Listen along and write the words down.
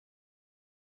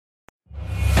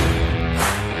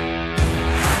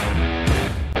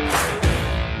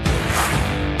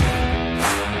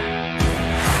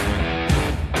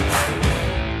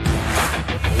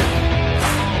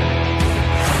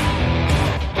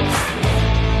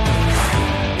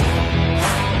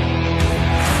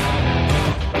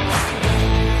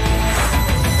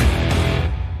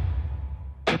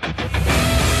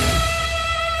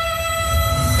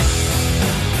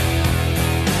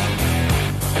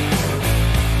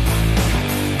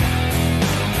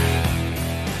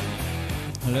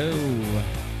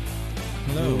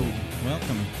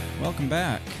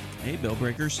back. Hey, Bill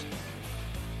Breakers.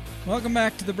 Welcome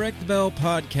back to the Break the Bell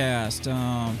podcast.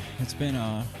 It's been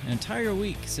an entire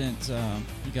week since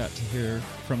you got to hear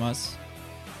from us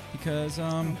because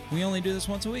we only do this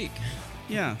once a week.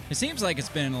 Yeah. It seems like it's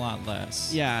been a lot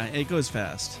less. Yeah, it goes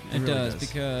fast. It really does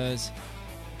because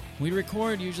we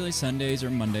record usually Sundays or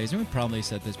Mondays, and we probably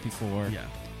said this before. Yeah.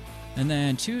 And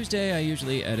then Tuesday I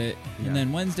usually edit, and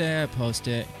then Wednesday I post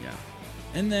it. Yeah.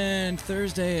 And then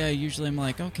Thursday, I usually am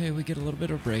like, okay, we get a little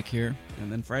bit of a break here.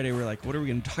 And then Friday, we're like, what are we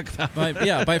going to talk about?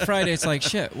 By Friday, it's like,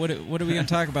 shit, what are we going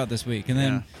to talk about this week? And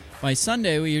then by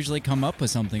Sunday, we usually come up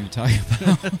with something to talk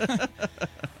about.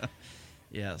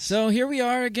 Yes. So here we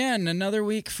are again, another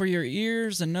week for your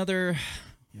ears, another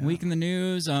week in the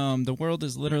news. The world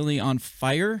is literally on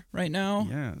fire right now.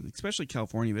 Yeah, especially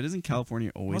California. But isn't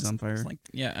California always on fire?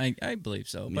 I believe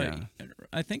so. But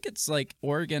I think it's like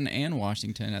Oregon and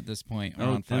Washington at this point are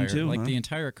on them fire. too, like the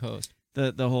entire coast.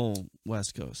 The whole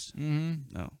West Coast.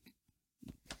 Mm-hmm. No.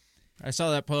 I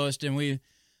saw that post, and we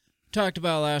talked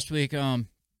about last week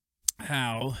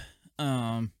how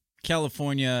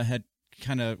California had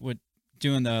kind of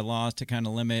doing the laws to kind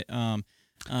of limit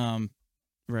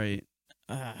right.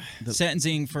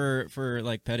 Sentencing for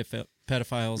like pedophiles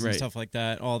Right. and stuff like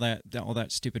that, all that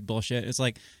stupid bullshit. It's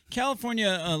like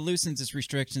California loosens its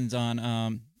restrictions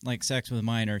on like sex with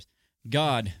minors.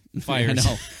 God fires.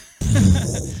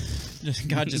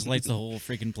 God just lights the whole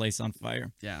freaking place on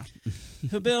fire. Yeah.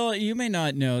 So Bill, you may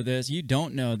not know this. You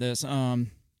don't know this.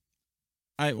 When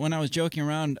I was joking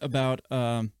around about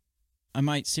I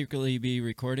might secretly be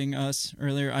recording us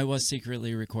earlier. I was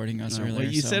secretly recording us earlier. Well,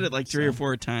 you said it like three or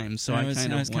four times, so I was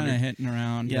kind of hitting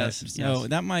around. Yes. So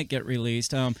that might get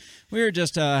released. We were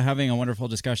just having a wonderful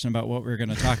discussion about what we were going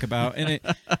to talk about,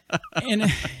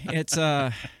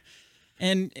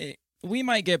 we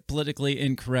might get politically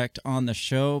incorrect on the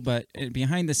show, but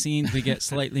behind the scenes we get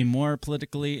slightly more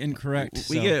politically incorrect.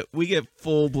 We get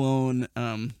full blown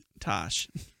Tosh.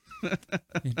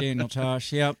 Daniel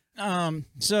Tosh, yep.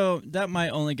 So that might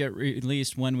only get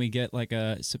released when we get like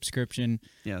a subscription.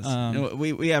 Yes.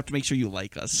 We have to make sure you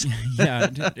like us. Yeah.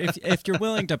 If you're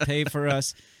willing to pay for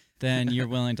us, then you're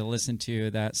willing to listen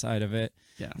to that side of it.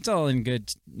 Yeah. It's all in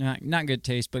good, not good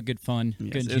taste, but good fun.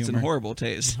 Yes, good humor. It's in horrible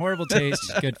taste. Horrible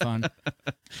taste, good fun.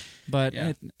 But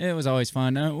it was always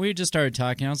fun. We just started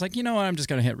talking. I was like, you know what? I'm just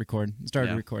going to hit record.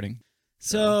 Started recording.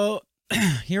 So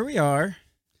here we are.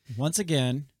 Once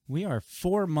again, we are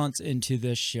 4 months into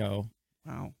this show.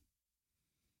 Wow.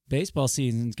 Baseball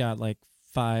season's got like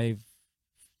 3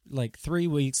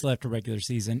 weeks left of regular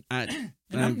season. I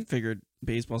figured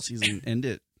baseball season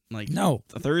ended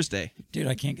a Thursday. Dude,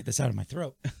 I can't get this out of my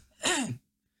throat.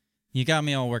 You got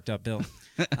me all worked up, Bill.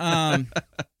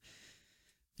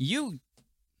 You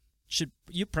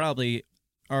probably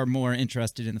are more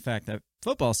interested in the fact that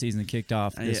football season kicked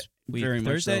off this week. Very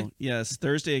Thursday? much so. Yes,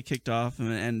 Thursday it kicked off,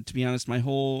 and to be honest, my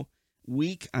whole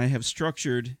week I have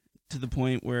structured to the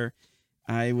point where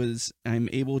I'm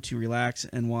able to relax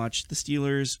and watch the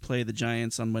Steelers play the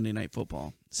Giants on Monday Night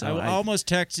Football. So I almost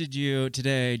texted you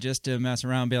today just to mess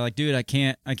around and be like, dude, I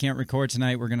can't record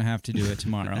tonight. We're gonna have to do it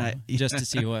tomorrow just to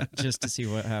see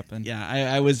what happened. Yeah,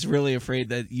 I was really afraid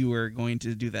that you were going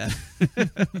to do that.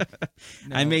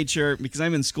 No. I made sure because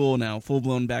I'm in school now, full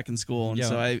blown back in school, and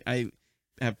so I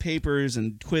have papers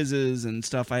and quizzes and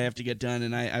stuff I have to get done,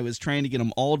 and I was trying to get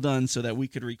them all done so that we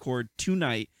could record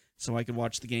tonight. So I could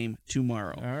watch the game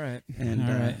tomorrow. All right. And, all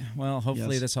right. Well,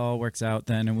 hopefully this all works out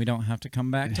then, and we don't have to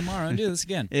come back tomorrow and do this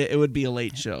again. It would be a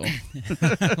late show.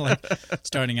 Like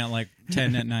starting at like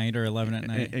 10 at night or 11 at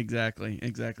night. Exactly.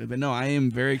 But no, I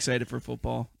am very excited for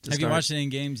football. Have you watched any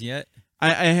games yet? I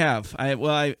have. I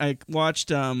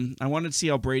watched. I wanted to see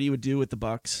how Brady would do with the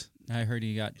Bucs. I heard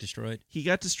he got destroyed. He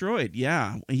got destroyed,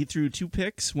 yeah. He threw 2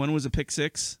 picks. One was a pick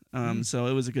six. So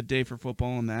it was a good day for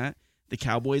football on that. The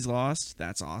Cowboys lost.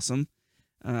 That's awesome.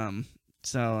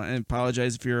 So I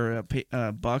apologize if you're a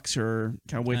Bucs or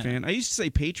Cowboy fan. I used to say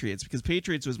Patriots because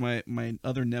Patriots was my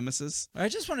other nemesis. I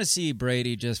just want to see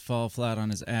Brady just fall flat on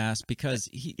his ass because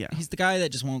he's the guy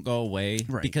that just won't go away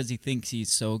because he thinks he's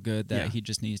so good that he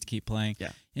just needs to keep playing.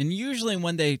 Yeah. And usually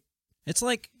when it's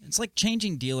like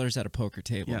changing dealers at a poker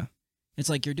table. Yeah. It's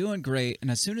like you're doing great, and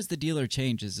as soon as the dealer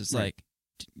changes, it's like,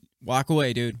 walk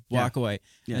away, dude. Walk away.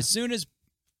 Yeah. As soon as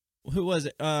who was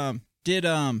it? Did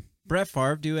Brett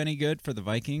Favre do any good for the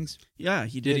Vikings? Yeah,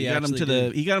 he did. He got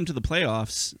him to the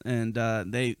playoffs, and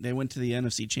they went to the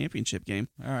NFC Championship game.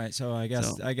 All right, so I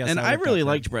guess. And I really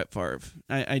liked Brett Favre.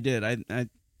 I did. I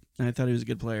thought he was a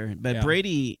good player. But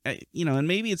Brady, and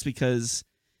maybe it's because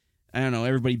I don't know,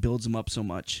 everybody builds him up so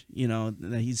much,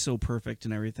 that he's so perfect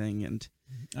and everything, and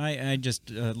I just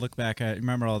look back. I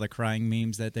remember all the crying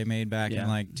memes that they made back in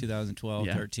like 2012,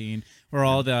 13, where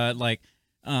all the like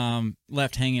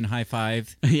left hanging high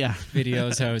five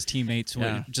videos how his teammates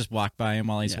would just walk by him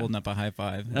while he's holding up a high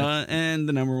five. And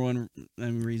the number one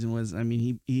reason was, I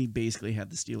mean, he basically had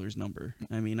the Steelers number.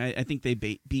 I mean, I think they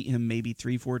beat him maybe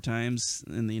 3-4 times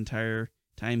in the entire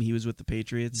time he was with the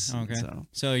Patriots. Okay.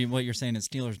 So what you're saying is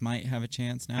Steelers might have a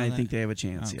chance now? I think they have a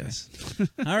chance, yes.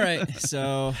 All right.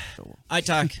 So I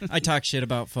talk shit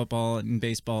about football and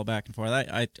baseball back and forth.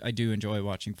 I do enjoy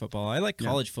watching football. I like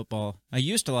college football. I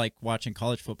used to like watching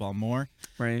college football more.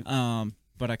 Right.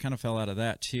 But I kind of fell out of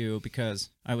that too because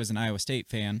I was an Iowa State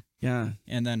fan. Yeah.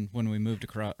 And then when we moved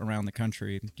around the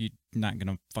country, you're not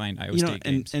going to find Iowa State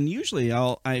games. And usually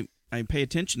I pay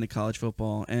attention to college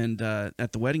football, and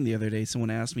at the wedding the other day, someone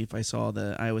asked me if I saw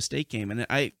the Iowa State game, and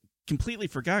I completely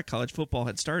forgot college football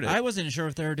had started. I wasn't sure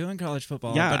if they were doing college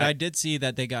football, but I did see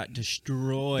that they got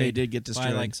destroyed. They did get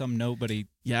destroyed by like some nobody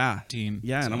team.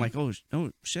 Yeah, and I'm like, oh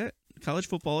shit, college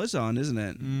football is on, isn't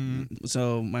it? Mm.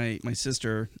 So my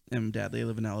sister and dad, they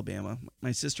live in Alabama.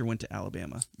 My sister went to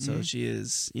Alabama, so she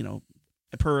is,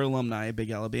 per alumni, a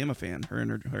big Alabama fan. Her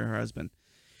and her husband.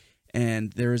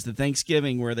 And there was the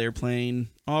Thanksgiving where they were playing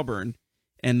Auburn,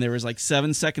 and there was like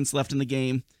 7 seconds left in the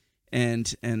game,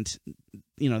 and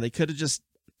they could have just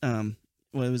what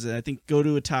was it? I think go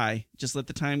to a tie, just let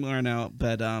the time run out.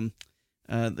 But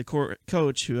the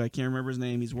coach, who I can't remember his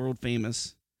name, he's world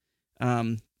famous,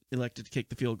 elected to kick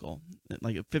the field goal,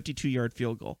 like a 52-yard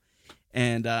field goal.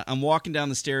 And I'm walking down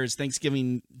the stairs,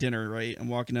 Thanksgiving dinner, right? I'm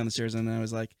walking down the stairs, and I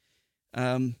was like,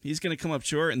 he's gonna come up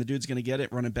short, and the dude's gonna get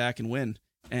it, run it back, and win.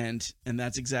 And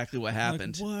that's exactly what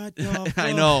happened. Like, what the fuck?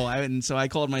 I know. And so I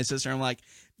called my sister. I'm like,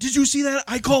 did you see that?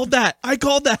 I called that.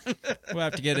 We'll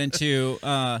have to get into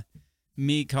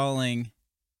me calling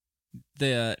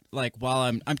while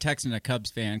I'm texting a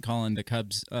Cubs fan, calling the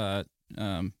Cubs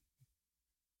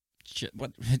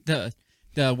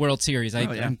the World Series.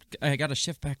 I got to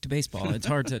shift back to baseball. It's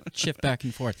hard to shift back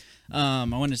and forth. I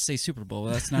wanted to say Super Bowl,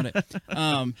 but that's not it.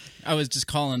 I was just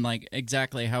calling like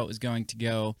exactly how it was going to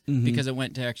go because it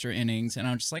went to extra innings, and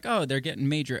I was just like, oh, they're getting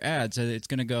major ads, so it's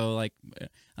going to go like,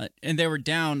 and they were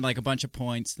down like a bunch of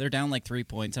points. They're down like 3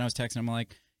 points, and I was texting him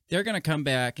like, they're going to come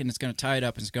back and it's going to tie it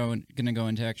up and it's going to go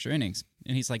into extra innings.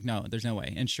 And he's like, no, there's no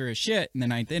way. And sure as shit, in the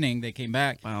 9th inning, they came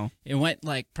back. Wow. It went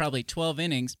like probably 12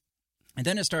 innings, and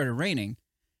then it started raining.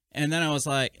 And then I was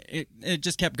like, it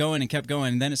just kept going and kept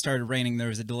going. And then it started raining. There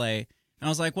was a delay. And I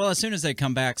was like, well, as soon as they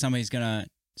come back, somebody's going to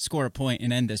score a point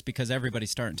and end this because everybody's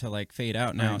starting to like fade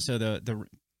out now. Right. So the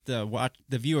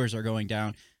viewers are going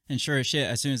down. And sure as shit,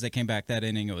 as soon as they came back that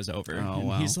inning, it was over. Oh, and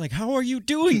wow. He's like, how are you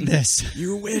doing this?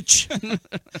 You're a witch.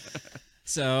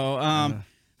 So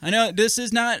I know this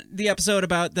is not the episode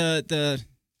about the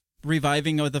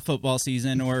reviving of the football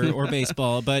season or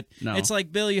baseball, but it's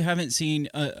like, Bill, you haven't seen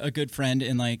a good friend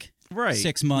in like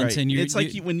 6 months, and it's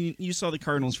like when you saw the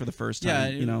Cardinals for the first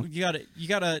time. You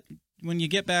gotta when you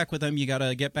get back with them, you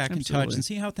gotta get back in touch and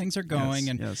see how things are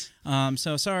going.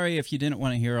 So sorry if you didn't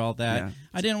want to hear all that. Yeah.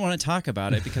 I didn't want to talk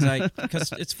about it because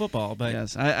it's football. But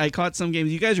yes, I caught some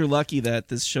games. You guys are lucky that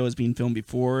this show is being filmed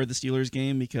before the Steelers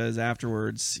game, because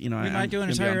afterwards, we might do an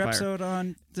entire episode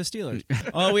on the Steelers.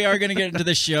 Oh, we are going to get into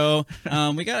the show.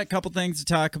 We got a couple things to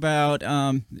talk about.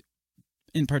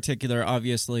 In particular,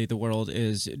 obviously, the world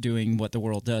is doing what the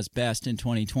world does best in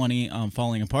 2020,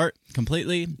 falling apart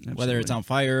completely, whether it's on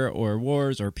fire or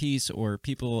wars or peace or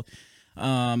people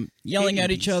yelling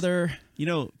at each other.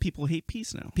 People hate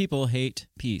peace now. People hate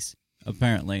peace,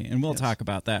 apparently, and we'll talk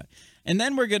about that. And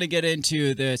then we're going to get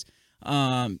into this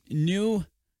new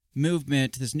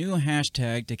movement, this new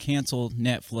hashtag to cancel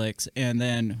Netflix, and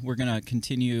then we're going to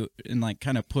continue and like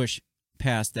kind of push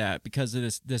past that because of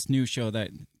this new show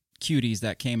that Cuties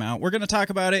that came out. We're going to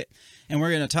talk about it, and we're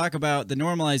going to talk about the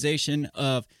normalization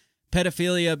of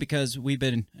pedophilia, because we've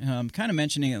been kind of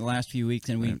mentioning it the last few weeks,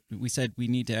 and we said we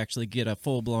need to actually get a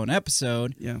full-blown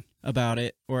episode about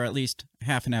it, or at least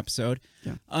half an episode.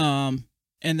 Yeah.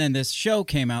 And then this show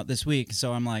came out this week,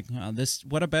 so I'm like,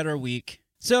 what a better week.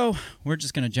 So we're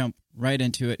just going to jump right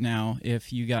into it now.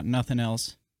 If you got nothing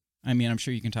else, I mean, I'm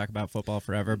sure you can talk about football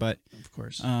forever, but of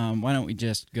course, why don't we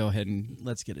just go ahead and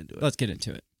let's get into it. Let's get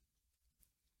into it.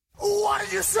 What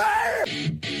did you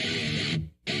say?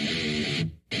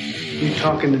 You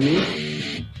talking to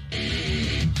me?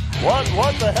 What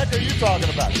the heck are you talking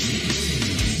about?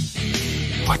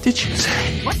 What did you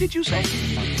say? What did you say?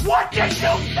 What did you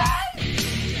say?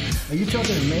 Are you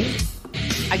talking to me?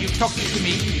 Are you talking to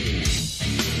me?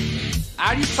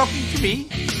 Are you talking to me?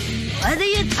 What are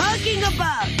you talking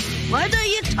about? What are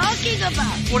you talking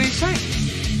about? What are you saying?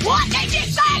 What did you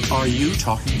say? Are you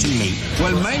talking to me?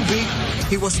 Well, maybe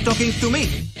he was talking to me.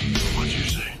 What'd you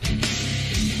say?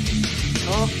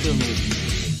 Talk to me.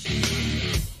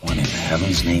 What in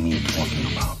heaven's name are you talking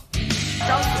about?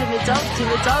 Talk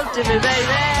to me,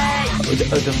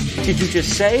 baby. Did you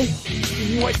just say?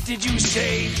 What did you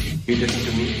say? You listen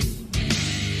to me?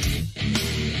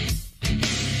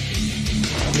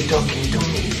 Are you talking to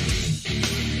me?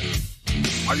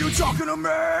 Are you talking to me?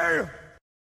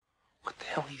 What the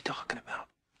hell are you talking about?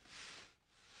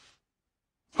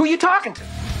 Who you talking to?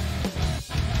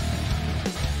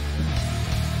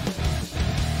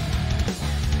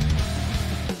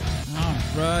 All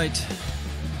right.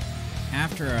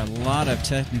 After a lot of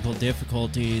technical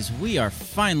difficulties, we are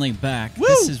finally back. Woo!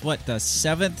 This is what, the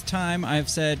 7th time I've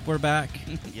said we're back?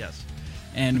 Yes.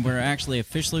 And we're actually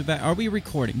officially back. Are we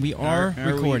recording? We are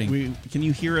recording. Can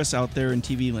you hear us out there in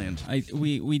TV land?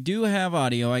 We do have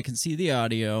audio. I can see the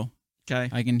audio. Okay.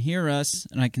 I can hear us,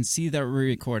 and I can see that we're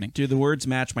recording. Do the words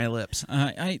match my lips?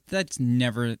 That's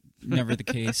never the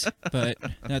case, but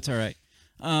that's all right.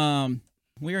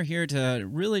 We are here to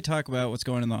really talk about what's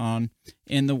going on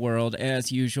in the world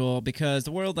as usual, because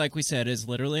the world, like we said, is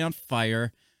literally on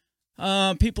fire.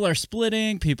 People are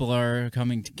splitting. People are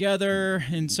coming together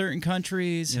in certain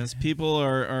countries. Yes, people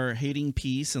are hating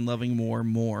peace and loving war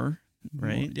more,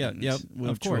 right? Yeah, yep, which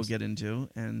of course. we'll get into.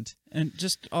 And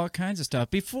just all kinds of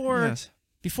stuff. Before yes.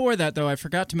 Before that, though, I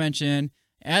forgot to mention,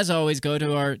 as always,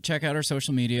 check out our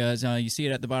social medias. You see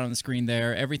it at the bottom of the screen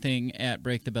there. Everything at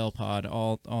Break the Bell Pod,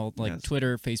 all like Yes.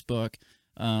 Twitter, Facebook,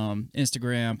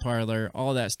 Instagram, Parler,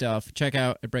 all that stuff. Check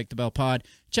out at Break the Bell Pod.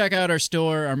 Check out our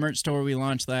store, our merch store we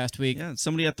launched last week. Yeah,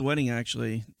 somebody at the wedding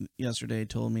actually yesterday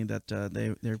told me that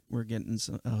they were getting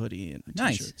a hoodie and a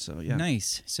Nice. t-shirt. So yeah,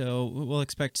 Nice. So we'll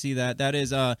expect to see that. That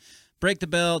is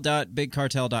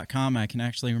breakthebell.bigcartel.com. I can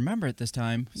actually remember it this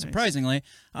time, surprisingly.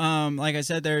 Like I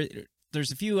said,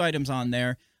 there's a few items on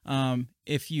there.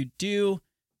 If you do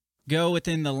go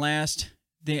within up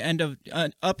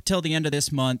till the end of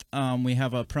this month, we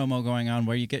have a promo going on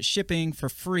where you get shipping for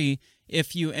free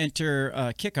if you enter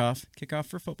kickoff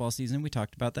for football season. We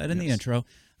talked about that in the intro.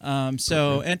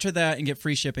 So enter that and get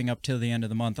free shipping up till the end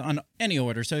of the month on any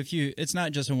order. So it's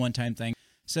not just a one-time thing.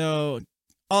 So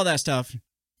all that stuff.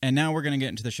 And now we're going to get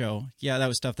into the show. Yeah, that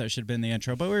was stuff that should have been in the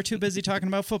intro, but we were too busy talking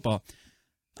about football.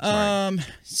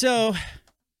 So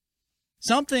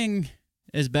something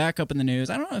is back up in the news.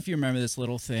 I don't know if you remember this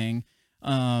little thing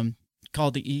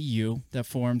called the EU that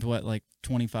formed,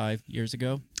 25 years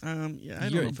ago? Yeah, I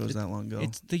don't know if it was that long ago.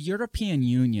 It's the European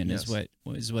Union Yes.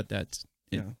 is what that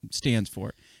stands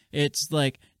for. It's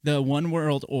like the one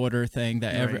world order thing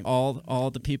that Right. all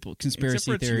the people, conspiracy Except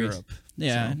for it's theories. Europe,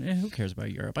 Yeah, so. who cares about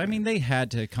Europe? I mean, they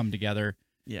had to come together.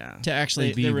 Yeah, To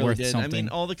actually be they really worth did. something. I mean,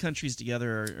 all the countries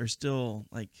together are still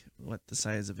the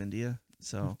size of India.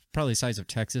 So Probably the size of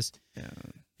Texas, yeah,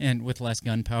 and with less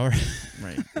gunpowder.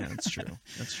 right. Yeah, that's true.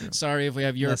 That's true. Sorry if we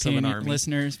have Less of an European army.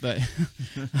 listeners, but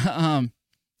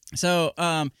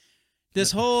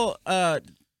this whole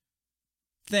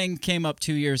thing came up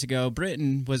 2 years ago.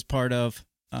 Britain was part of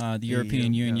the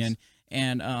European EU, Union,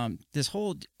 and this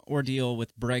whole ordeal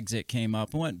with Brexit came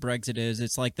up. And what Brexit is,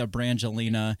 it's like the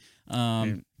Brangelina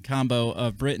combo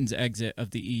of Britain's exit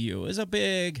of the EU. It was a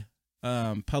big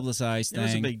publicized thing. It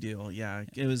was a big deal. Yeah,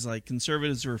 it was like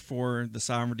conservatives were for the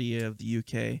sovereignty of the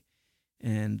UK,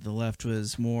 and the left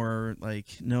was more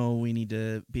like, no, we need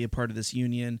to be a part of this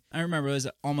union. I remember it was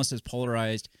almost as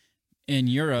polarized in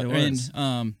Europe, It was.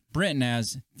 in Britain,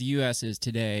 as the U.S. is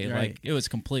today. Right. Like, it was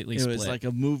completely It split. was like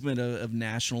a movement of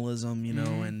nationalism, you know,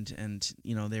 Mhm. and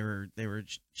you know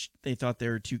they thought they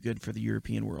were too good for the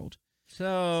European world.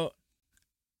 So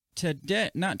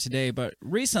today, not today, but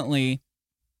recently,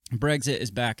 Brexit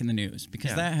is back in the news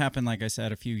because Yeah. that happened, like I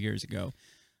said, a few years ago.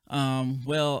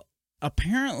 Well,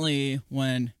 apparently,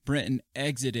 when Britain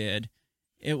exited,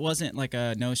 it wasn't like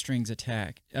a no strings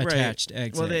attached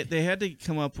exit. Well, they had to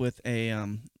come up with a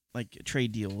like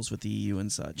trade deals with the EU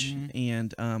and such,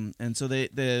 Mhm. and so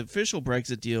the official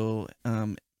Brexit deal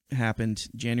happened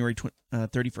January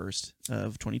 31st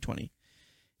of 2020,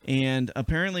 and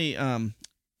apparently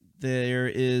there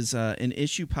is an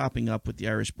issue popping up with the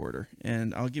Irish border,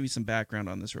 and I'll give you some background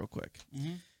on this real quick.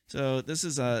 Mhm. So this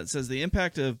is it says the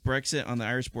impact of Brexit on the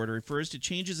Irish border refers to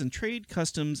changes in trade,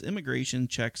 customs, immigration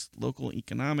checks, local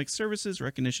economic services,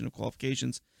 recognition of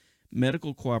qualifications,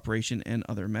 medical cooperation, and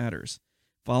other matters.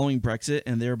 Following Brexit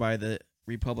and thereby the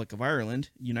Republic of Ireland,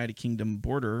 United Kingdom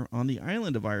border on the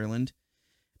island of Ireland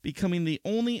becoming the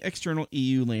only external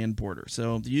EU land border.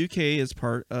 So the UK is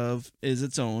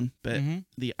its own, but Mhm.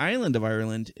 the island of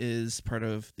Ireland is part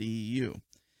of the EU.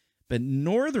 But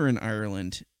Northern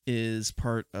Ireland is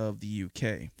part of the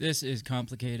UK. This is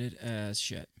complicated as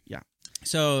shit. Yeah.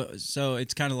 So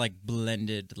it's kind of like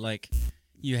blended. Like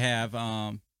you have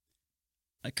a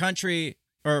country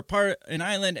or an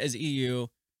island as EU.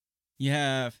 You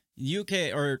have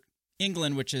UK or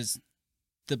England, which is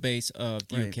the base of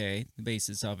the UK, the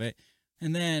basis of it.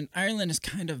 And then Ireland is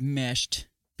kind of meshed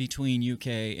between UK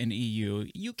and EU.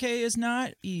 UK is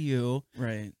not EU.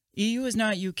 Right. EU is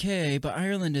not UK, but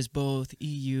Ireland is both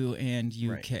EU and UK.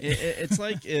 Right. It's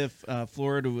like if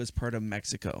Florida was part of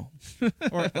Mexico.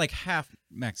 Or like half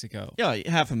Mexico. Yeah,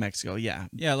 half of Mexico, yeah.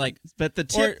 Yeah, like... But the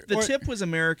tip was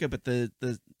America, but the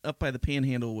up by the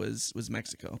panhandle was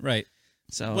Mexico. Right.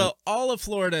 So well, all of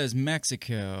Florida is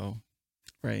Mexico.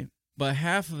 Right. But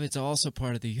half of it's also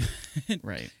part of the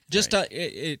right. Just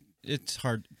right. It's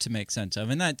hard to make sense of,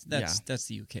 and that's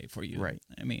the UK for you. Right.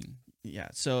 I mean, yeah.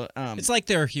 So it's like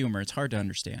their humor. It's hard to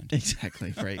understand.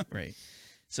 Exactly. Right. Right.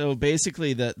 So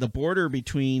basically, the border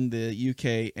between the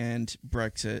UK and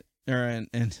Brexit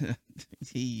and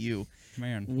EU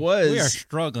Man, was we are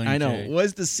struggling. I know Jay.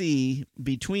 was the sea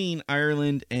between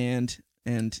Ireland and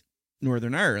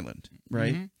Northern Ireland,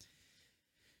 right? Mm-hmm.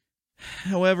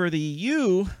 However, the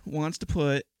EU wants to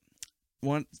put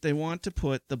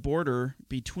the border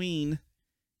between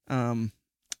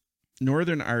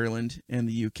Northern Ireland and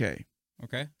the UK.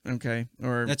 Okay.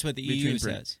 Or that's what the EU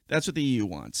says. That's what the EU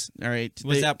wants. All right.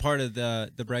 Was that part of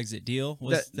the Brexit deal?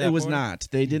 It was not.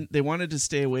 They didn't. They wanted to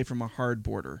stay away from a hard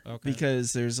border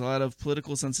because there's a lot of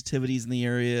political sensitivities in the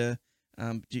area.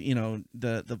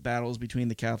 The battles between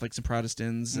the Catholics and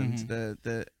Protestants and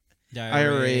the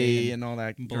IRA and all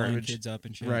that blowing garbage. Kids up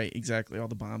and shit. Right, exactly, all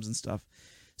the bombs and stuff.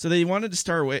 So they wanted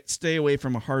to stay away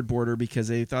from a hard border because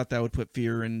they thought that would put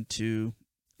fear into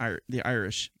the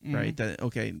Irish, right? That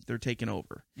they're taking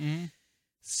over. Mm-hmm.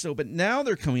 So, but now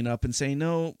they're coming up and saying,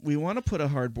 no, we want to put a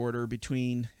hard border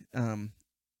between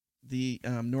the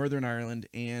Northern Ireland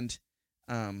and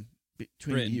between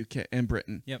Britain. the UK and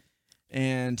Britain. Yep.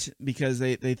 And because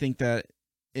they think that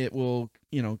it will,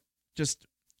 just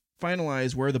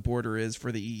finalize where the border is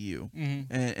for the EU.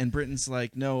 Mm-hmm. And Britain's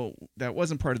like, no, that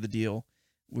wasn't part of the deal.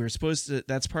 We're supposed to,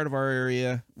 that's part of our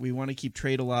area. We want to keep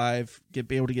trade alive,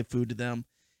 be able to get food to them.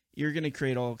 You're going to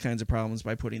create all kinds of problems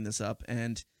by putting this up.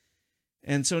 And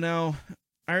so now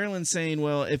Ireland's saying,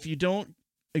 well, if you don't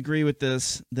agree with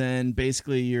this, then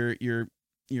basically you're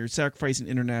sacrificing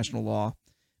international law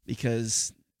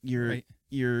because you're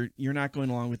not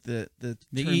going along with the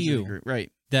EU,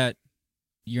 right? That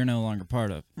you're no longer part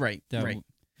of, right? That right.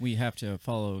 We have to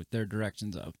follow their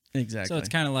directions of. Exactly. So it's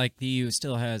kind of like the EU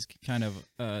still has kind of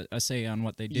a say on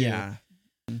what they do. Yeah.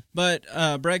 But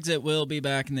Brexit will be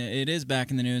back it is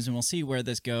back in the news, and we'll see where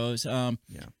this goes.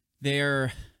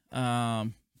 They're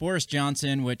Boris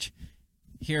Johnson, which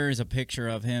here is a picture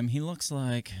of him. He looks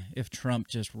like if Trump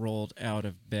just rolled out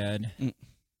of bed.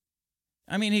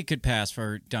 I mean, he could pass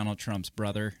for Donald Trump's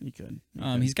brother. He could.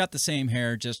 He's got the same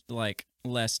hair, just like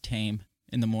less tame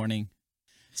in the morning.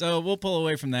 So we'll pull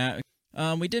away from that.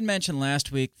 We did mention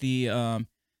last week or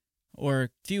a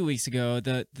few weeks ago,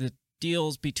 the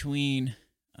deals between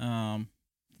the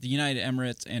United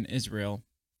Emirates and Israel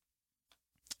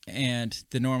and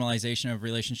the normalization of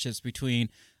relationships between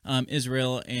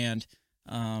Israel and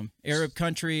Arab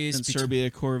countries. And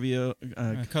Serbia, Kosovo.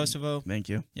 Thank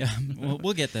you. Yeah,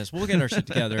 we'll get this. We'll get our shit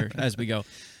together as we go.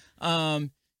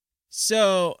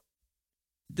 So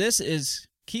this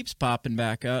keeps popping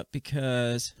back up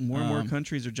because more and more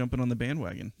countries are jumping on the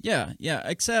bandwagon. Yeah,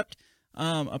 except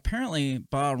apparently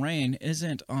Bahrain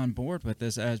isn't on board with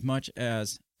this as much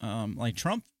as like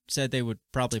Trump said they would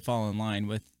probably fall in line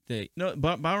with the. No,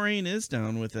 but Bahrain is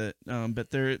down with it.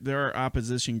 But there are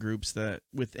opposition groups that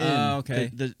within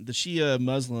the Shia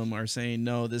Muslim are saying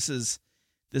no, this is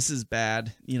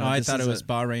bad. I thought it was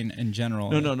Bahrain in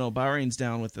general. No. Bahrain's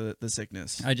down with the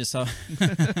sickness. I just saw.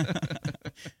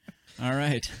 All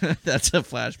right. That's a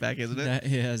flashback, isn't it? That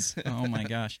is. Oh, my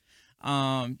gosh.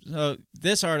 So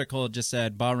this article just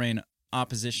said Bahrain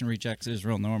opposition rejects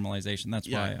Israel normalization. That's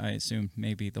why I assumed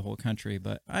maybe the whole country,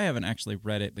 but I haven't actually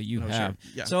read it, but you have.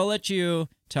 Sure. Yeah. So I'll let you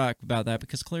talk about that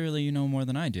because clearly you know more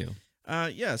than I do.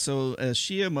 So a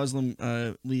Shia Muslim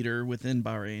leader within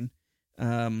Bahrain,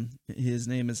 his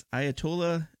name is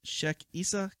Ayatollah Sheikh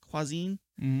Issa Khazin.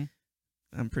 Mm-hmm.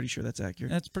 I'm pretty sure that's accurate.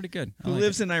 That's pretty good. Who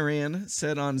lives in Iran,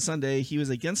 said on Sunday he was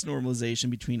against normalization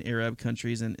between Arab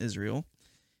countries and Israel.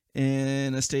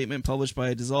 In a statement published by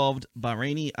a dissolved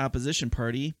Bahraini opposition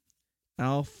party,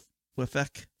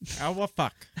 Al-Wafaq,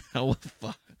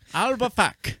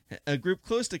 a group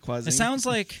close to Khazin. It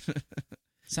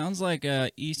sounds like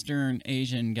a Eastern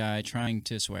Asian guy trying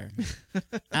to swear.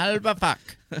 Al-Wafaq.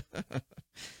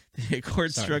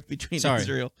 Accord struck between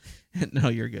Israel. No,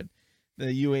 you're good.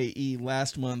 The UAE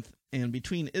last month and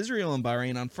between Israel and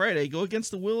Bahrain on Friday go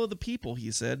against the will of the people,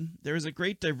 he said. There is a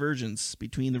great divergence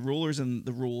between the rulers and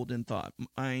the ruled in thought,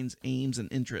 minds, aims,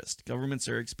 and interest. Governments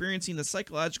are experiencing a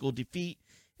psychological defeat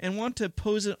and want to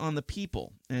pose it on the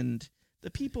people, and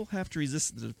the people have to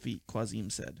resist the defeat,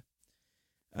 Quasim said.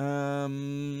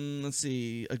 Let's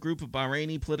see. A group of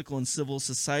Bahraini political and civil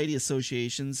society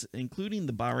associations, including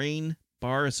the Bahrain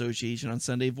Bar Association on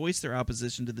Sunday, voiced their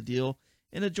opposition to the deal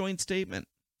in a joint statement.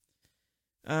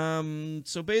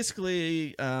 So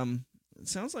basically, it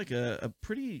sounds like a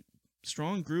pretty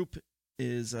strong group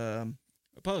is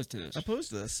opposed to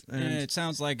this. And it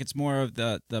sounds like it's more of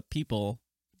the people,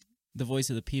 the voice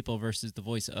of the people versus the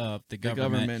voice of the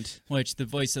government. Which the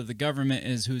voice of the government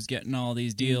is who's getting all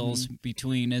these deals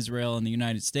between Israel and the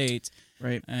United States.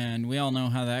 Right. And we all know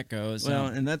how that goes. Well,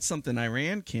 and that's something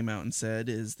Iran came out and said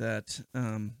is that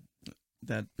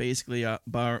that basically the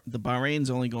Bahrain's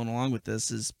only going along with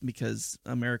this is because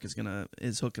America's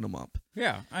is hooking them up.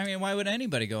 Yeah, I mean, why would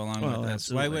anybody go along with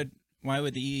this? Absolutely. Why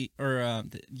would the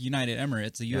United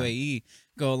Emirates, the UAE,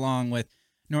 go along with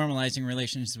normalizing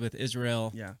relations with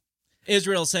Israel? Yeah,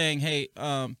 Israel saying, "Hey,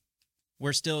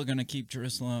 we're still going to keep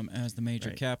Jerusalem as the major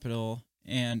capital,"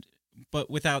 but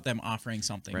without them offering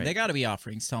something. They got to be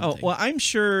offering something. Oh well, I'm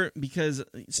sure because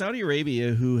Saudi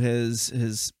Arabia, who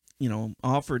has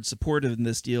offered support in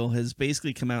this deal, has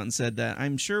basically come out and said that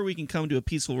I'm sure we can come to a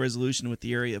peaceful resolution with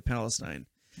the area of Palestine.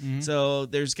 Mm-hmm. So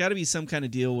there's got to be some kind of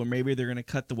deal where maybe they're going to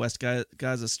cut the West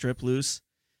Gaza Strip loose,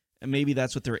 and maybe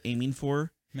that's what they're aiming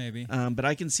for. Maybe. But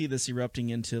I can see this erupting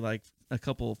into like a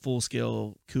couple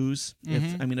full-scale coups.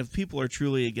 If people are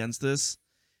truly against this,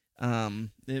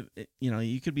 you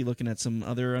could be looking at some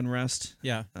other unrest.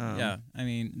 Yeah, yeah. I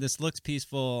mean, this looks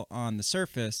peaceful on the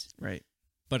surface. Right.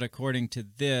 But according to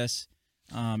this,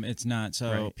 it's not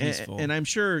so peaceful. And I'm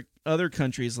sure other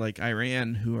countries like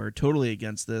Iran, who are totally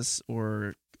against this,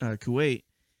 or Kuwait,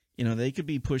 they could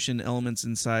be pushing elements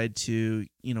inside to,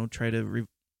 try to,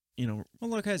 Well,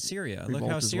 look at Syria. Look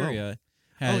how as Syria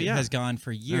has gone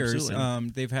for years.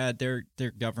 They've had their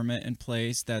government in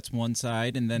place. That's one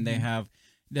side, and then they have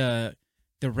the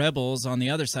rebels on the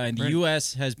other side. The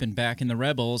U.S. has been backing the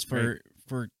rebels for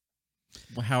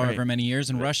however many years,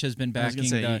 and Russia has been backing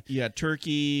you got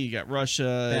Turkey, you got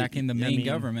Russia backing the main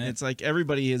government. It's like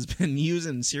everybody has been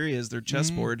using Syria as their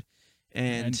chessboard,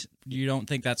 and you don't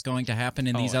think that's going to happen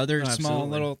in these other small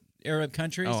little Arab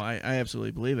countries? Oh, I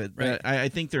absolutely believe it. Right. But I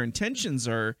think their intentions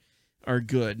are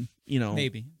good.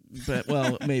 Maybe,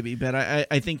 but maybe. But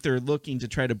I think they're looking to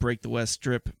try to break the West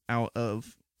Strip out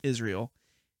of Israel,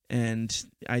 and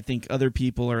I think other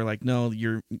people are like, no,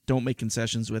 don't make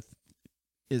concessions with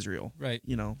Israel. Right.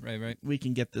 Right. We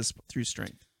can get this through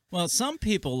strength. Well, some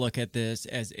people look at this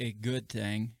as a good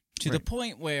thing to the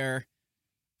point where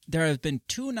there have been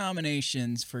 2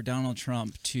 nominations for Donald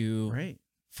Trump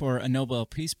for a Nobel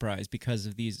Peace Prize because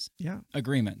of these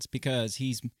agreements, because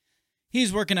he's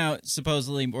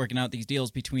supposedly working out these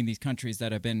deals between these countries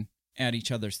that have been at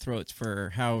each other's throats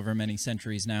for however many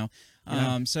centuries now.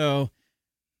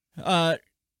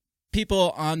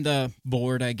 People on the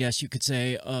board, I guess you could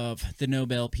say, of the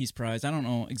Nobel Peace Prize, I don't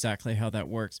know exactly how that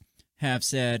works, have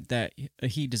said that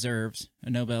he deserves a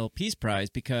Nobel Peace Prize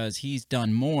because he's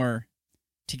done more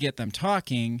to get them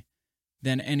talking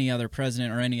than any other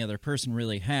president or any other person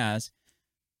really has.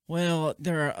 Well,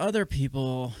 there are other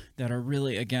people that are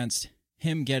really against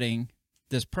him getting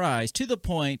this prize, to the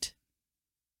point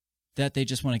that they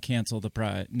just want to cancel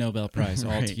the Nobel Prize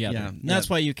altogether. Yeah, and that's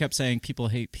why you kept saying people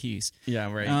hate peace. Yeah,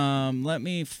 right. Let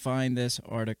me find this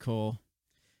article.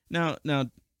 Now,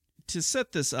 to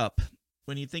set this up,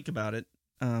 when you think about it,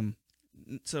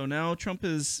 so now Trump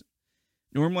has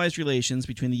normalized relations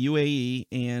between the UAE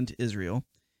and Israel,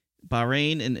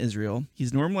 Bahrain and Israel.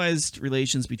 He's normalized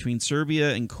relations between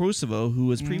Serbia and Kosovo, who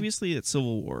was previously at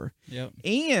civil war,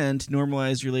 and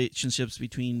normalized relationships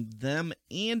between them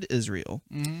and Israel.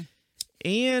 Mm-hmm.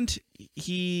 And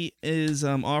he is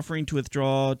offering to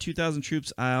withdraw 2,000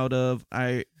 troops out of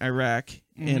Iraq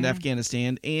and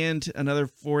Afghanistan, and another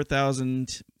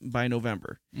 4,000 by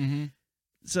November. Mm-hmm.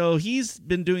 So he's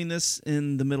been doing this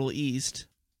in the Middle East,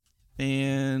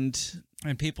 and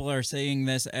people are saying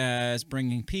this as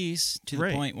bringing peace to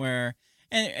the point where,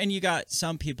 and you got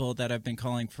some people that have been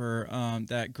calling for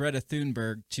that Greta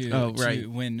Thunberg to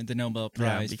win the Nobel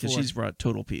Prize, because she's brought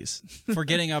total peace for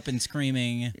getting up and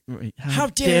screaming, "How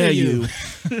dare you!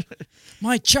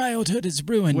 My childhood is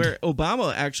ruined." Where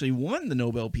Obama actually won the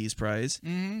Nobel Peace Prize,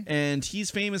 and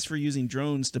he's famous for using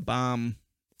drones to bomb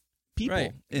people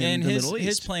right. in and the his, Middle East.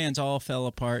 his plans all fell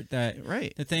apart. That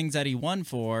Right. the things that he won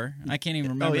for, I can't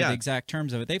even remember the exact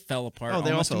terms of it. They fell apart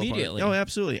they almost all fell immediately. apart. Oh,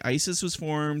 absolutely. ISIS was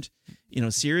formed.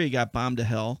 Syria got bombed to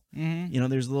hell. Mm-hmm.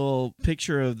 There's a little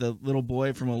picture of the little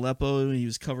boy from Aleppo. He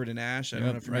was covered in ash. I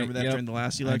don't know if you remember that during the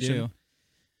last election. I do.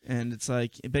 And it's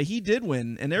like, but he did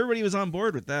win, and everybody was on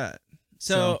board with that.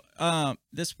 So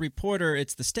this reporter,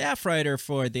 it's the staff writer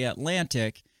for The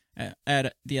Atlantic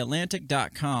at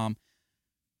theatlantic.com,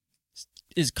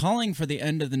 is calling for the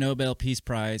end of the Nobel Peace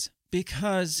Prize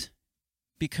because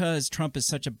Trump is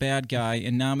such a bad guy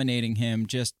and nominating him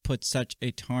just puts such a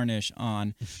tarnish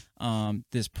on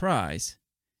this prize.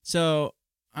 So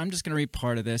I'm just going to read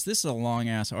part of this. This is a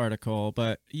long-ass article,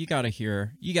 but you got to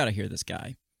hear this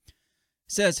guy.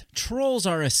 Says, trolls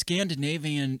are a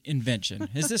Scandinavian invention.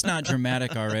 Is this not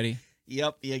dramatic already?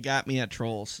 Yep, you got me at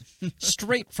trolls.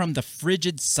 Straight from the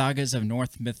frigid sagas of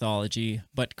Norse mythology,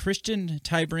 but Christian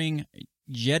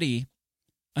Tybring-Gjedde,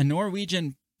 a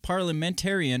Norwegian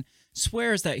parliamentarian,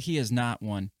 swears that he is not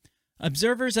one.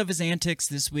 Observers of his antics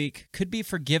this week could be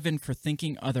forgiven for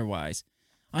thinking otherwise.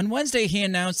 On Wednesday, he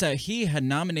announced that he had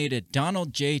nominated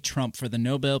Donald J. Trump for the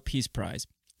Nobel Peace Prize.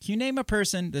 Can you name a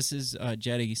person, this is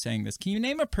Gjedde saying this, can you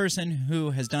name a person who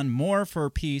has done more for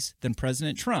peace than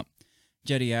President Trump?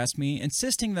 Gjedde asked me,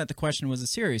 insisting that the question was a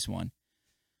serious one.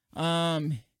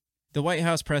 The White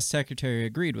House press secretary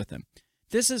agreed with him.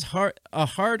 This is a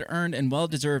hard-earned and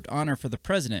well-deserved honor for the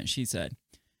president, she said.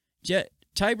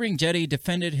 Tybring-Gjedde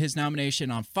defended his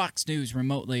nomination on Fox News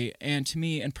remotely and to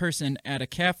me in person at a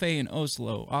cafe in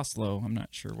Oslo. I'm not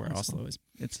sure where Oslo is.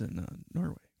 It's in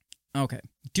Norway. Okay.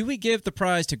 Do we give the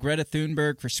prize to Greta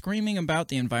Thunberg for screaming about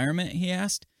the environment, he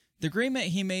asked. The agreement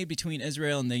he made between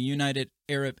Israel and the United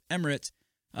Arab Emirates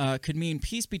could mean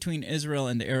peace between Israel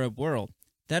and the Arab world.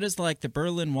 That is like the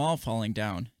Berlin Wall falling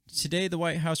down. Today, the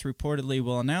White House reportedly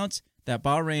will announce that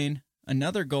Bahrain,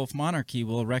 another Gulf monarchy,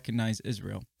 will recognize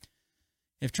Israel.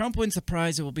 If Trump wins the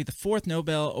prize, it will be the fourth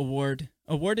Nobel Award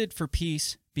awarded for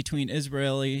peace between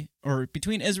Israel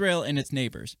and its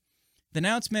neighbors. The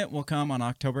announcement will come on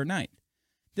October 9th.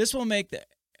 This will make the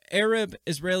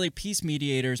Arab-Israeli peace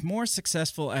mediators more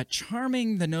successful at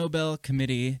charming the Nobel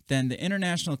Committee than the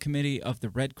International Committee of the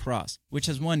Red Cross, which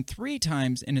has won 3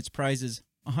 times in its prize's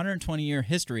 120-year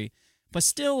history, but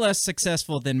still less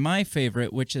successful than my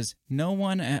favorite, which is no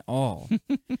one at all.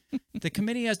 The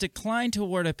committee has declined to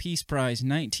award a peace prize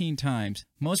 19 times,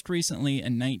 most recently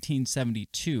in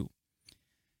 1972.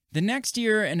 The next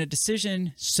year, in a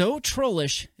decision so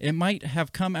trollish it might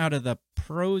have come out of the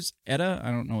Pros Edda,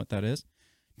 I don't know what that is,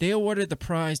 they awarded the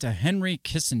prize to Henry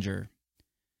Kissinger.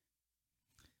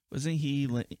 Wasn't he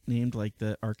named like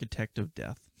the architect of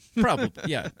death? Probably,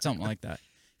 yeah, something like that.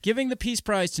 Giving the Peace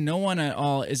Prize to no one at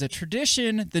all is a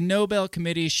tradition the Nobel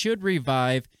Committee should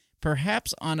revive,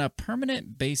 perhaps on a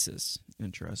permanent basis.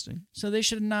 Interesting. So they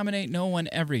should nominate no one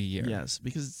every year. Yes,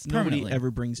 because nobody ever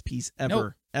brings peace, ever.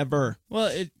 Nope. Ever.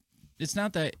 Well, it's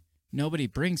not that nobody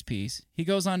brings peace. He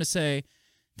goes on to say,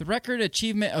 the record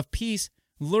achievement of peace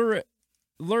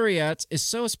laureates is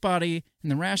so spotty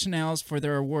and the rationales for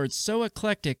their awards so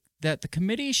eclectic that the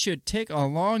committee should take a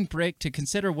long break to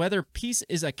consider whether peace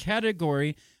is a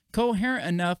category coherent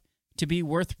enough to be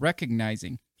worth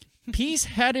recognizing. Peace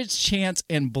had its chance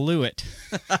and blew it.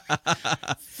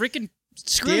 Freaking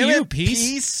screw Damn you, it,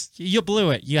 peace. You blew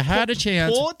it. You had a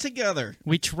chance. Pull it together.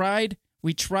 We tried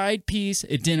peace.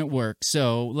 It didn't work.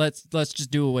 So let's just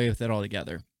do away with it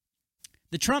altogether.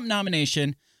 The Trump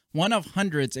nomination, one of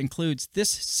hundreds, includes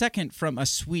this second from a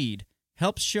Swede.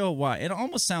 Helps show why. It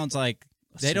almost sounds like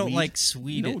they don't like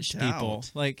Swedish people.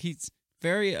 Like he's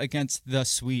very against the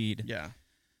Swede. Yeah.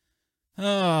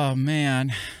 Oh,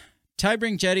 man.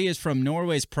 Tybring-Gjedde is from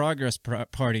Norway's Progress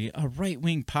Party, a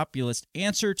right-wing populist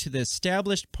answer to the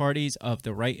established parties of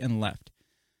the right and left.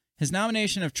 His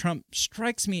nomination of Trump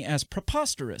strikes me as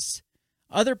preposterous.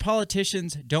 Other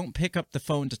politicians don't pick up the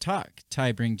phone to talk,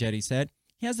 Tybring-Gjedde said.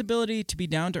 He has the ability to be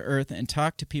down to earth and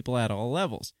talk to people at all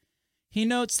levels. He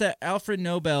notes that Alfred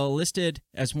Nobel listed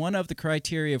as one of the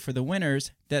criteria for the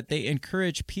winners that they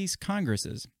encourage peace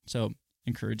congresses. So,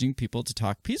 encouraging people to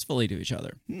talk peacefully to each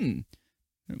other.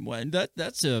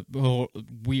 That's a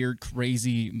weird,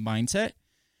 crazy mindset.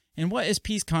 And what is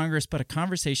Peace Congress but a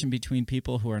conversation between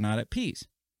people who are not at peace?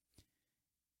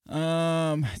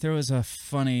 There was a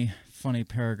funny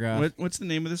paragraph. What's the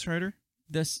name of this writer?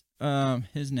 His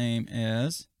name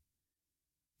is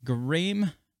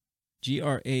Graeme,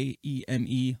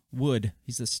 Graeme Wood.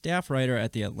 He's a staff writer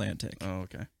at The Atlantic. Oh,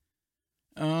 okay.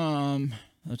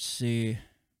 Let's see.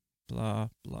 Blah,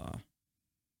 blah.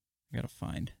 I gotta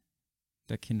find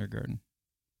the kindergarten.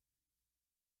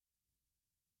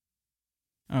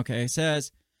 Okay, it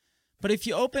says, but if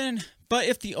the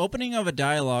opening of a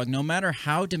dialogue, no matter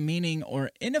how demeaning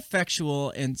or ineffectual,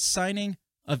 and signing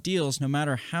of deals, no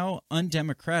matter how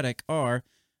undemocratic, are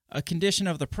a condition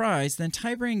of the prize, then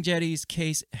Tybring Jetty's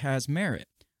case has merit.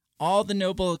 All the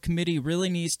Nobel Committee really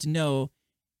needs to know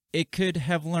it could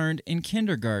have learned in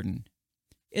kindergarten.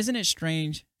 Isn't it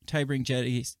strange, Tybring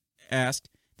Jetty asked,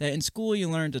 that in school you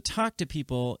learn to talk to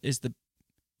people is the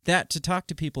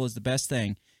best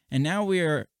thing, and now we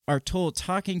are told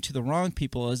talking to the wrong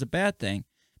people is a bad thing.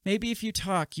 Maybe if you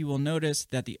talk, you will notice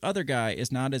that the other guy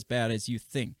is not as bad as you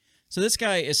think. So this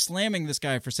guy is slamming this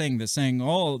guy for saying this, saying,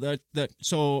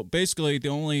 so basically the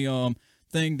only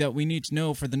thing that we need to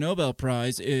know for the Nobel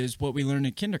Prize is what we learned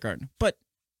in kindergarten. But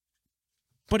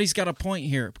he's got a point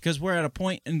here, because we're at a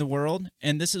point in the world,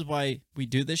 and this is why we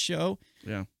do this show,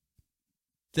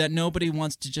 that nobody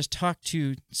wants to just talk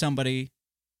to somebody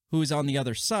who's on the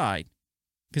other side.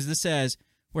 Because this says,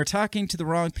 we're talking to the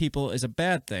wrong people is a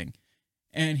bad thing.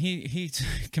 And he's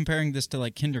comparing this to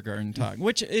like kindergarten talk,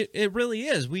 which it really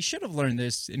is. We should have learned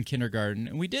this in kindergarten,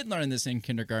 and we did learn this in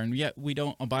kindergarten, yet we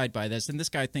don't abide by this. And this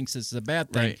guy thinks this is a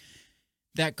bad thing. Right.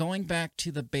 That going back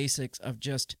to the basics of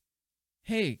just,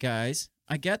 hey, guys,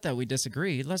 I get that we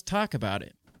disagree. Let's talk about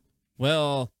it.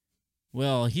 Well,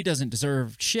 he doesn't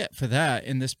deserve shit for that,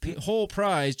 and this whole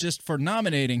prize just for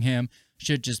nominating him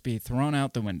should just be thrown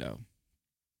out the window.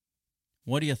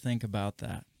 What do you think about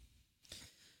that?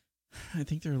 I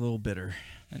think they're a little bitter.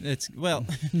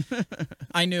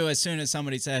 I knew as soon as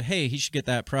somebody said, hey, he should get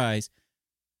that prize,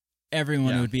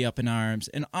 everyone would be up in arms.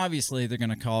 And obviously they're going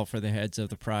to call for the heads of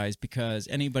the prize, because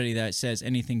anybody that says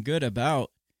anything good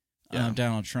about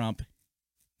Donald Trump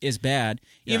is bad.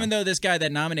 Yeah. Even though this guy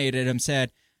that nominated him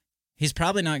said he's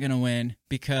probably not going to win,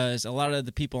 because a lot of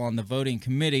the people on the voting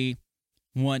committee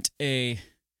want a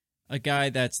guy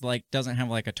that's like doesn't have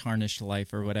like a tarnished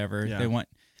life or whatever. Yeah. They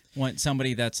want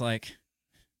somebody that's like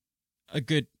a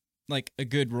good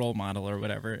role model or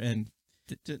whatever. And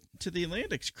to the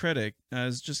Atlantic's credit, I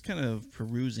was just kind of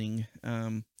perusing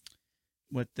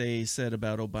what they said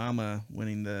about Obama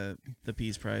winning the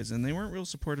Peace Prize, and they weren't real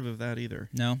supportive of that either.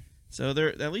 No. So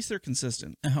at least they're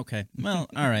consistent. Okay. Well,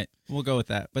 all right. We'll go with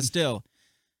that. But still,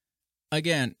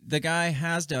 again, the guy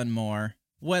has done more.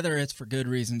 Whether it's for good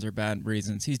reasons or bad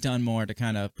reasons, he's done more to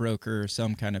kind of broker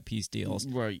some kind of peace deals.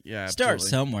 Right, yeah, absolutely. Start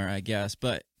somewhere, I guess,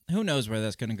 but who knows where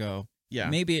that's going to go. Yeah.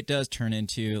 Maybe it does turn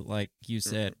into, like you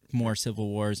said, more civil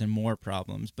wars and more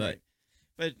problems. But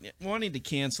wanting to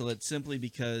cancel it simply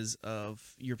because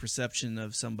of your perception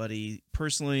of somebody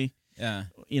personally,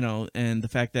 and the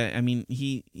fact that, I mean,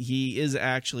 he is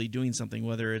actually doing something,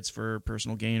 whether it's for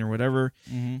personal gain or whatever.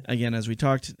 Mm-hmm. Again, as we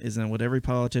talked, isn't what every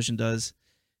politician does.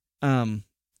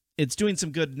 It's doing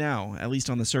some good now, at least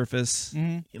on the surface,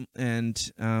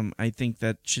 and I think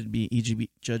that he should be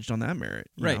judged on that merit.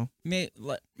 You know?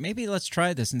 Maybe let's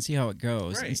try this and see how it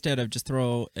goes, instead of just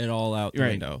throw it all out the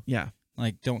window. Yeah,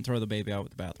 like don't throw the baby out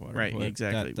with the bathwater. Right,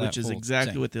 exactly. Which is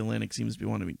exactly what the Atlantic seems to be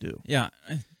wanting me to do. Yeah,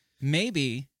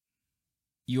 maybe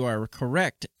you are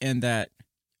correct in that,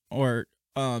 or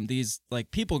these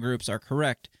like people groups are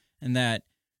correct in that.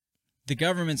 The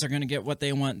governments are going to get what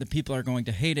they want. The people are going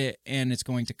to hate it, and it's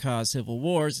going to cause civil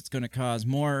wars. It's going to cause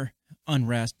more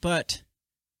unrest. But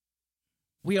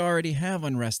we already have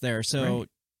unrest there, so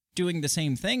doing the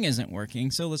same thing isn't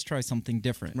working. So let's try something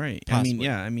different. Right. Possibly.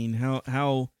 I mean,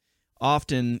 how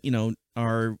often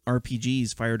are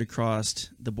RPGs fired across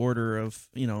the border of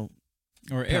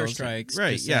or airstrikes?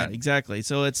 Right. Yeah. Exactly.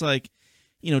 So it's like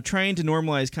trying to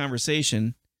normalize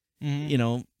conversation.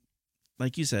 Mm-hmm.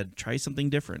 Like you said, try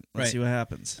something different. Let's see what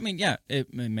happens. I mean, yeah,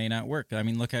 it may not work. I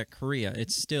mean, look at Korea.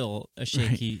 It's still a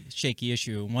shaky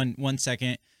issue. One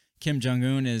second, Kim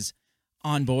Jong-un is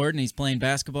on board and he's playing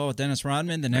basketball with Dennis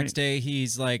Rodman. The next day,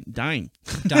 he's like dying.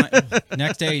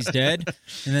 Next day, he's dead.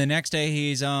 And the next day,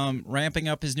 he's ramping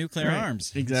up his nuclear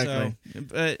arms. Exactly. So,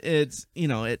 but it's,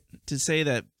 to say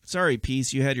that, sorry,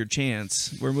 peace, you had your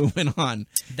chance. We're moving on.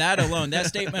 That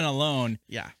statement alone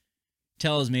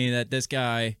tells me that this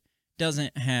guy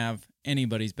doesn't have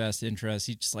anybody's best interest.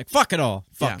 He's just like, fuck it all.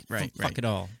 Fuck it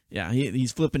all. Yeah,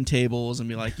 he's flipping tables and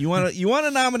be like, you want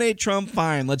to nominate Trump?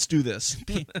 Fine, let's do this.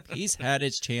 He's had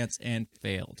his chance and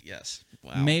failed. Yes.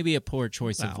 Wow. Maybe a poor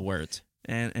choice of words.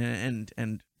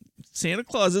 And Santa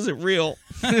Claus isn't real.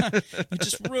 You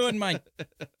just ruined my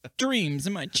dreams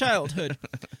and my childhood.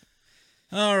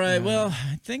 All right, well,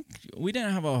 I think we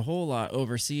didn't have a whole lot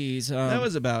overseas. That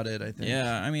was about it, I think.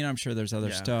 Yeah, I mean, I'm sure there's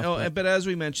other stuff. Oh, but as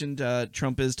we mentioned,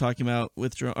 Trump is talking about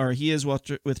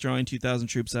withdrawing 2,000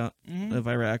 troops out of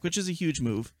Iraq, which is a huge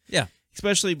move. Yeah.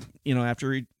 Especially,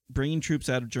 after bringing troops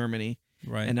out of Germany.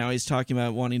 Right. And now he's talking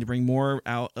about wanting to bring more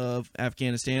out of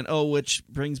Afghanistan. Oh, which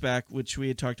brings back, which we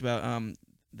had talked about,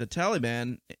 the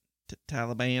Taliban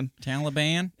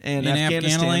Taliban and in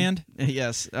Afghanistan. Afghaniland.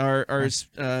 Yes, are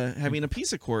having a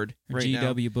peace accord right now.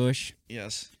 G.W. Bush.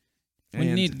 Yes. We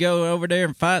And- need to go over there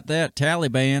and fight that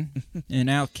Taliban and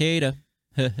Al Qaeda.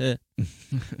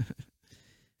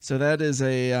 So that is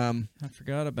a I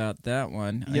forgot about that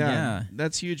one. yeah,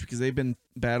 that's huge because they've been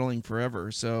battling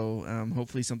forever. So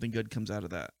hopefully something good comes out of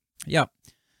that. Yep.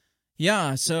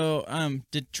 Yeah. So,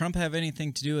 did Trump have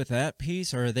anything to do with that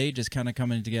piece, or are they just kind of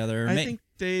coming together? I think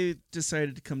they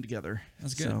decided to come together.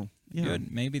 That's good. So, yeah.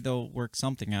 Good. Maybe they'll work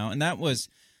something out. And that was,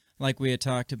 like we had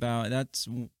talked about, that's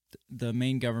the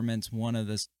main government's one of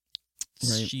the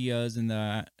Right. Shias and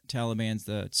the Taliban's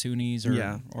the Sunnis,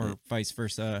 or vice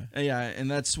versa. Yeah,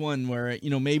 and that's one where,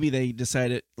 maybe they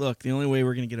decided, look, the only way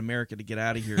we're going to get America to get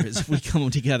out of here is if we come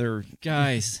together.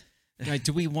 Guys,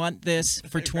 do we want this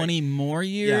for 20 more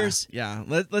years? Yeah.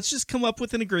 Let's just come up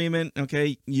with an agreement.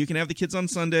 Okay, you can have the kids on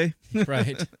Sunday.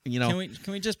 Right. Can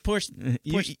we just push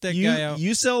that guy out?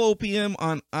 You sell opium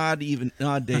on odd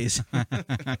days.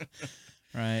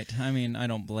 Right. I mean, I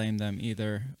don't blame them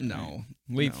either. No.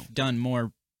 We've done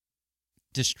more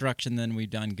destruction than we've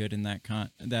done good in that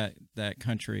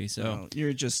country. So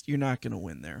you're not going to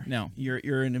win there. No.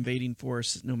 You're an invading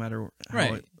force no matter how.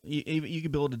 Right. You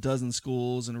could build a dozen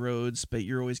schools and roads, but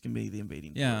you're always going to be the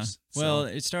invading force. Well,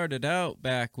 it started out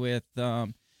back with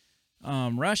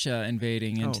Russia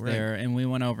invading into there, and we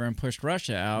went over and pushed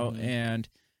Russia out, and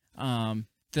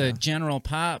the general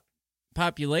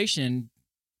population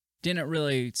didn't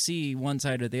really see one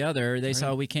side or the other. They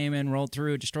saw we came in, rolled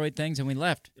through, destroyed things, and we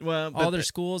left. Well, all their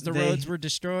schools, the roads were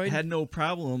destroyed. Had no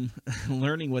problem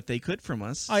learning what they could from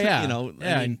us. Oh yeah,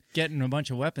 I mean, getting a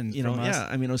bunch of weapons from us. Yeah,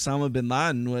 I mean, Osama bin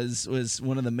Laden was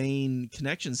one of the main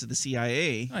connections to the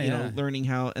CIA. Learning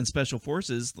how and special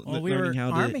forces. Learning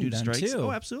how to do strikes. Too.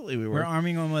 Oh, absolutely, we were. We're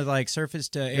arming them with like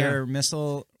surface-to-air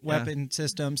missile weapon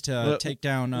systems to take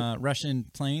down Russian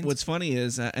planes. What's funny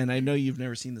is, and I know you've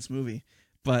never seen this movie,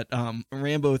 but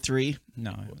Rambo 3.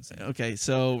 No, I haven't seen it. Okay,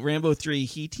 so Rambo 3,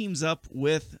 he teams up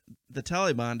with the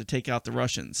Taliban to take out the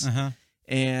Russians.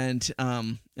 And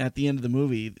at the end of the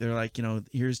movie, they're like,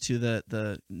 here's to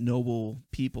the noble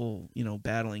people,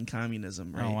 battling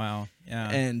communism, right? Oh, wow.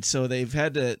 Yeah. And so they've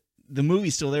had to, the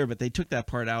movie's still there, but they took that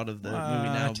part out of the movie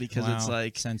now because it's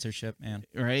like censorship, man.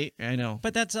 Right? I know.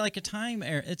 But that's like a time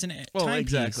era. It's an well, time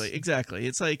exactly, piece. exactly.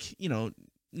 It's like,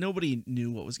 nobody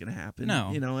knew what was going to happen.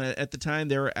 No. At the time,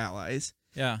 they were allies.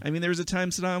 Yeah. I mean, there was a time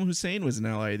Saddam Hussein was an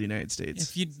ally of the United States.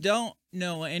 If you don't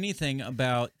know anything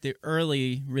about the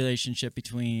early relationship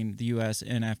between the U.S.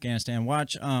 and Afghanistan,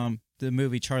 watch the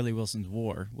movie Charlie Wilson's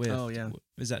War with,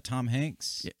 is that Tom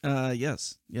Hanks?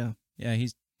 Yes. Yeah. Yeah,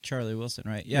 he's Charlie Wilson,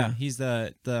 right? Yeah, he's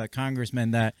the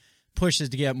congressman that pushes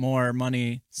to get more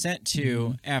money sent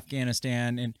to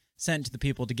Afghanistan and sent to the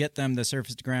people to get them the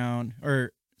surface-to-ground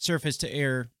or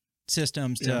surface-to-air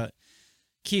systems to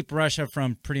keep Russia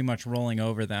from pretty much rolling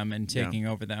over them and taking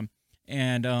over them.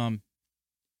 And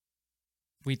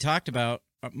we talked about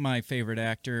my favorite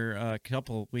actor a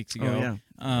couple weeks ago.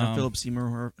 Oh, yeah. Philip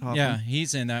Seymour Hoffman. Yeah,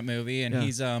 he's in that movie, and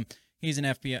he's an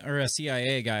FBI or a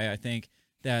CIA guy, I think,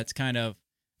 that's kind of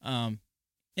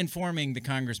informing the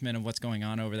congressman of what's going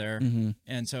on over there.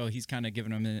 And so he's kind of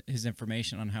giving him his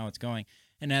information on how it's going.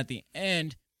 And at the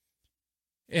end,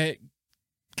 it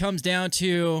comes down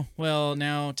to, well,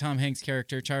 now Tom Hanks'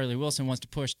 character, Charlie Wilson, wants to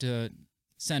push to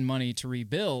send money to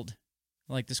rebuild,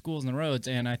 like the schools and the roads.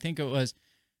 And I think it was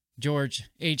George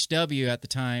H.W. at the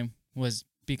time was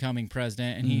becoming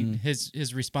president, and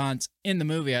his response in the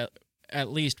movie at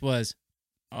least was,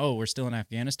 oh, we're still in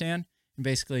Afghanistan, and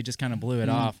basically just kind of blew it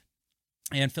off.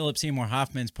 And Philip Seymour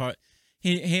Hoffman's part,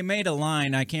 he made a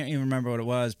line, I can't even remember what it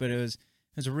was, but it was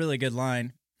a really good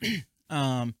line.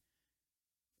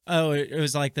 It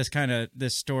was like this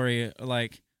story,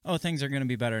 like, oh, things are going to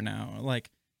be better now, like,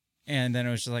 and then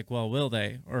it was just like, well, will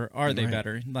they, or are they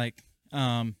better? Like,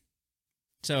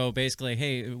 so basically,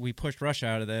 hey, we pushed Russia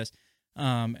out of this,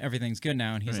 everything's good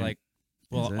now, and he's like,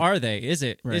 well, are they? Is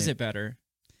it better?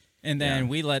 And then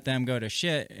we let them go to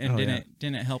shit and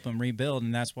didn't help them rebuild,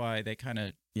 and that's why they kind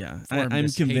of I'm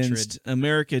convinced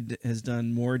America has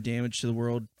done more damage to the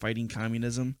world fighting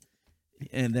communism,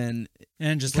 and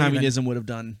just communism would have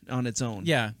done on its own.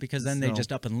 Yeah, because then they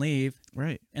just up and leave,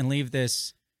 and leave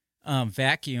this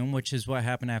vacuum, which is what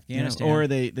happened in Afghanistan. Or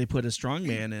they put a strong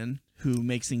man in who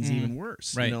makes things even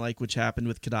worse, right? Like which happened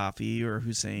with Gaddafi or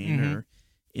Hussein, or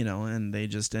and they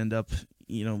just end up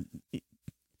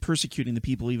persecuting the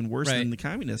people even worse than the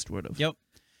communist would have. Yep.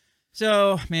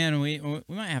 So, man, we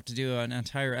might have to do an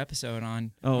entire episode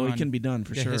on. It can be done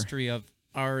for the sure. history of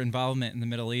our involvement in the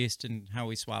Middle East and how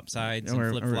we swap sides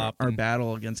and flip flop. Our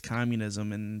battle against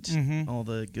communism and all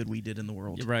the good we did in the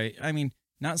world. Right. I mean,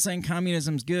 not saying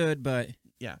communism's good, but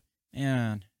yeah,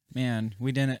 man,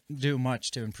 we didn't do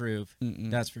much to improve.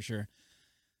 That's for sure.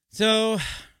 So,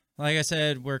 like I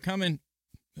said, we're coming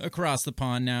across the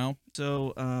pond now.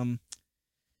 So,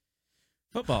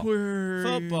 football.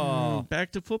 We're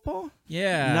back to football?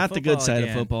 Yeah. Not the good side again.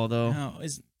 of football, though. No,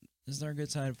 is there a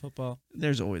good side of football?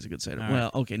 There's always a good side. All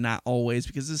right. Okay, not always,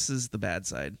 because this is the bad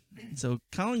side. So,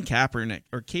 Colin Kaepernick,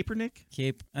 or Kaepernick?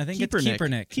 I think it's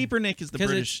Kaepernick. Kaepernick is the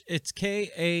British. It's Kae,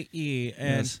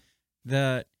 and Yes.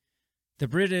 the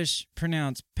British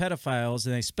pronounce pedophiles,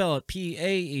 and they spell it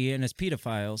Pae, and it's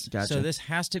pedophiles. Gotcha. So this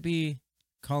has to be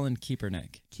Colin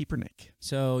Kaepernick. Kaepernick.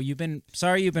 So you've been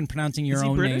pronouncing your Is he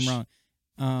own British? name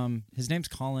wrong. His name's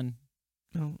Colin.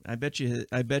 No, I bet you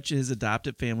his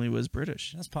adopted family was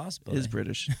British. That's possible. Is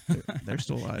British. They're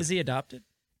still alive. Is he adopted?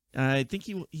 I think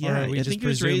he. Or Yeah, are we I just think he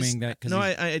was presuming raised. that 'cause No,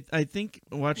 he's- I think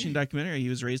watching the documentary, he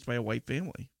was raised by a white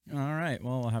family, All right.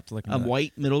 Well, we'll have to look into a that.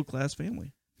 white middle class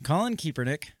family. Colin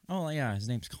Kaepernick. Oh yeah, his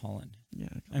name's Colin. Yeah,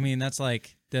 I mean, that's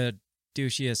like the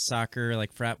douchiest soccer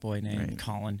frat boy name, Right.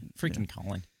 Colin. Freaking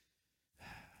Colin.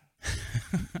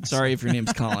 Sorry if your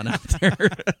name's Colin out there.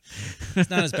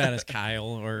 It's not as bad as Kyle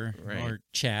or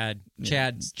Chad. Yeah.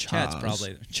 Chad's Chaz.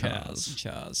 probably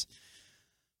Chaz.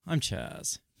 I'm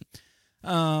Chaz.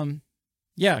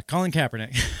 Yeah, Colin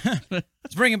Kaepernick.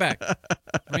 Let's bring him back.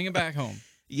 Bring him back home.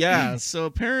 Yeah. So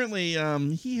apparently,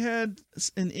 he had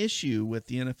an issue with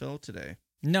the NFL today.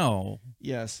 No.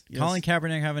 Yes. Colin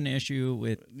Kaepernick having an issue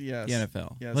with Yes. the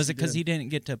NFL. Yes, Was it because did. he didn't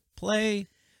get to play?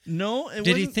 No.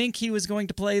 Did he think he was going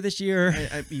to play this year?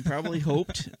 He probably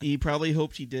hoped. He probably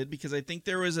hoped he did, because I think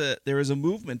there was a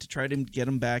movement to try to get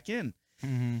him back in.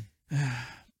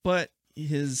 But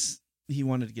he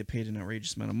wanted to get paid an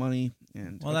outrageous amount of money,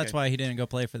 and Well, that's why he didn't go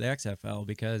play for the XFL,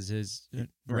 because his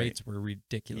rates were Yeah.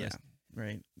 ridiculous.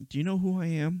 Right. Do you know who I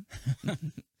am?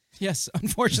 Yes,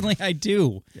 unfortunately, I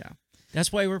do. Yeah.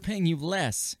 That's why we're paying you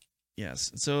less.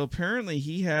 Yes. So apparently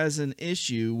he has an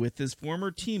issue with his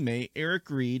former teammate Eric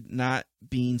Reed not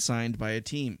being signed by a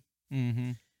team.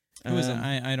 Mm-hmm. Who is it?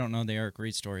 I don't know the Eric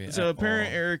Reed story. So at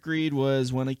apparently all. Eric Reed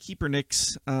was one of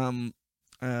Kaepernick's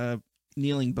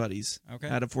kneeling buddies. Okay.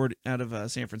 Out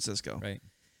of San Francisco. Right.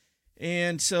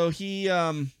 And so he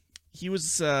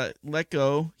was let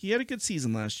go. He had a good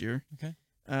season last year. Okay.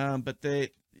 But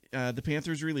the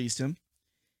Panthers released him,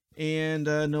 and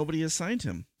nobody has signed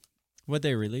him. What'd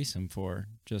they release him for?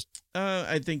 Just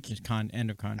I think end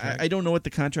of contract? I don't know what the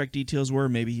contract details were.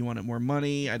 Maybe he wanted more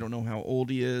money. I don't know how old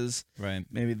he is. Right.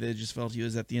 Maybe they just felt he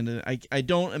was at the end of it. I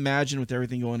don't imagine with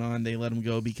everything going on, they let him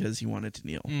go because he wanted to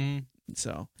kneel. Mm.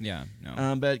 So Yeah,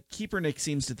 no. but Kaepernick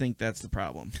seems to think that's the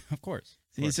problem. Of course.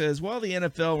 He says, while the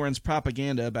NFL runs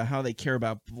propaganda about how they care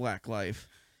about black life,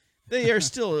 they are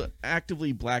still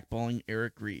actively blackballing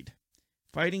Eric Reed.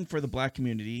 Fighting for the black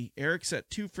community, Eric set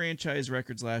 2 franchise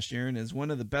records last year and is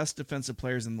one of the best defensive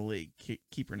players in the league,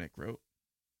 Kaepernick wrote.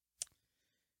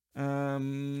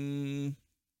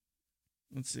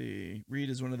 Let's see. Reed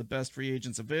is one of the best free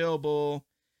agents available.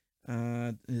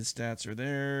 His stats are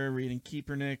there. Reed and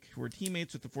Kaepernick were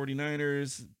teammates with the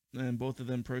 49ers, and both of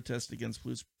them protested against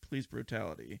police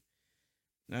brutality.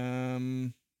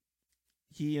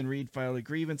 He and Reed filed a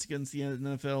grievance against the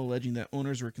NFL, alleging that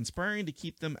owners were conspiring to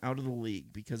keep them out of the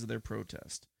league because of their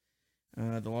protest.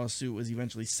 The lawsuit was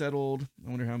eventually settled. I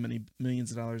wonder how many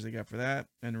millions of dollars they got for that.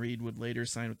 And Reed would later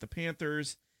sign with the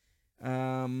Panthers.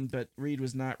 But Reed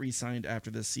was not re-signed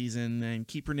after this season, and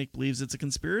Kaepernick believes it's a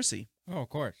conspiracy. Oh, of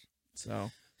course.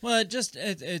 So, well,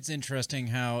 it's interesting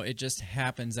how it just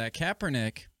happens that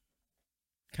Kaepernick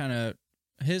kind of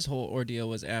his whole ordeal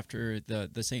was after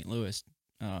the St. Louis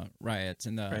riots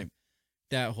and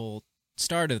that whole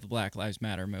start of the Black Lives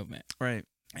Matter movement. Right.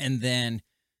 And then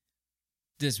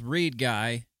this Reed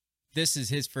guy, this is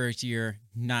his first year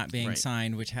not being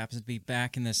signed, which happens to be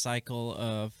back in the cycle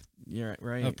of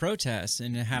of protests,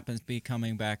 and it happens to be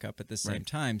coming back up at the same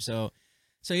time. So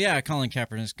yeah, Colin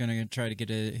Kaepernick's going to try to get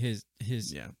his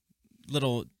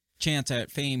little chance at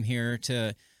fame here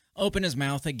to open his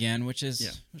mouth again, which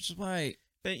is why.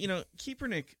 But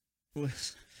Kaepernick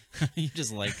was. You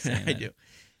just like saying I that. do.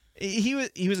 He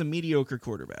was a mediocre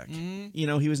quarterback.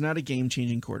 Mm-hmm. He was not a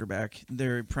game-changing quarterback.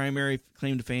 Their primary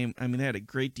claim to fame, I mean, they had a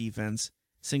great defense.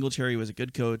 Singletary was a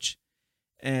good coach,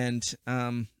 and so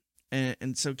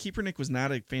Kaepernick was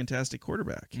not a fantastic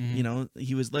quarterback. Mm-hmm.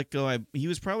 He was let go. He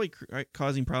was probably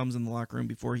causing problems in the locker room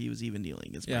before he was even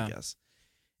kneeling, is my guess.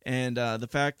 And the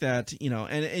fact that,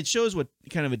 and it shows what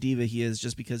kind of a diva he is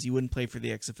just because he wouldn't play for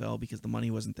the XFL because the money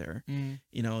wasn't there.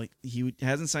 He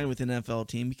hasn't signed with an NFL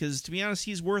team because, to be honest,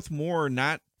 he's worth more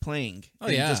not playing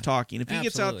than just talking. If he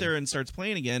gets out there and starts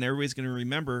playing again, everybody's going to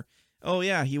remember, oh,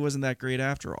 yeah, he wasn't that great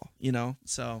after all,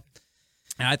 So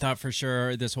I thought for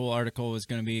sure this whole article was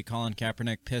going to be Colin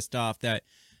Kaepernick pissed off that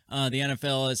the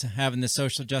NFL is having the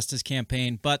social justice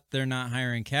campaign, but they're not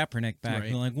hiring Kaepernick back.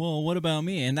 They're like, well, what about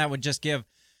me? And that would just give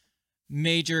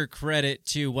major credit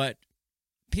to what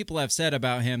people have said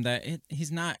about him, that he's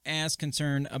not as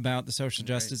concerned about the social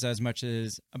justice as much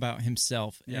as about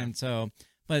himself. And so,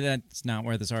 but that's not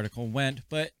where this article went.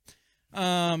 But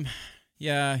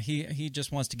he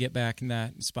just wants to get back in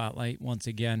that spotlight once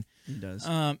again. He does.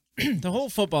 The whole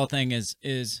football thing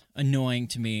is annoying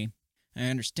to me. I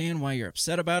understand why you're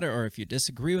upset about it, or if you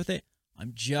disagree with it.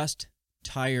 I'm just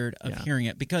tired of hearing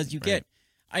it because you get.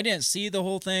 I didn't see the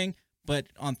whole thing. But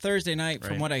on Thursday night,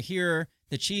 from what I hear,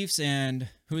 the Chiefs and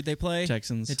who did they play?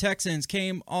 Texans. The Texans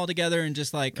came all together and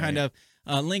just kind of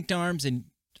linked arms, and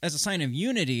as a sign of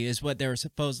unity is what they were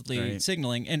supposedly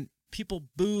signaling. And people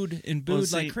booed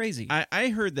like crazy. I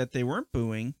heard that they weren't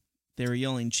booing; they were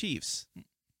yelling Chiefs.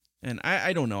 And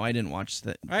I don't know. I didn't watch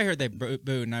that. I heard they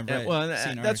booed, and I've read.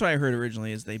 That's what I heard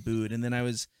originally is they booed, and then I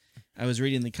was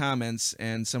reading the comments,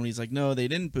 and somebody's like, "No, they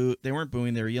didn't boo. They weren't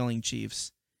booing. They were yelling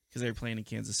Chiefs." Because they were playing in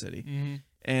Kansas City,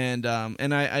 and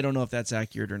I don't know if that's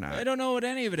accurate or not. I don't know what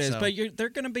any of it is, but they're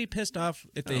going to be pissed off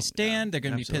if they stand. They're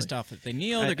going to be pissed off if they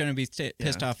kneel. They're going to be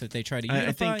pissed off if they try to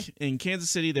unify. I think in Kansas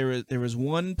City there was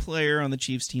one player on the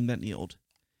Chiefs team that kneeled.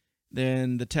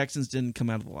 Then the Texans didn't come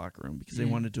out of the locker room because they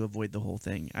wanted to avoid the whole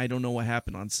thing. I don't know what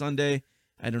happened on Sunday.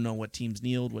 I don't know what teams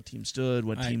kneeled, what teams stood,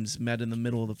 what teams met in the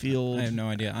middle of the field. I have no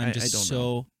idea. I'm just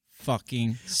so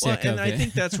fucking sick of it. And I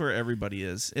think that's where everybody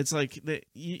is. It's like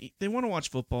they want to watch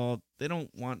football. They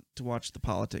don't want to watch the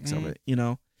politics of it,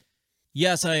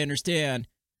 Yes, I understand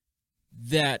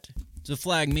that the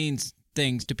flag means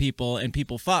things to people, and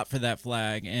people fought for that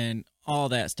flag and all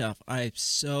that stuff.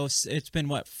 It's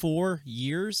been, 4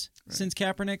 years since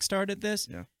Kaepernick started this?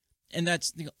 Yeah. And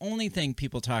that's the only thing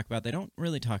people talk about. They don't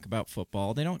really talk about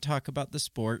football. They don't talk about the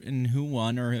sport and who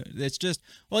won, or it's just,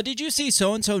 well, did you see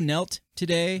so-and-so knelt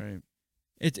today? Right.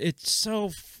 It's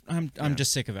so, I'm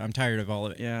just sick of it. I'm tired of all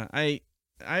of it. Yeah,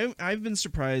 I've been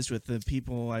surprised with the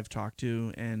people I've talked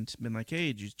to and been like,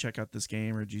 hey, did you check out this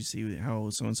game, or did you see how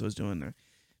so-and-so is doing there?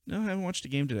 No, I haven't watched a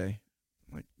game today.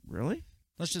 I'm like, really?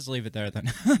 Let's just leave it there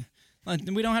then.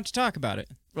 We don't have to talk about it.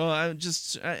 Well, I'm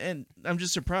just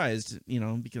surprised,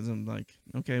 because I'm like,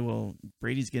 okay, well,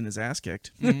 Brady's getting his ass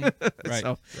kicked. Right,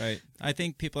 so, right. I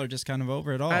think people are just kind of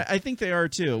over it all. I think they are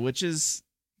too, which is,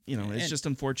 it's just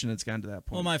unfortunate it's gotten to that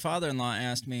point. Well, my father-in-law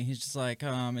asked me, he's just like,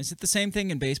 is it the same thing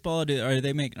in baseball? Are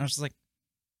they making? I was just like,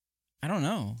 I don't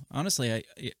know. Honestly,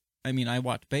 I mean, I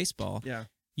watch baseball. Yeah.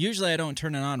 Usually I don't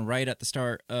turn it on right at the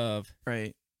start of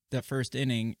the first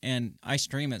inning, and I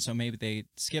stream it, so maybe they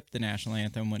skipped the national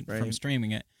anthem from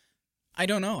streaming it. I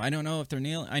don't know. I don't know if they're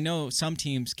kneeling. I know some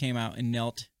teams came out and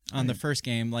knelt on the first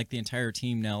game, like the entire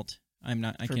team knelt. I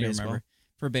can't remember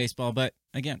for baseball, but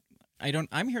again,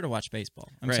 I'm here to watch baseball.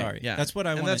 I'm sorry. Yeah. That's what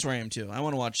I want. And that's where I am too.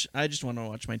 I just want to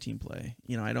watch my team play.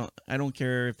 I don't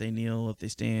care if they kneel, if they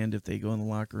stand, if they go in the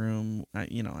locker room. I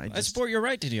support your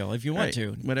right to kneel if you want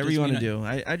to. Whatever you want to do.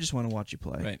 I just want to watch you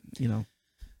play. Right.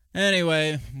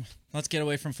 Anyway, let's get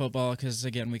away from football because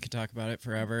again, we could talk about it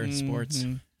forever. Mm-hmm. Sports.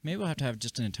 Maybe we'll have to have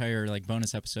just an entire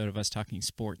bonus episode of us talking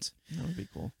sports. That would be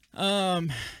cool.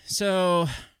 So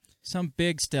some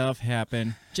big stuff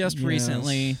happened just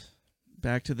recently.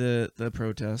 Back to the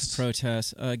protests.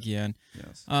 Protests again.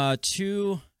 Yes.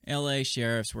 2 LA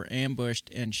sheriffs were ambushed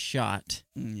and shot.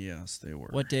 Yes, they were.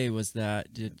 What day was that?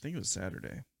 I think it was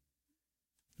Saturday.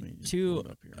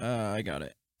 I got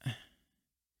it.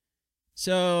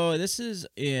 So this is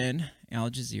in Al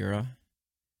Jazeera.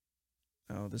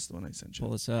 Oh, this is the one I sent you.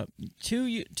 Pull this up.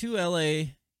 Two LA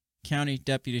County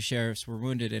deputy sheriffs were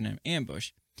wounded in an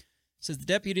ambush. It says the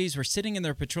deputies were sitting in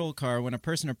their patrol car when a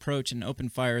person approached and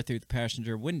opened fire through the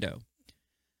passenger window.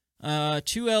 2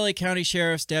 LA County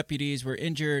sheriff's deputies were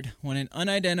injured when an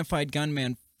unidentified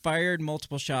gunman fired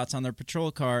multiple shots on their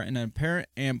patrol car in an apparent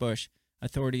ambush,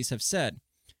 authorities have said.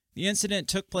 The incident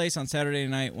took place on Saturday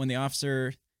night when the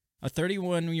officer, a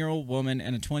 31-year-old woman,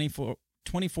 and a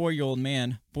 24-year-old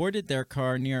man boarded their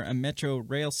car near a metro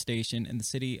rail station in the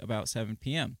city about 7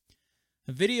 p.m.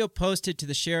 A video posted to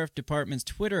the sheriff department's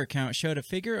Twitter account showed a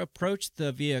figure approach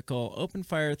the vehicle, open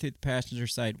fire through the passenger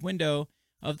side window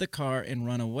of the car, and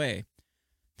run away.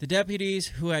 The deputies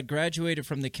who had graduated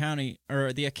from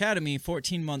the academy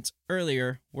 14 months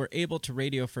earlier were able to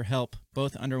radio for help.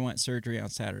 Both underwent surgery on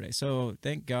Saturday. So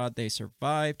thank God they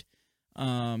survived.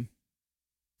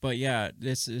 But yeah,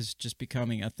 this is just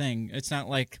becoming a thing. It's not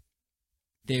like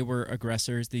they were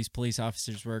aggressors. These police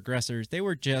officers were aggressors. They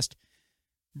were just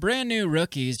brand new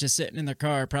rookies just sitting in their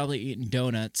car, probably eating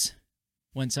donuts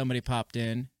when somebody popped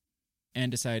in and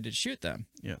decided to shoot them.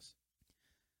 Yes.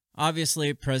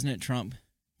 Obviously, President Trump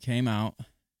came out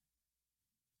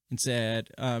and said,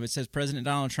 it says President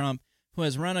Donald Trump, who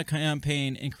has run a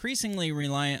campaign increasingly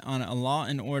reliant on a law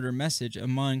and order message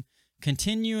among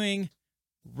continuing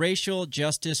racial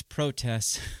justice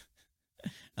protests.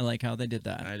 I like how they did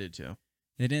that. I did too.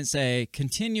 They didn't say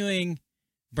continuing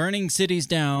burning cities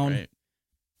down, Right.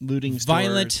 Looting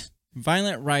stores.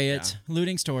 violent riots,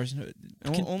 looting stores.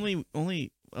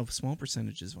 Only a small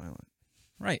percentage is violent.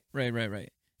 Right.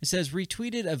 It says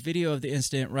retweeted a video of the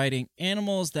incident, writing,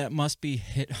 "Animals that must be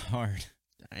hit hard."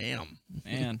 Damn.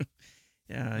 Man.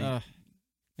 Yeah.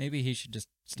 Maybe he should just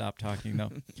stop talking,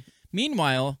 though.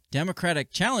 Meanwhile, Democratic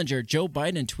challenger Joe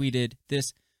Biden tweeted,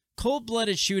 "This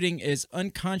cold-blooded shooting is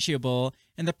unconscionable,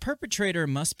 and the perpetrator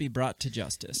must be brought to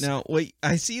justice." Now, what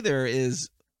I see there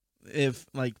is if,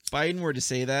 like, Biden were to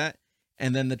say that,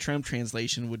 and then the Trump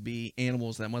translation would be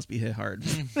animals that must be hit hard.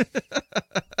 Yeah,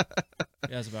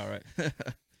 that's about right.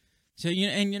 So,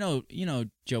 you know,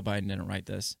 Joe Biden didn't write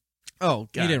this. Oh,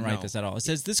 God, he didn't write no. this at all. It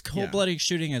says this cold-blooded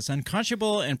shooting is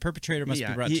unconscionable and perpetrator must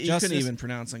be brought to he justice. couldn't even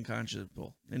pronounce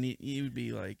unconscionable, and he would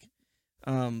be like,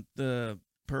 the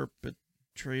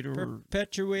perpetrator,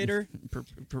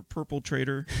 purple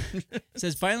trader. It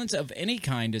says violence of any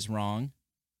kind is wrong.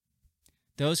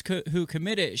 Those who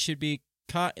commit it should be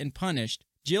caught and punished.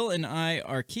 Jill and I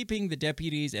are keeping the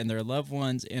deputies and their loved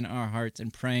ones in our hearts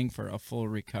and praying for a full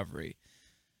recovery.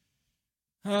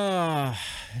 It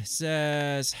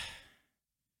says,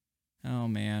 oh,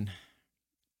 man.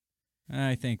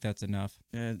 I think that's enough.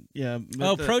 Yeah.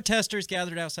 Protesters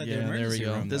gathered outside the emergency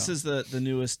room. This is the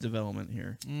newest development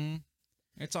here.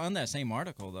 It's on that same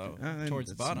article, though, towards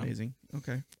the bottom. Amazing.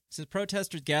 Okay. It says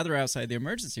protesters gather outside the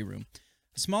emergency room.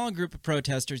 A small group of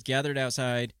protesters gathered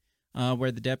outside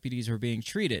where the deputies were being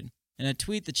treated. In a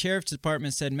tweet, the sheriff's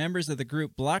department said members of the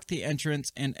group blocked the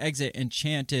entrance and exit and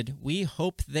chanted, "We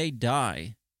hope they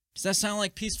die." Does that sound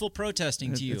like peaceful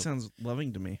protesting to you? It sounds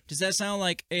loving to me. Does that sound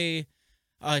like a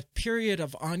period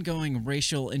of ongoing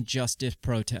racial injustice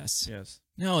protests? Yes.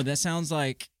 No, that sounds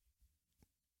like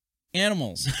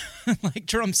animals, like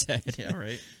Trump said. Yeah,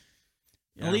 right.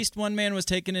 Yeah. At least one man was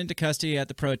taken into custody at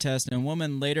the protest, and a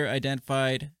woman later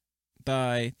identified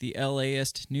by the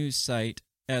LAist news site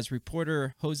as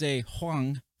reporter Jose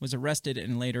Huang was arrested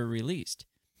and later released.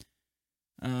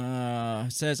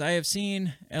 Says, I have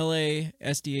seen LA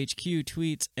SDHQ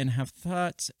tweets and have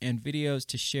thoughts and videos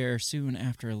to share soon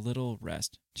after a little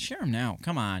rest. Share them now.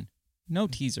 Come on. No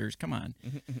teasers. Come on.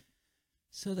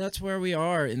 So that's where we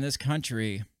are in this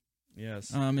country.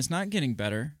 Yes. It's not getting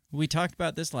better. We talked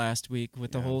about this last week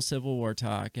with the whole Civil War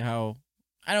talk, how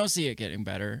I don't see it getting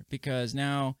better because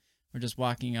now we're just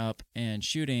walking up and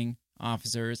shooting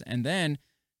officers and then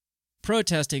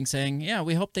protesting saying, yeah,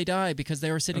 we hope they die because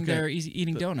they were sitting there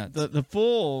eating donuts. The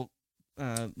full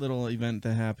little event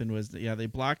that happened was that, they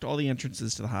blocked all the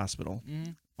entrances to the hospital,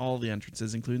 all the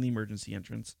entrances, including the emergency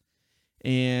entrance.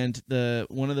 And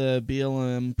one of the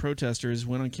BLM protesters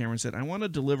went on camera and said, I want to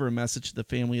deliver a message to the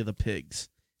family of the pigs.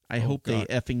 I hope they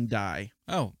effing die.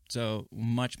 Oh, so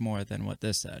much more than what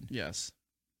this said. Yes.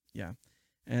 Yeah.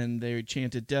 And they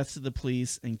chanted death to the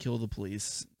police and kill the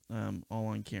police, all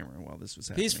on camera while this was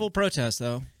happening. Peaceful protest,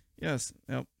 though. Yes.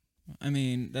 Yep. I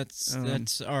mean,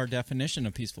 that's our definition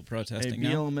of peaceful protesting. A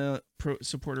BLM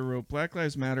supporter wrote, Black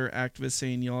Lives Matter activists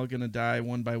saying y'all gonna die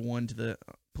one by one to the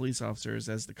police officers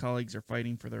as the colleagues are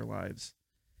fighting for their lives.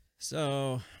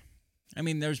 So, I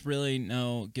mean, there's really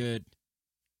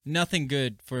nothing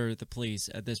good for the police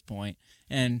at this point.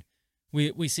 And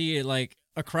we see it like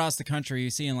across the country. You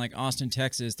see in like Austin,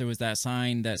 Texas, there was that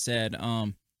sign that said,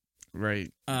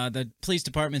 right. The police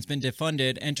department's been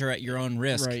defunded. Enter at your own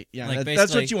risk. Right. Yeah. Like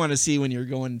that's what you want to see when you're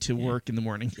going to work in the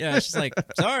morning. Yeah. It's just like,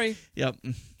 sorry. Yep.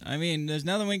 I mean, there's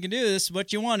nothing we can do. This is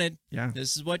what you wanted. Yeah.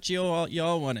 This is what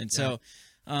y'all wanted. Yeah. So,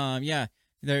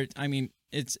 there. I mean,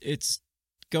 it's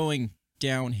going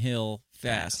downhill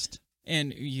fast,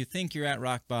 and you think you're at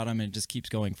rock bottom, and it just keeps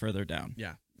going further down.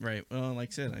 Yeah. Right. Well, like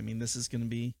I said, I mean, this is going to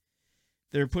be.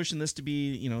 They're pushing this to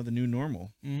be, the new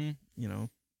normal. Mm-hmm.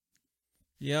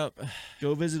 Yep.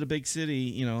 Go visit a big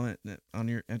city,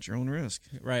 at your own risk.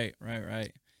 Right.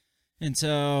 And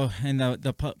so,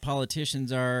 the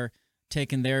politicians are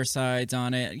taking their sides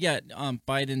on it. Yet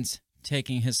Biden's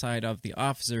taking his side of the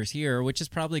officers here, which is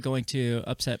probably going to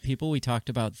upset people. We talked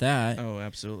about that. Oh,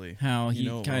 absolutely. How he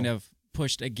kind of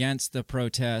pushed against the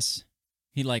protests.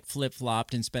 He like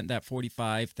flip-flopped and spent that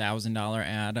 $45,000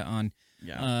 ad on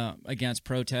against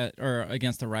protest or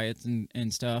against the riots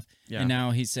and stuff. Yeah. And now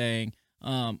he's saying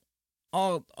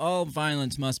all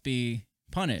violence must be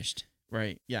punished.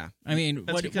 Right. Yeah. I mean,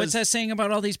 what's that saying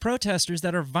about all these protesters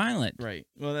that are violent? Right.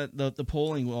 Well, the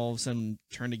polling will all of a sudden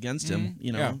turn against him.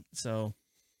 You know. Yeah. So,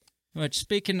 which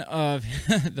speaking of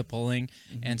the polling,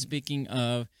 and speaking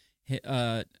of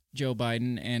Joe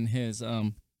Biden and his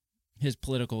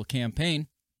political campaign,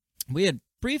 we had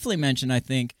briefly mentioned, I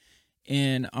think,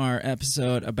 in our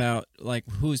episode about like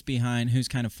who's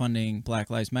kind of funding Black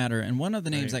Lives Matter, and one of the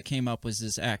names that came up was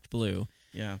this Act Blue.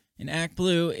 Yeah. And Act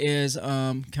Blue is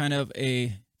kind of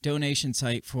a donation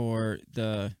site for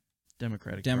the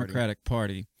Democratic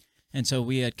Party. And so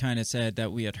we had kind of said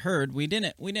that we had heard, we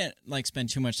didn't like spend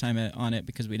too much time on it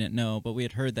because we didn't know, but we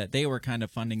had heard that they were kind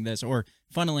of funding this or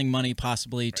funneling money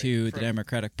possibly to the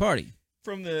Democratic Party.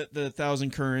 From the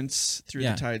 1,000 Currents through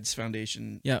the Tides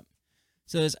Foundation. Yep.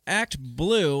 So this Act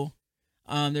Blue,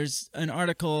 there's an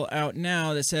article out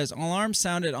now that says alarm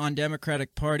sounded on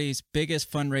Democratic Party's biggest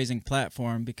fundraising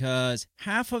platform because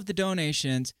half of the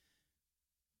donations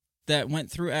that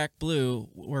went through Act Blue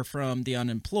were from the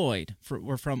unemployed,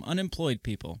 were from unemployed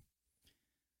people.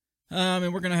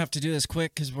 And we're going to have to do this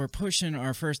quick because we're pushing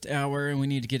our first hour and we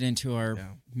need to get into our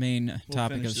main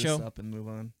topic of the show. Up and move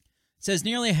on. It says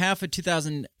nearly half of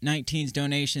 2019's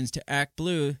donations to Act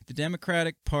Blue, the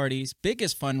Democratic Party's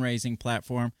biggest fundraising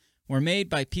platform, were made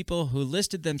by people who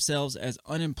listed themselves as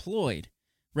unemployed,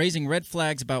 raising red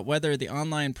flags about whether the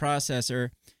online processor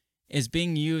is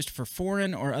being used for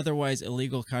foreign or otherwise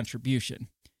illegal contribution.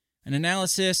 An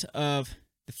analysis of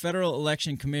the Federal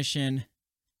Election Commission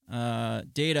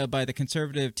data by the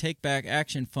conservative Take Back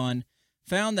Action Fund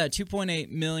found that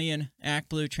 2.8 million Act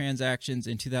Blue transactions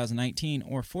in 2019,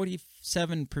 or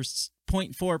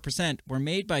 47.4%, were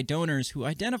made by donors who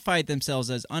identified themselves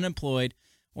as unemployed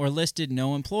or listed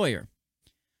no employer.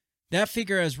 That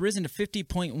figure has risen to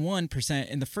 50.1%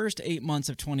 in the first 8 months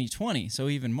of 2020, so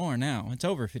even more now. It's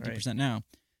over 50% now,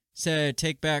 said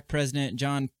Take Back President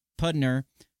John Pudner,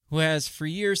 who has for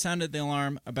years sounded the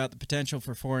alarm about the potential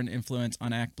for foreign influence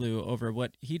on Act Blue over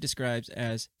what he describes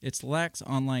as its lax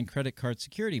online credit card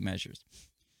security measures.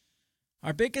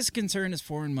 Our biggest concern is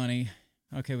foreign money.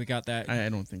 Okay, we got that. I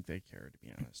don't think they care, to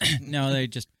be honest. No, they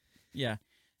just, yeah.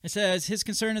 It says his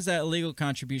concern is that illegal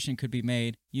contribution could be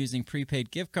made using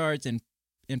prepaid gift cards and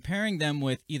pairing them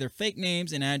with either fake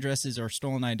names and addresses or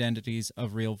stolen identities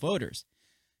of real voters.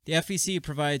 The FEC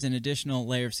provides an additional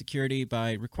layer of security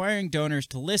by requiring donors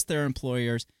to list their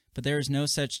employers, but there is no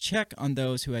such check on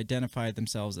those who identify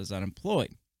themselves as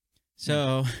unemployed.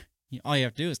 So all you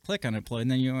have to do is click unemployed, and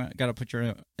then you got to put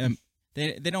your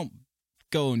they don't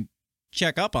go and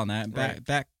check up on that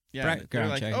background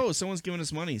like, check. Oh, someone's giving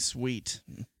us money. Sweet.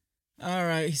 All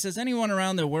right. He says anyone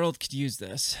around the world could use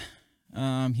this.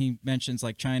 He mentions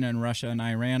like China and Russia and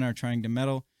Iran are trying to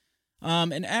meddle.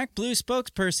 An Act Blue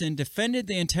spokesperson defended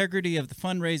the integrity of the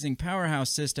fundraising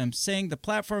powerhouse system, saying the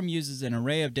platform uses an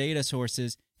array of data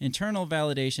sources, internal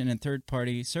validation, and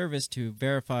third-party service to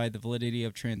verify the validity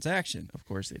of transactions. Of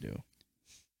course they do.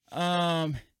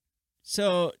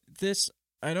 So this,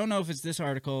 I don't know if it's this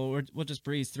article, we'll just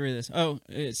breeze through this. Oh,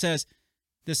 it says,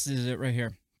 this is it right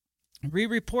here. We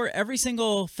report every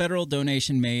single federal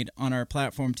donation made on our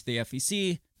platform to the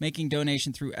FEC, making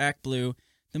donation through Act Blue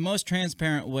the most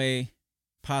transparent way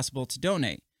possible to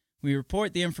donate. We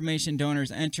report the information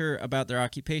donors enter about their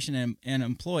occupation and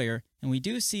employer, and we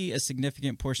do see a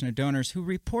significant portion of donors who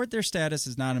report their status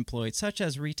as not employed, such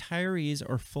as retirees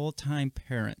or full-time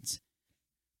parents.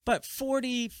 But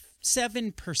 47%.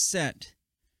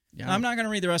 Yeah. I'm not going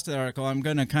to read the rest of the article. I'm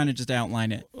going to kind of just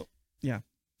outline it. Yeah.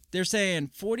 They're saying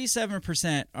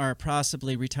 47% are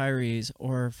possibly retirees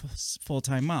or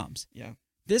full-time moms. Yeah.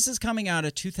 This is coming out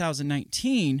of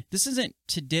 2019. This isn't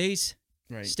today's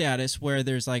status where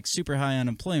there's like super high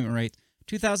unemployment rates.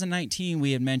 2019,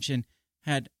 we had mentioned,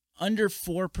 had under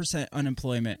 4%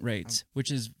 unemployment rates,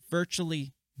 which is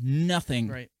virtually nothing.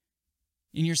 Right.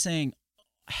 And you're saying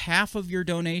half of your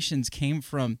donations came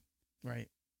from 4%,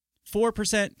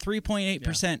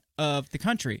 3.8% of the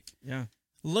country. Yeah.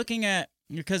 Looking at,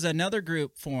 because another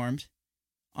group formed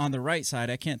on the right side,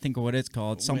 I can't think of what it's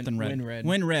called, something red.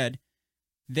 WinRed.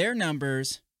 Their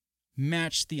numbers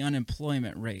matched the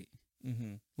unemployment rate.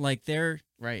 Mm-hmm. Like their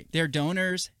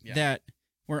donors that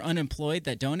were unemployed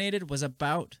that donated was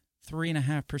about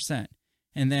 3.5%.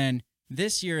 And then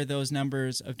This year, those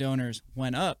numbers of donors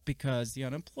went up because the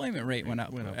unemployment rate went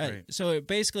up. Right. So it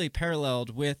basically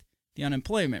paralleled with the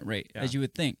unemployment rate, as you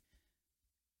would think.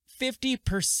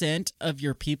 50% of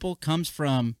your people comes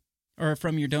from, or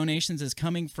from your donations is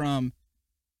coming from,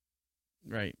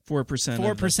 right, 4%.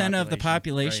 4% of the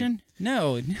population. Right.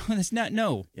 No, that's not.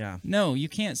 No, Yeah, no, you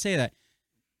can't say that.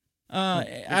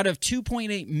 Out of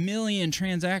 2.8 million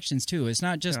transactions, too. It's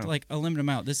not just like a limited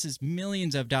amount. This is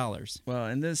millions of dollars. Well,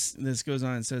 and this goes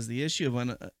on and says the issue of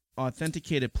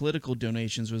unauthenticated political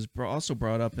donations was also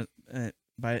brought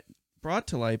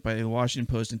to light by the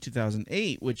Washington Post in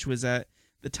 2008, which was at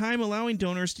the time allowing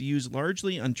donors to use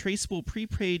largely untraceable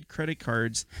prepaid credit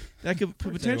cards that could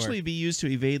potentially be used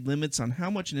to evade limits on how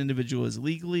much an individual is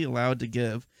legally allowed to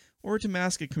give or to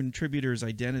mask a contributor's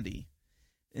identity.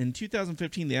 In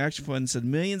 2015, the Action Fund said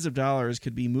millions of dollars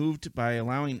could be moved by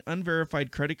allowing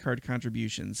unverified credit card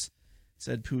contributions,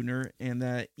 said Putner, and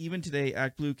that even today,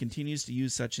 ActBlue continues to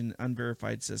use such an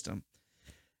unverified system.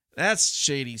 That's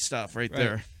shady stuff right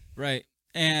there. Right.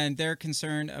 And they're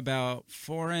concerned about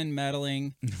foreign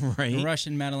meddling, right?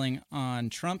 Russian meddling on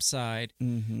Trump's side.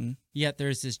 Mm-hmm. Yet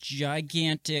there's this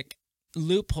gigantic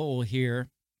loophole here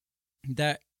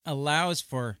that allows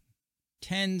for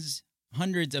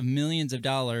hundreds of millions of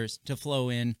dollars to flow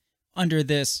in under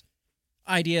this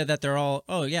idea that they're all,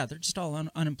 they're just all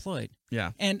unemployed.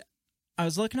 Yeah. And I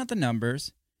was looking at the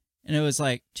numbers, and it was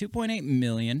like 2.8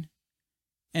 million,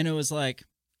 and it was like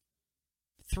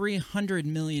 $300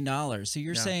 million. So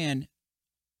you're saying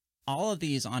all of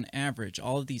these on average,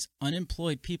 all of these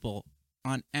unemployed people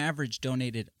on average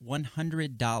donated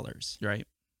 $100. Right.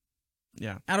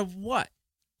 Yeah. Out of what?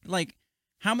 Like,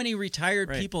 how many retired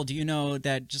people do you know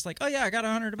that just like, I got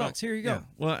 $100. Here you go. Yeah.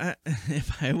 Well,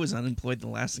 if I was unemployed, the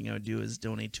last thing I would do is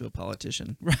donate to a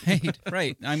politician. Right,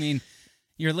 right. I mean,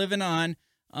 you're living on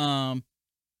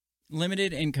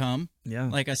limited income,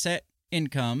 like a set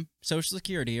income, Social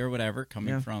Security or whatever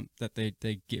coming from that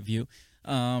they give you,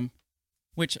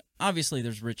 which obviously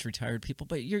there's rich retired people,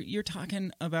 but you're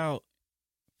talking about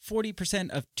 40%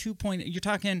 of you're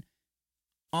talking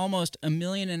almost 1.5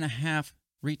 million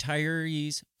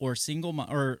retirees or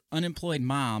or unemployed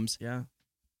moms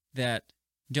that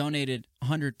donated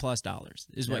 $100+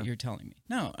 is what you're telling me.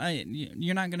 No,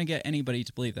 you're not going to get anybody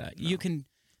to believe that. No. You can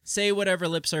say whatever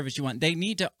lip service you want. They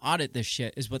need to audit this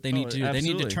shit is what they need to do.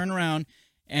 Absolutely. They need to turn around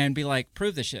and be like,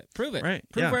 prove this shit. Prove it. Right.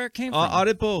 Prove where it came from.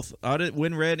 Audit both. Audit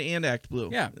WinRed and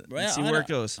ActBlue. Yeah. See where it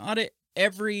goes. Audit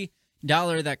every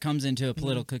dollar that comes into a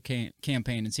political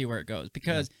campaign and see where it goes.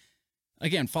 Because,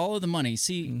 again, follow the money.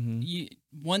 See,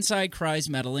 one side cries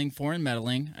meddling, foreign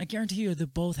meddling. I guarantee you they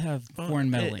both have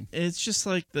foreign meddling. It's just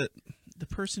like the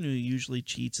person who usually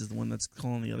cheats is the one that's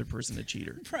calling the other person a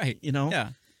cheater. Right. You know? Yeah.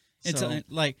 It's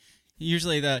like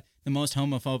usually the most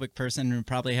homophobic person who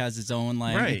probably has his own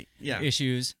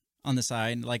issues on the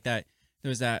side. Like that, there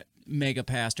was that mega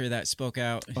pastor that spoke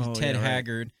out, Ted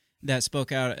Haggard, that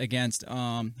spoke out against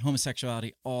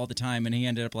homosexuality all the time, and he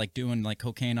ended up like doing like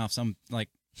cocaine off some like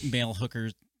male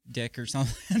hooker's dick or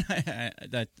something.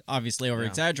 That obviously over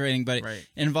exaggerating, but it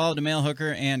involved a male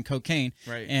hooker and cocaine.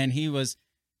 Right. And he was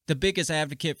the biggest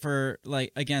advocate for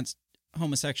like against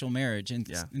homosexual marriage and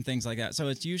things like that. So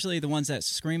it's usually the ones that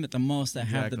scream it the most that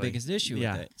have the biggest issue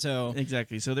with it. So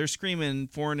exactly. So they're screaming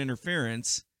foreign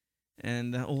interference,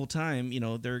 and the whole time,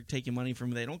 they're taking money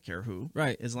from they don't care who.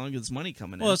 Right. As long as it's money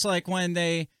coming in. Well, it's like when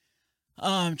they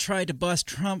tried to bust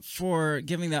Trump for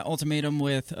giving that ultimatum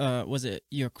with was it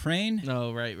Ukraine?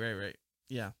 Oh, right.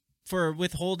 Yeah. For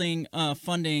withholding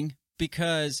funding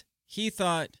because he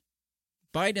thought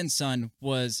Biden's son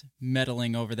was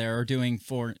meddling over there or doing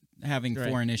having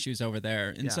foreign issues over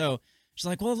there. And so she's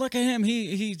like, well, look at him.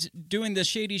 He's doing this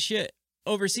shady shit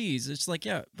overseas. It's like,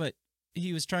 yeah, but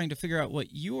he was trying to figure out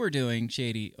what you were doing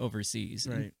shady overseas.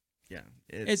 Right. And yeah.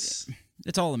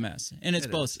 It's all a mess. And it's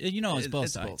both. It's both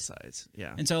sides. Both sides.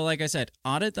 Yeah. And so, like I said,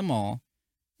 audit them all.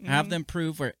 Have them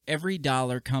prove where every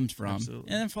dollar comes from, and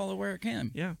then follow where it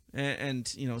can. Yeah, and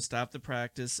stop the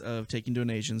practice of taking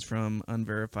donations from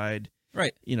unverified.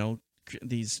 Right.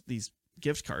 These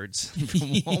gift cards from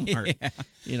Walmart.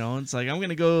 It's like I'm going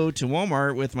to go to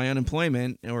Walmart with my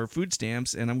unemployment or food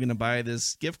stamps, and I'm going to buy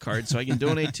this gift card so I can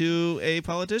donate to a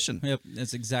politician. Yep,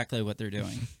 that's exactly what they're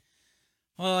doing.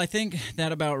 Well, I think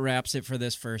that about wraps it for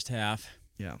this first half.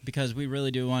 Yeah. Because we really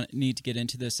do need to get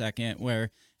into the second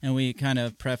and we kind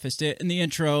of prefaced it in the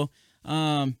intro.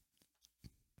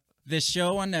 this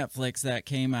show on Netflix that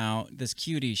came out, this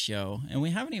Cutie show, and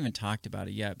we haven't even talked about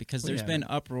it yet because there's been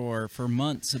uproar for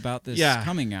months about this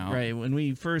coming out. Right. When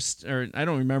we first, or I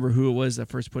don't remember who it was that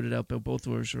first put it up, but both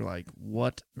of us were like,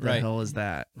 what the hell is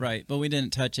that? Right. But we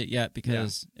didn't touch it yet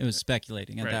because it was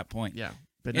speculating at that point. Yeah.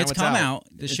 But now it's come out.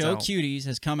 The It's show out. Cuties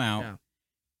has come out. Yeah.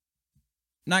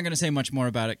 Not going to say much more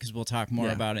about it because we'll talk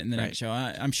more about it in the next show.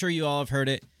 I'm sure you all have heard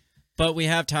it, but we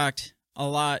have talked a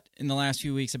lot in the last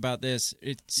few weeks about this.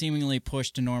 It seemingly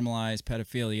pushed to normalize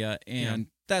pedophilia, and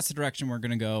that's the direction we're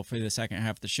going to go for the second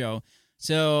half of the show.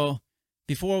 So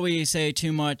before we say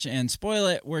too much and spoil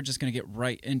it, we're just going to get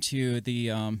right into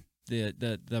the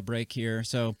break here.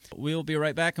 So we'll be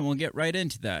right back, and we'll get right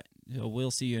into that. So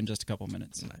we'll see you in just a couple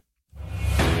minutes.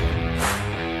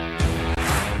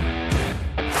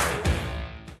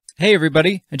 Hey,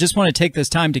 everybody. I just want to take this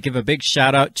time to give a big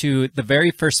shout out to the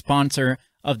very first sponsor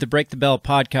of the Break the Bell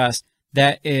podcast.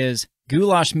 That is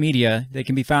Goulash Media. They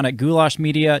can be found at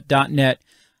goulashmedia.net.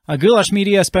 Goulash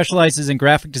Media specializes in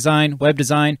graphic design, web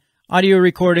design, audio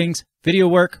recordings, video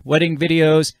work, wedding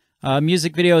videos,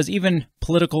 music videos, even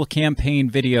political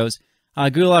campaign videos.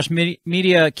 Goulash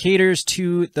Media caters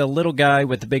to the little guy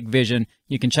with the big vision.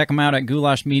 You can check them out at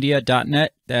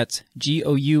goulashmedia.net. That's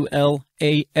GOULASH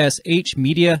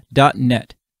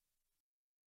media.net.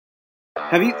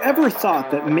 Have you ever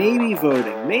thought that maybe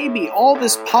voting, maybe all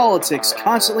this politics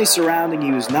constantly surrounding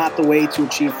you is not the way to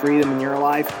achieve freedom in your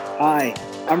life? Hi,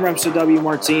 I'm Remso W.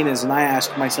 Martinez, and I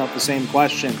ask myself the same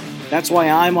question. That's why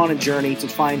I'm on a journey to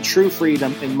find true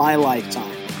freedom in my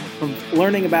lifetime. From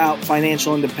learning about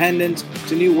financial independence,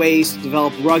 to new ways to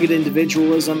develop rugged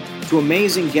individualism, to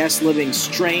amazing guests living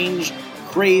strange,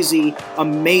 crazy,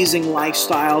 amazing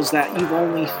lifestyles that you've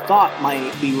only thought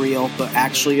might be real, but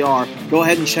actually are. Go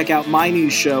ahead and check out my new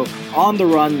show, On the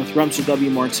Run with Remso W.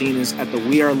 Martinez at the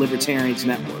We Are Libertarians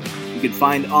Network. You can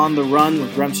find On the Run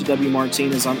with Remso W.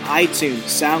 Martinez on iTunes,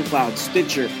 SoundCloud,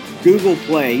 Stitcher, Google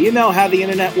Play. You know how the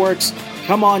internet works.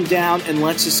 Come on down and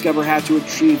let's discover how to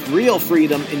achieve real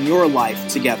freedom in your life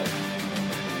together.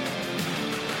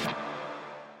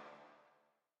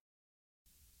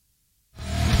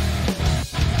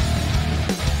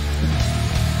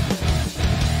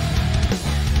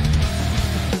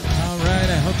 All right,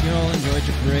 I hope you all enjoyed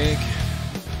your break.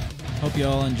 Hope you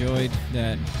all enjoyed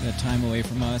that time away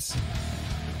from us.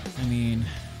 I mean,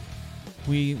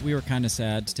 we were kind of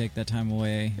sad to take that time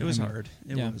away. It was hard.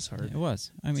 It was hard. It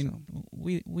was. I mean,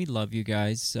 we love you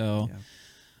guys, so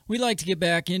we'd like to get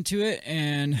back into it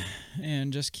and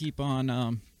just keep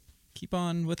on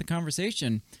with the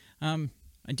conversation.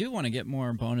 I do want to get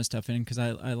more bonus stuff in because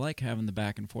I like having the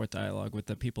back and forth dialogue with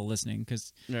the people listening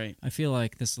because I feel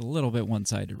like this is a little bit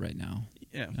one-sided right now.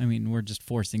 Yeah. I mean, we're just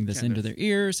forcing this into their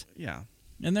ears. Yeah.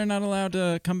 And they're not allowed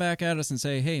to come back at us and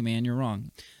say, hey, man, you're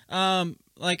wrong.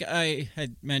 Like I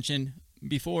had mentioned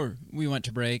before we went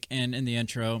to break and in the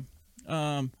intro,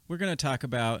 we're going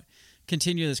to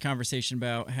continue this conversation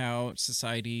about how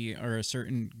society or a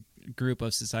certain group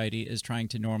of society is trying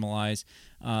to normalize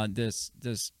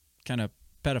this kind of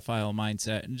pedophile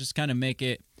mindset and just kind of make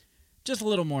it just a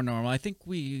little more normal. I think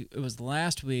it was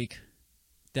last week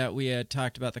that we had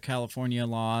talked about the California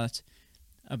laws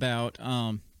about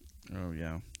kind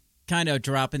of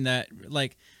dropping that,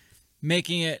 like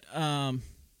making it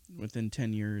within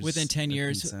 10 years. Within 10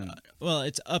 years. Well,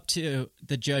 it's up to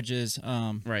the judge's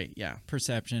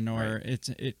perception, or it's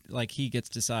like he gets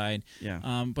to decide.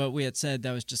 Yeah. But we had said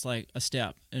that was just like a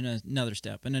step and another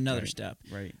step and another step.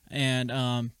 Right.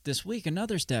 And this week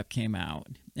another step came out,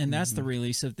 and that's the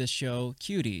release of this show,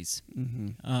 Cuties,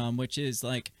 which is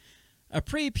like a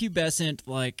prepubescent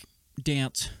like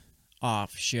dance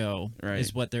off show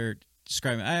is what they're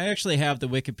describing. I actually have the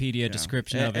Wikipedia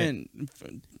description of it.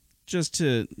 And just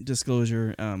to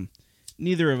disclosure,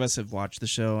 neither of us have watched the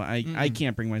show. I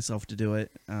can't bring myself to do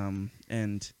it,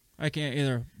 and I can't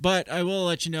either. But I will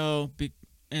let you know,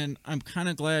 and I'm kind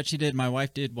of glad she did. My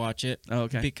wife did watch it. Oh,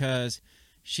 okay. Because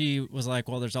she was like,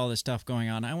 well, there's all this stuff going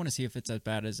on. I want to see if it's as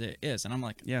bad as it is. And I'm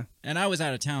like, yeah. And I was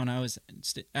out of town. I was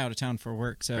out of town for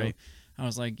work. So I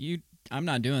was like, I'm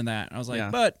not doing that. I was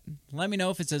like, but let me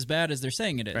know if it's as bad as they're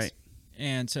saying it is. Right.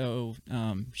 And so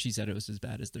she said it was as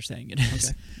bad as they're saying it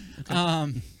is.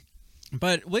 Okay.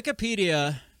 But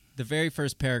Wikipedia, the very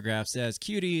first paragraph says,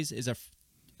 Cuties is a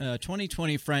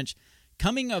 2020 French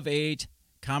coming-of-age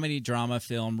comedy drama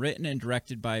film written and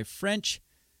directed by French,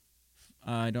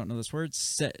 I don't know this word,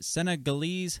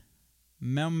 Senegalese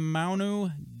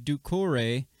Mamoudou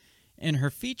Doucouré in her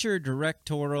feature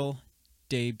directorial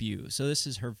debut. So this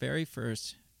is her very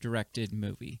first directed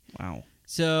movie. Wow.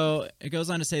 So it goes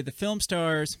on to say the film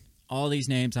stars all these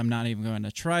names I'm not even going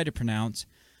to try to pronounce.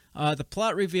 The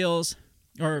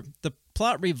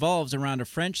plot revolves around a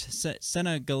French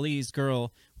Senegalese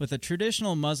girl with a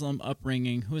traditional Muslim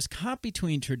upbringing who is caught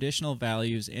between traditional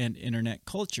values and internet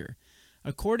culture.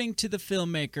 According to the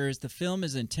filmmakers, the film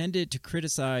is intended to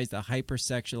criticize the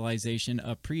hypersexualization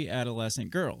of pre-adolescent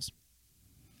girls.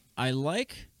 I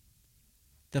like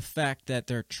the fact that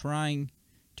they're trying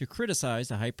to criticize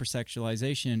the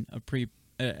hypersexualization of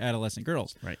pre-adolescent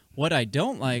girls. Right. What I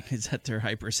don't like is that they're is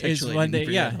hypersexualizing when they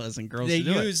pre-adolescent girls. they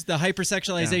to do use the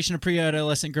hypersexualization of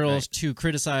pre-adolescent girls to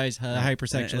criticize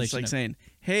hypersexualization. And it's like saying,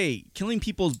 "Hey, killing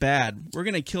people's bad. We're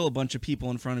gonna kill a bunch of people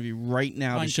in front of you right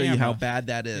now On to show you camera. how bad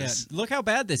that is. Yeah, look how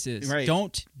bad this is. Right.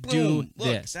 Don't Boom. do Look,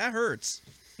 this." that hurts.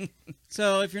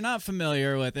 So if you're not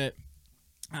familiar with it,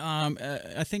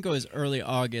 I think it was early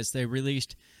August, they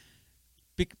released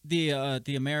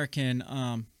the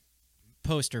American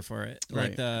poster for it.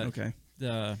 Like Okay.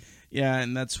 the Yeah,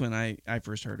 and that's when I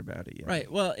first heard about it. Yeah. Right.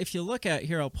 Well, if you look at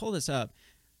here, I'll pull this up.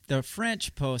 The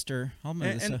French poster. I'll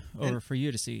move this over for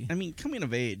you to see. I mean, coming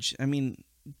of age. I mean,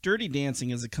 Dirty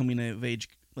Dancing is a coming of age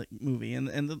movie, and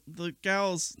the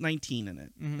gal's 19 in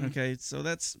it. Mhm. Okay, so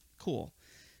that's cool.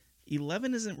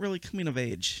 11 isn't really coming of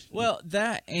age. Well,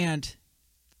 that and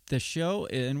the show,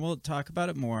 and we'll talk about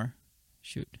it more.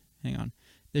 Shoot, hang on.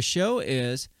 The show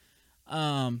is,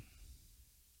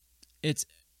 it's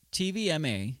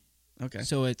TVMA. Okay.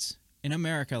 So it's in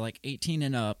America, like 18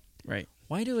 and up. Right.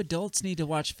 Why do adults need to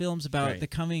watch films about the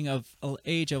coming of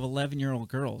age of 11-year-old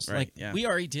girls? Right, Like yeah. we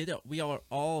already did it. We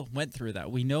all went through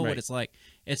that. We know Right. what it's like.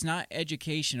 It's not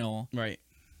educational, Right.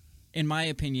 in my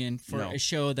opinion, for No. a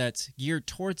show that's geared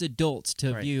towards adults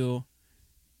to Right. view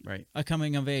Right. a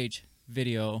coming of age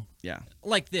video Yeah.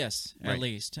 like this, Right. at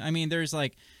least. I mean, there's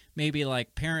like maybe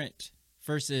like parent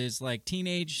versus like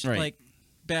teenage Right. like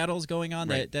battles going on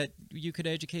Right. that you could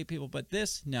educate people, but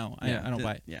this, no, Yeah, I don't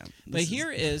buy it. Yeah. But here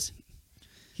is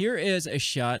a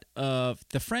shot of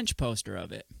the French poster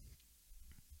of it.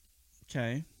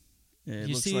 Okay. It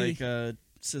You looks see- like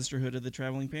Sisterhood of the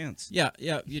Traveling Pants. Yeah,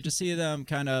 you just see them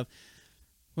kind of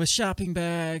with shopping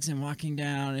bags and walking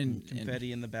down and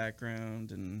Confetti in the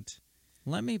background, and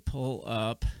let me pull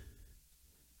up.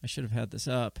 I should have had this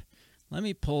up. Let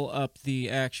me pull up the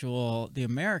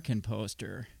American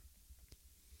poster.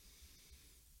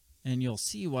 And you'll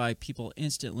see why people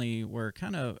instantly were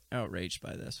kind of outraged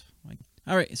by this. Like,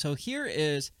 all right, so here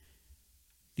is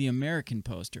the American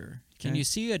poster. Can Okay. you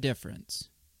see a difference?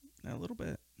 a little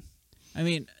bit. I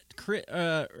mean,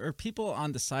 are people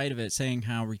on the side of it saying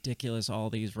how ridiculous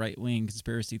all these right-wing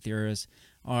conspiracy theorists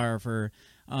are for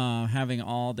having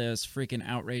all this freaking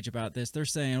outrage about this? They're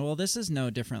saying, well, this is no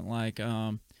different like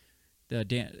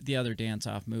the other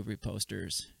dance-off movie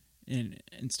posters and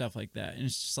stuff like that. And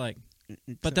it's just like,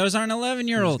 but those aren't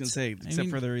 11-year-olds. I was going to say, except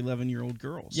for their 11-year-old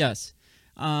girls. Yes.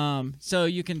 So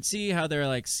you can see how they're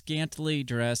like scantily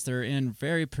dressed. They're in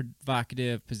very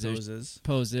provocative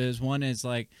poses. One is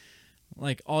like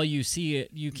all you see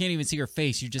you can't even see her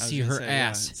face. You just see her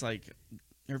ass. Yeah, it's like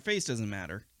her face doesn't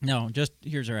matter. No, just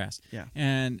here's her ass. Yeah.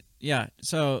 And yeah,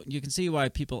 so you can see why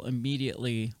people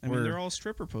immediately I mean, they're all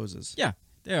stripper poses. Yeah,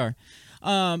 they are.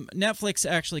 Netflix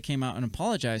actually came out and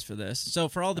apologized for this. So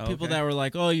for all the people that were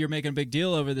like, oh, you're making a big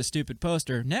deal over this stupid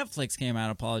poster, Netflix came out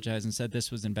and apologized and said this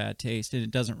was in bad taste and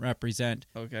it doesn't represent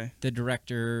the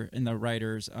director and the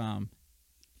writers.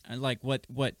 Like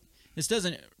what this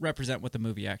doesn't represent what the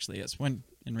movie actually is, when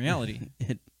in reality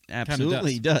it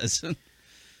absolutely does.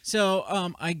 So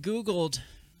I Googled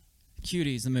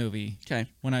Cuties, the movie,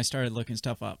 when I started looking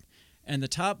stuff up. And the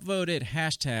top voted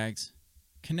hashtags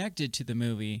connected to the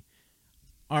movie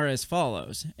are as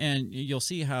follows. And you'll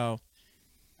see how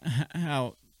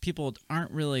people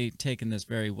aren't really taking this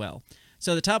very well.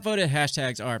 So the top voted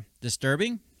hashtags are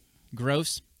disturbing,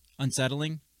 gross,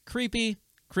 unsettling, creepy,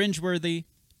 cringeworthy,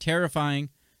 terrifying,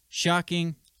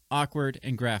 shocking, awkward,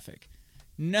 and graphic.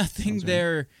 Nothing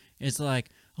there is like,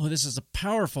 oh, this is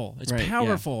powerful. It's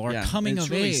powerful or coming of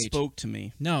really age. Spoke to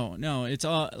me. No, it's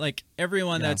all like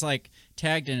everyone that's like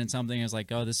tagged in something is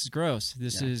like, oh, this is gross.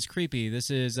 This is creepy. This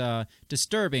is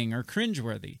disturbing or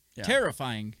cringeworthy,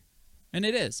 terrifying, and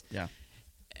it is. Yeah.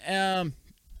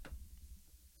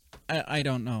 I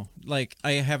don't know. Like,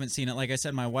 I haven't seen it. Like I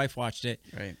said, my wife watched it.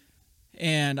 Right.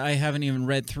 And I haven't even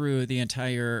read through the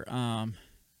entire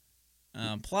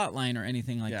plot line or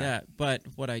anything like that. But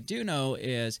what I do know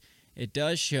is it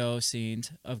does show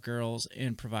scenes of girls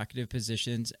in provocative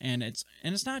positions, and it's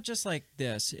not just like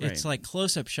this. It's like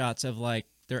close-up shots of like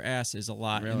their asses a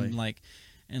lot, Really?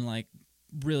 and like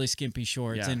really skimpy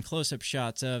shorts Yeah. and close-up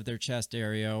shots of their chest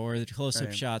area or the close-up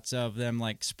Right. shots of them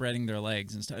like spreading their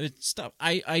legs and stuff. It's stuff.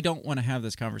 I don't want to have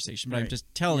this conversation, but I'm Right. just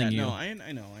telling you. No, I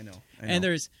know. And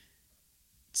there's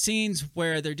scenes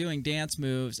where they're doing dance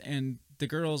moves and the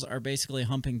girls are basically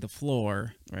humping the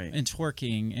floor Right. and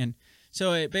twerking. And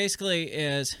so it basically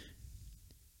is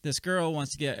this girl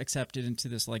wants to get accepted into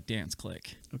this like dance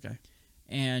clique. Okay.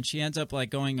 And she ends up like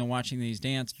going and watching these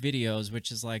dance videos,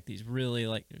 which is like these really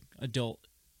like adult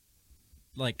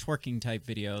like twerking type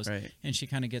videos. Right. And she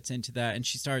kind of gets into that and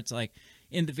she starts like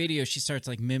in the video she starts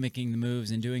like mimicking the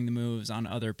moves and doing the moves on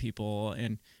other people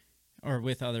and or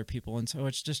with other people. And so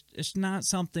it's not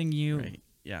something you Right.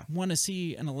 Yeah. want to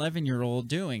see an 11-year-old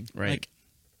doing. Right. Like,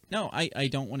 no, I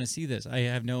don't want to see this. I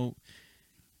have no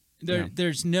Yeah.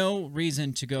 there's no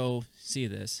reason to go see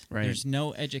this. Right. There's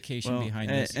no education behind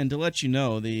this. And to let you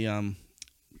know,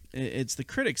 it's the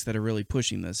critics that are really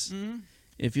pushing this. Mm-hmm.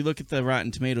 If you look at the Rotten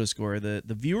Tomato score, the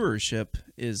viewership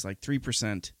is like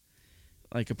 3%,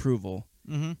 like approval,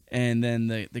 Mm-hmm. and then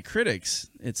the critics,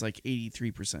 it's like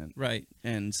 83%. Right.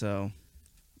 And so,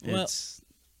 Well, it's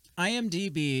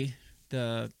IMDb,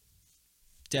 the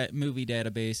movie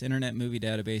database, internet movie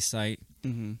database site,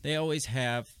 mhm. they always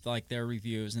have like their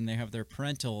reviews and they have their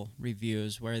parental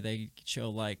reviews where they show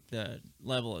like the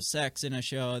level of sex in a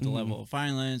show, the level of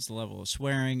violence, the level of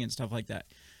swearing and stuff like that.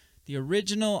 The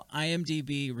original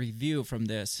IMDb review from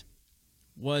this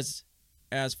was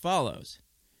as follows.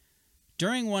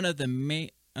 During one of the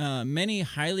many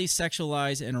highly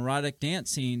sexualized and erotic dance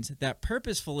scenes that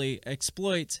purposefully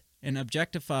exploits and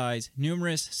objectifies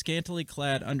numerous scantily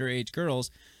clad underage girls,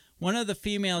 one of the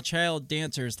female child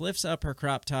dancers lifts up her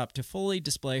crop top to fully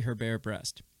display her bare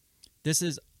breast. This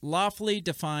is lawfully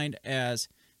defined as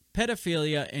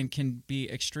pedophilia and can be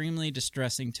extremely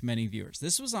distressing to many viewers.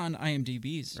 This was on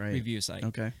IMDb's Right. review site.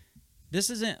 Okay. This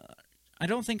isn't. I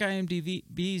don't think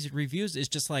IMDb's reviews is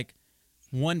just like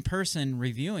one person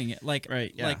reviewing it, like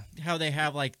Right, yeah. like how they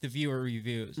have like the viewer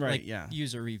reviews, Right, like yeah.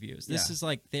 user reviews. This Yeah. is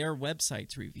like their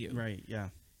website's review. Right. Yeah.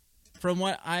 From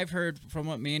what I've heard, from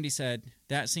what Mandy said,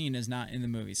 that scene is not in the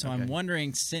movie. So I'm Okay.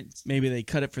 wondering since Maybe they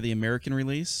cut it for the American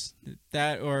release.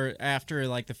 that or after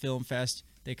like the film fest,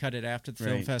 they cut it after the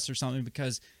film Right. fest or something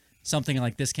because something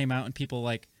like this came out and people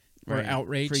like were Right.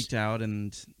 outraged. freaked out,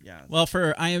 and yeah. Well,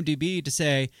 for IMDb to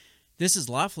say this is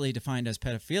lawfully defined as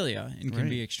pedophilia and can Right.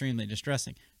 be extremely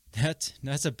distressing, that's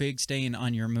a big stain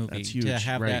on your movie That's huge, to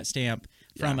have right. that stamp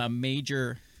from Yeah. a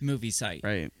major movie site.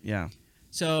 Right. Yeah.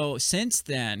 So since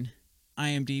then,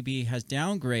 IMDb has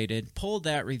pulled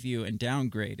that review and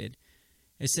downgraded.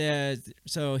 It says,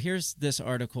 so here's this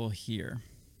article here.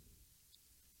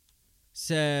 It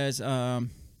says,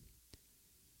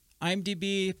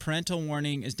 IMDb parental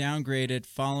warning is downgraded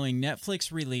following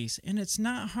Netflix release, and it's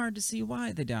not hard to see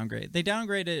why they downgraded. They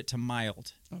downgraded it to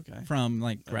mild Okay. from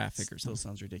like graphic That or still something.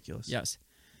 sounds ridiculous. Yes.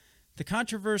 The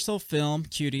controversial film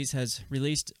Cuties has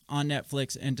released on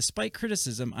Netflix, and despite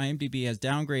criticism, IMDb has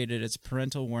downgraded its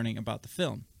parental warning about the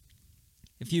film.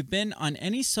 If you've been on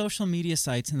any social media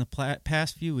sites in the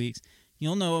past few weeks,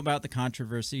 you'll know about the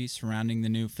controversy surrounding the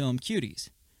new film Cuties.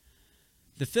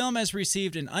 The film has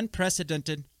received an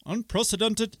unprecedented,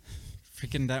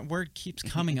 freaking that word keeps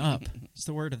coming up. It's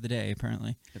the word of the day,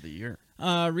 apparently. Of the year.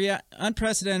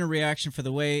 Unprecedented reaction for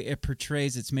the way it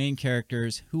portrays its main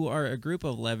characters, who are a group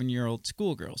of 11-year-old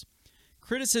schoolgirls.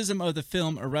 Criticism of the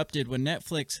film erupted when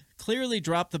Netflix clearly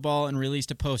dropped the ball and released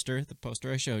a poster, the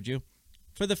poster I showed you,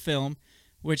 for the film,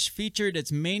 which featured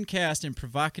its main cast in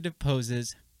provocative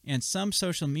poses, and some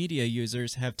social media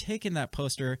users have taken that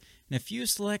poster and a few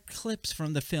select clips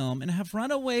from the film and have run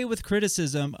away with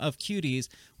criticism of Cuties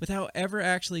without ever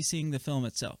actually seeing the film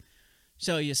itself.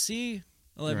 So you see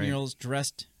 11-year-olds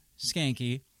dressed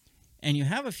skanky, and you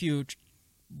have a few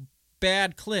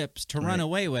bad clips to run Right.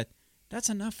 away with. That's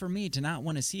enough for me to not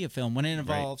want to see a film when it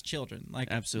involves children,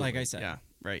 Absolutely. like I said. Yeah.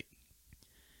 Right.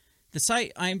 The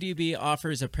site IMDb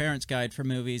offers a parent's guide for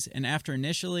movies, and after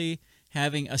initially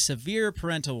having a severe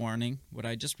parental warning, what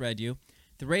I just read you,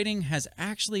 the rating has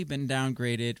actually been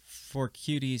downgraded for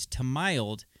Cuties to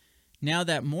mild. Now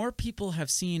that more people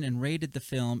have seen and rated the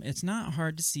film, it's not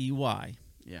hard to see why.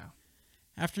 Yeah.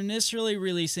 After initially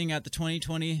releasing at the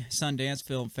 2020 Sundance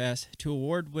Film Fest to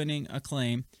award-winning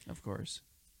acclaim, Of course.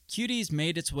 Cuties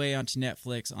made its way onto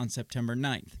Netflix on September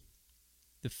 9th.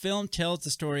 The film tells the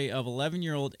story of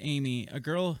 11-year-old Amy, a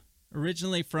girl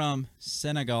originally from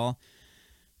Senegal,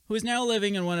 who is now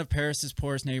living in one of Paris's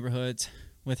poorest neighborhoods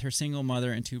with her single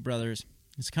mother and two brothers.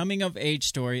 It's a coming-of-age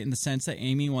story in the sense that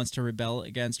Amy wants to rebel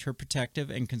against her protective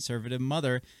and conservative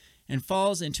mother and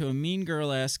falls into a mean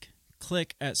girl-esque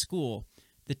clique at school.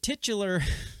 The titular,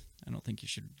 I don't think you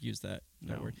should use that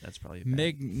word. That's probably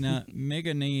bad.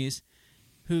 Miganese,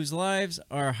 whose lives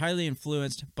are highly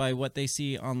influenced by what they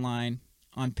see online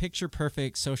on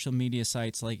picture-perfect social media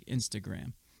sites like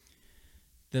Instagram.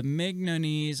 The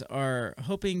Mignonese are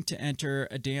hoping to enter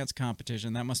a dance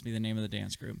competition. That must be the name of the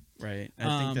dance group. Right.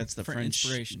 I think that's the for French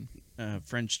inspiration.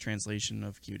 French translation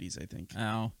of Cuties, I think.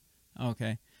 Oh,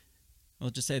 okay.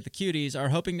 We'll just say the Cuties are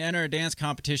hoping to enter a dance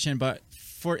competition, but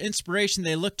for inspiration,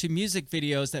 they look to music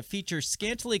videos that feature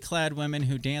scantily clad women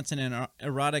who dance in an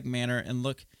erotic manner and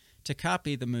look to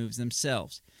copy the moves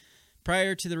themselves.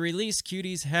 Prior to the release,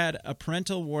 Cuties had a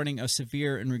parental warning of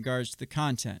severe in regards to the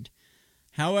content.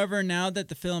 However, now that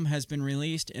the film has been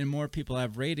released and more people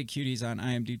have rated Cuties on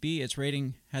IMDb, its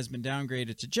rating has been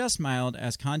downgraded to just mild,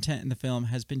 as content in the film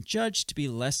has been judged to be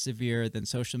less severe than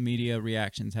social media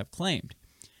reactions have claimed.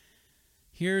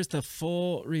 Here's the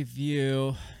full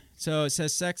review. So it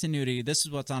says sex and nudity. This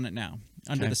is what's on it now,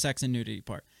 under the sex and nudity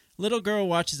part. Little girl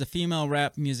watches a female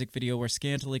rap music video where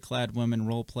scantily clad women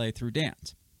role play through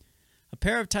dance. A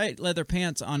pair of tight leather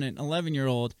pants on an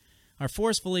 11-year-old are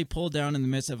forcefully pulled down in the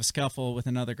midst of a scuffle with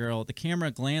another girl. The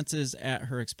camera glances at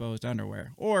her exposed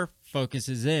underwear, or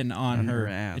focuses in on her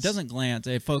ass. It doesn't glance;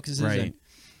 it focuses in.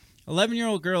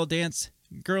 11-year-old girls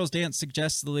dance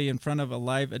suggestively in front of a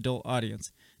live adult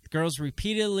audience. The girls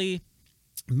repeatedly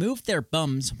move their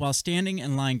bums while standing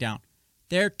and lying down.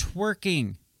 They're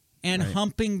twerking and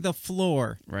humping the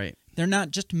floor. Right. They're not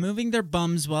just moving their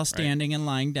bums while standing and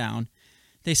lying down.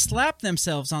 They slap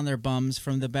themselves on their bums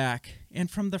from the back and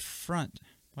from the front.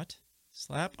 What?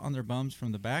 Slap on their bums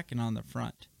from the back and on the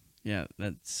front. Yeah,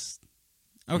 that's...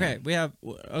 Okay, we have...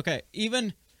 Okay,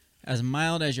 even as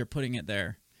mild as you're putting it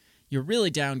there, you're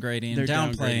really downgrading, They're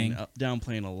downplaying.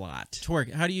 downplaying a lot.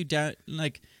 Twerk. How do you...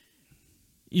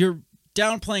 You're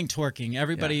downplaying twerking.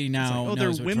 Everybody now knows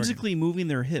they're what whimsically moving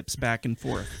their hips back and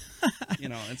forth.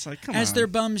 It's like, come on. as their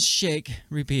bums shake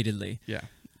repeatedly. Yeah.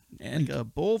 And like a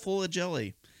bowl full of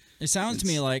jelly. It sounds to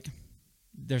me like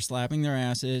they're slapping their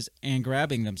asses and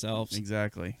grabbing themselves.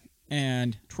 Exactly.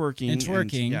 And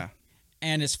twerking.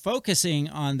 And it's focusing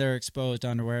on their exposed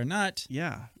underwear, not...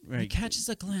 Yeah, right. It catches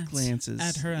a Glances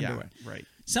at her underwear. Right.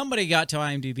 Somebody got to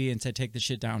IMDb and said, take the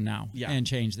shit down now and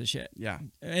change the shit. Yeah.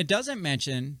 It doesn't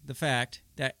mention the fact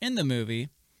that in the movie,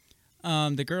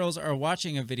 the girls are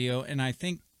watching a video, and I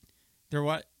think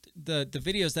they're the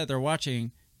videos that they're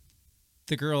watching...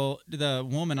 The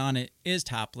woman on it is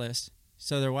topless,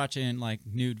 so they're watching like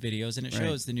nude videos, and it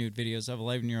shows the nude videos of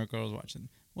 11-year-old girls watching.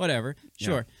 Whatever,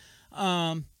 sure.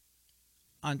 On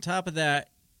top of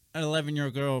that, an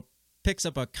 11-year-old girl picks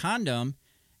up a condom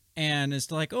and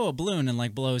is like, "Oh, a balloon," and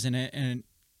like blows in it, and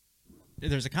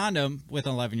there's a condom with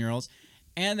 11-year-olds,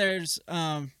 and there's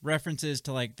references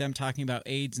to like them talking about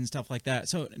AIDS and stuff like that.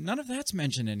 So none of that's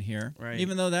mentioned in here,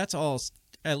 even though that's all.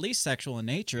 At least sexual in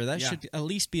nature. That should at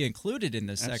least be included in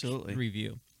this section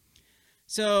review.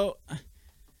 So,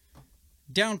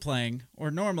 downplaying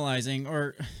or normalizing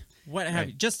or what have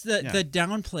you. Just the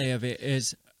downplay of it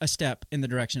is a step in the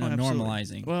direction of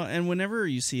normalizing. Well, and whenever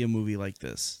you see a movie like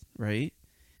this, right,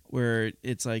 where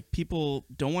it's like people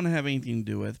don't want to have anything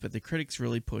to do with, but the critics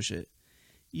really push it,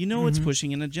 it's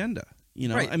pushing an agenda.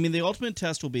 I mean, the ultimate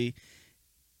test will be,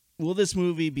 will this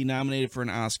movie be nominated for an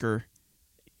Oscar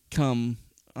come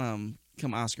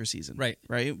Oscar season, right?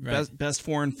 Best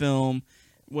foreign film,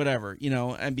 whatever,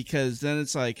 and because then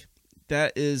it's like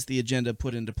that is the agenda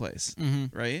put into place,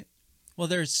 right? Well,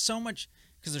 there's so much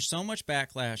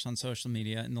backlash on social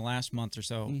media in the last month or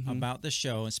so about this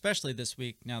show, especially this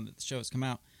week now that the show has come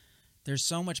out. There's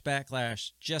so much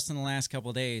backlash just in the last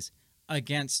couple of days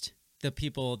against the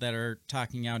people that are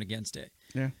talking out against it.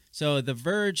 Yeah. So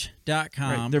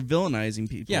TheVerge.com, they're villainizing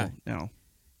people now.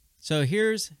 So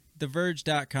here's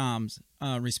TheVerge.com's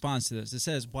response to this. It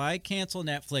says, "Why cancel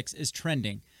Netflix is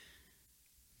trending."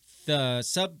 The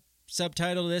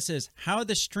subtitle of this is "How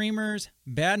the Streamers'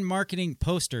 Bad Marketing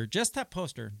Poster," just that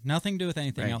poster, nothing to do with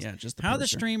anything else. Yeah, just How the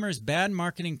Streamers' Bad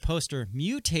Marketing Poster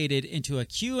mutated into a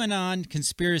QAnon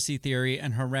conspiracy theory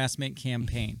and harassment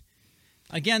campaign.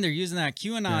 Again, they're using that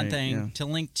QAnon thing to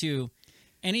link to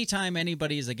anytime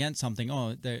anybody is against something.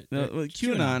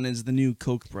 QAnon is the new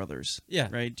Koch brothers. Yeah.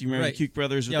 Right? Do you remember the Koch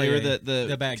brothers? Yeah, they were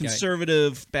the bad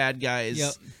conservative bad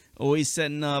guys, always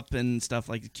setting up and stuff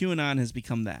like that. QAnon has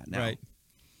become that now. Right.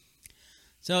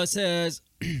 So it says,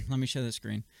 let me show the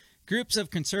screen. Groups of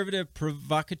conservative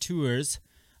provocateurs,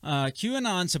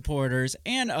 QAnon supporters,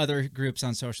 and other groups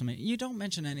on social media. You don't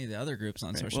mention any of the other groups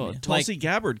on social media. Tulsi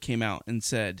Gabbard came out and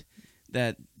said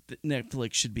that that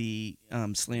Netflix should be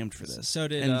slammed for this. So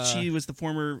did and she was the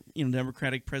former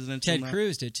Democratic presidential. Ted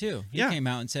Cruz did too. He came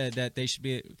out and said that they should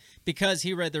be, because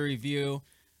he read the review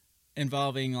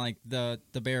involving like the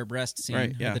bare breast scene,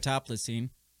 right, or the topless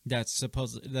scene. That's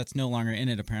no longer in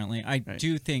it apparently. I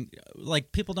do think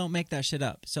like people don't make that shit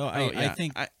up. So I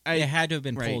think it had to have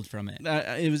been pulled from it.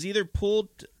 It was either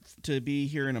pulled to be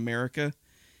here in America,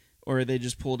 or they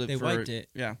just pulled it. They wiped it.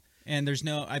 Yeah. And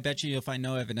I bet you'll find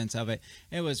no evidence of it.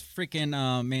 It was freaking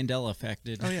Mandela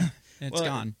affected. Oh yeah, it's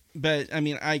gone. But I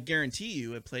mean, I guarantee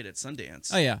you, it played at Sundance.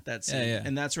 Oh yeah,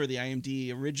 and that's where the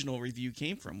IMDb original review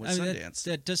came from. Was Sundance?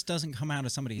 That just doesn't come out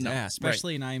of somebody's ass,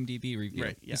 especially an IMDb review.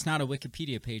 Right, yeah. It's not a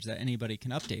Wikipedia page that anybody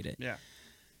can update it. Yeah.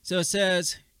 So it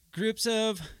says groups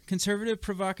of conservative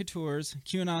provocateurs,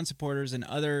 QAnon supporters, and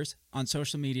others on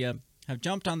social media have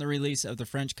jumped on the release of the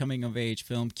French coming-of-age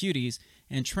film Cuties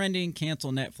and trending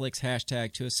cancel Netflix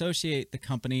hashtag to associate the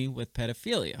company with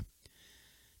pedophilia.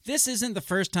 This isn't the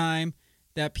first time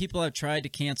that people have tried to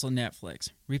cancel Netflix.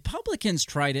 Republicans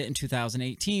tried it in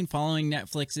 2018 following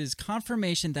Netflix's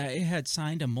confirmation that it had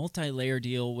signed a multi-layer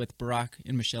deal with Barack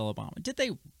and Michelle Obama. Did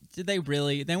they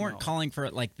really? They weren't calling for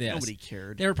it like this. Nobody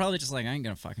cared. They were probably just like, I ain't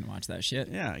gonna fucking watch that shit.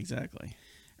 Yeah, exactly.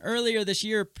 Earlier this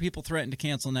year, people threatened to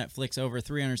cancel Netflix over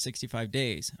 365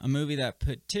 days, a movie that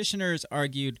petitioners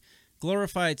argued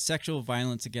glorified sexual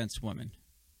violence against women.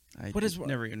 I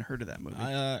never even heard of that movie.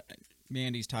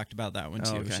 Mandy's talked about that one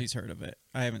too. Okay. She's heard of it.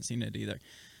 I haven't seen it either.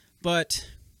 But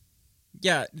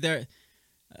yeah, there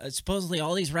supposedly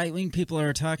all these right-wing people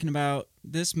are talking about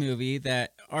this movie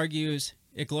that argues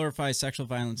it glorifies sexual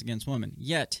violence against women.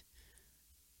 Yet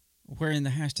we're in the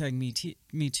hashtag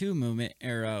Me Too movement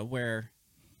era where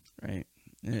right.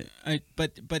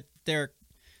 But they're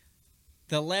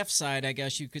the left side, I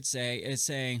guess you could say, is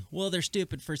saying, well, they're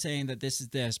stupid for saying that this is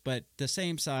this, but the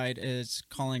same side is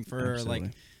calling for Absolutely.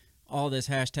 like all this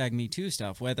hashtag Me Too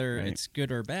stuff, whether it's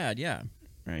good or bad. Yeah.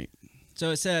 Right. So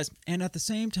it says, and at the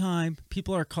same time,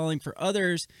 people are calling for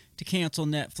others to cancel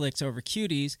Netflix over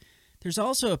Cuties. There's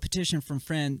also a petition from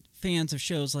fans of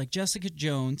shows like Jessica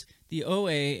Jones, the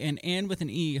OA, and Anne with an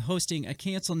E hosting a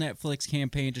cancel Netflix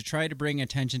campaign to try to bring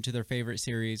attention to their favorite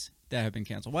series that have been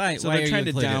canceled. Why? So why they're are trying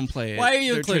you to downplay it. Why are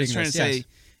you they're including trying this? to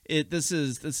say this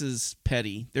is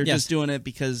petty. They're just doing it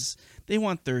because they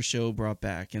want their show brought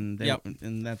back, and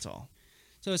and that's all.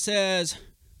 So it says,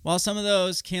 while some of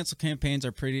those cancel campaigns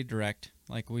are pretty direct,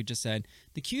 like we just said,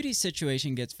 the Cuties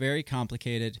situation gets very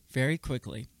complicated very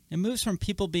quickly. It moves from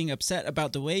people being upset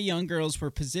about the way young girls were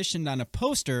positioned on a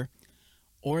poster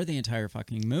or the entire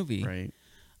fucking movie right.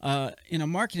 In a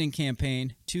marketing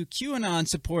campaign to QAnon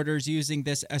supporters using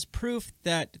this as proof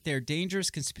that their dangerous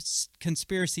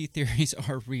conspiracy theories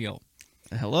are real.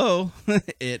 Hello,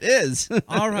 it is.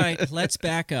 All right, let's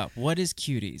back up. What is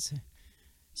Cuties?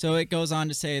 So it goes on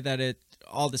to say that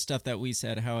all the stuff that we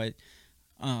said, how it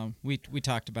we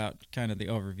talked about kind of the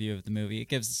overview of the movie. It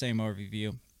gives the same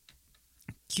overview.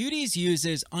 Cuties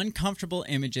uses uncomfortable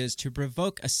images to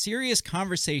provoke a serious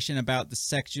conversation about the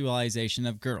sexualization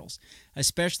of girls,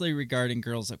 especially regarding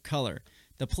girls of color,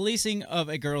 the policing of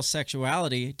a girl's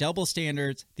sexuality, double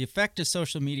standards, the effect of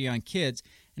social media on kids,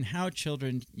 and how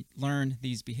children learn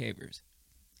these behaviors.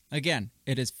 Again,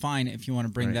 it is fine if you want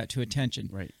to bring that to attention.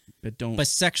 Right. But don't. But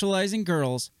sexualizing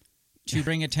girls to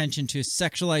bring attention to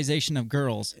sexualization of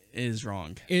girls is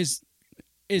wrong.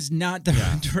 Is not the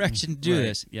direction to do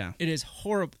this. Yeah. It is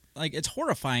horrible. Like, it's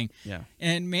horrifying. Yeah.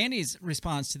 And Mandy's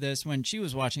response to this when she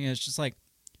was watching it is just like,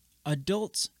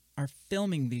 adults are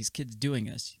filming these kids doing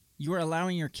this. You are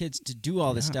allowing your kids to do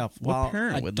all this stuff what while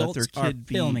parent would let adults their kid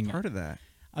are filming be part it. of that?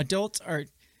 Adults are,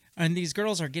 and these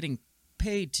girls are getting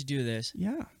paid to do this.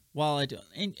 Yeah. While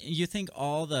and you think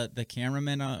all the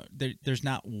cameramen, there's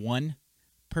not one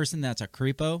person that's a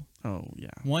creepo? Oh, yeah.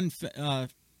 One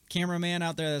cameraman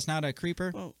out there that's not a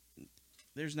creeper? Well,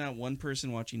 there's not one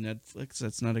person watching Netflix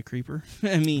that's not a creeper.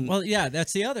 I mean, well, yeah,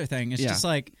 that's the other thing. It's just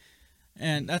like,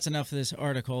 and that's enough of this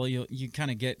article. You kind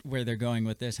of get where they're going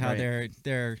with this. How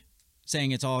they're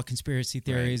saying it's all conspiracy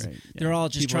theories. Right, yeah. They're all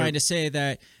just trying to say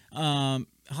that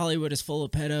Hollywood is full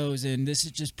of pedos, and this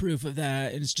is just proof of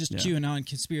that, and it's just QAnon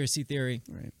conspiracy theory.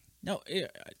 Right. No,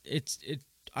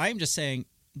 I'm just saying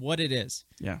what it is.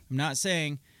 Yeah. I'm not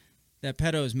saying that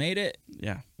pedos made it.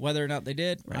 Yeah. Whether or not they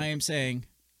did, Right. I am saying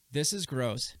this is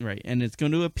gross. Right. And it's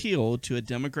going to appeal to a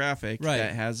demographic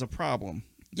that has a problem.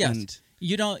 Yes.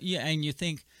 And you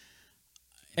think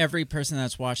every person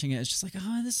that's watching it is just like,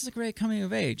 oh, this is a great coming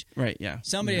of age. Right. Yeah.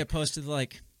 Somebody had posted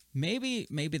like, maybe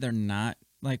they're not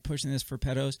like pushing this for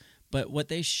pedos, but what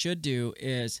they should do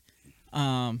is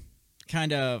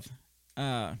kind of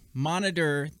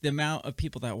monitor the amount of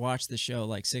people that watch the show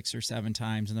like 6 or 7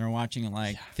 times, and they're watching it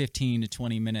like 15 to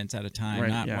 20 minutes at a time,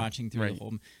 not watching through the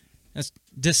whole. That's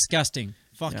disgusting.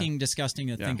 Fucking disgusting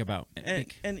to think about.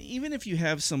 And even if you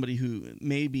have somebody who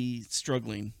may be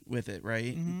struggling with it,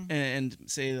 right? And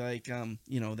say like,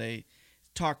 they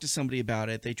talk to somebody about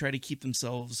it. They try to keep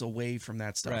themselves away from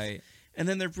that stuff. Right. And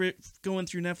then they're going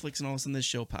through Netflix and all of a sudden this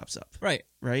show pops up. Right.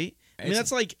 Right? I mean,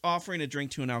 that's like offering a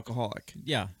drink to an alcoholic.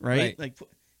 Yeah. Right? Like,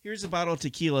 here's a bottle of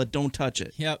tequila. Don't touch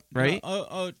it. Yep. Right?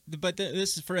 But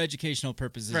this is for educational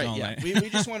purposes right, only. Yeah. we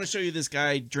just want to show you this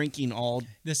guy drinking all.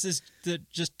 This is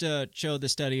just to show the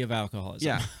study of alcoholism.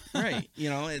 Yeah. Right.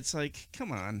 It's like,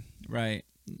 come on. Right.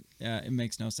 Yeah, it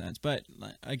makes no sense. But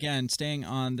again, staying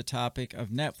on the topic of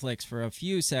Netflix for a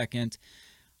few seconds,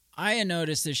 I had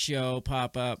noticed this show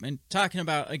pop up and talking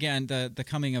about, again, the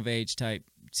coming of age type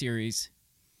series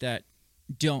that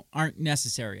aren't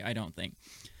necessary, I don't think.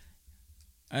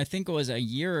 I think it was a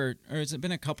year or it's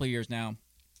been a couple of years now.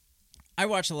 I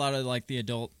watched a lot of like the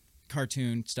adult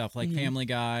cartoon stuff like Family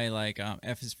Guy, like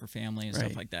F is for Family and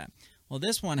stuff like that. Well,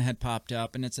 this one had popped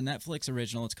up and it's a Netflix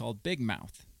original. It's called Big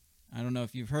Mouth. I don't know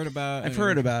if you've heard about it. I've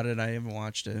heard about it. I haven't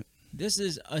watched it. This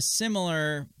is a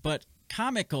similar but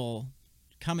comical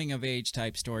coming of age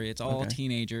type story. It's all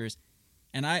teenagers.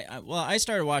 And I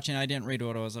started watching. I didn't read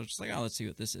what it was. I was just like, let's see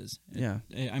what this is.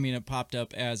 It popped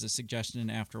up as a suggestion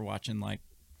after watching like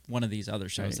one of these other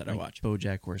shows that I watch.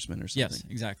 BoJack Horseman or something. Yes,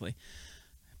 exactly.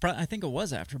 I think it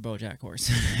was after BoJack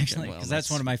Horseman, actually, because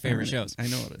that's one of my favorite shows. I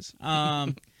know it is.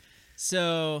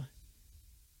 So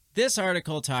this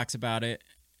article talks about it,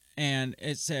 and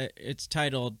it's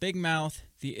titled Big Mouth,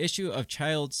 the Issue of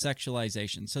Child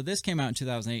Sexualization. So this came out in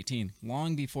 2018,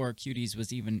 long before Cuties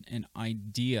was even an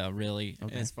idea, really,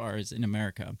 as far as in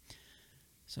America.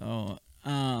 So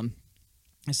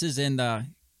this is in the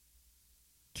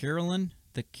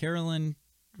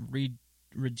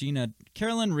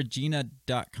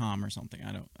CarolynRegina.com or something.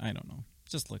 I don't know.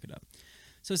 Just look it up.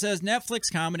 So it says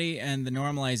Netflix comedy and the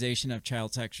normalization of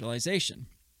child sexualization.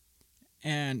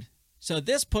 And so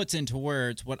this puts into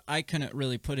words what I couldn't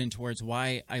really put into words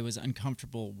why I was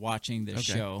uncomfortable watching this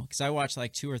show. Because I watched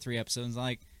like 2 or 3 episodes and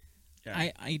I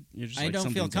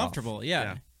don't feel comfortable. Off.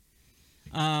 Yeah.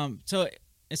 So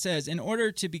it says, in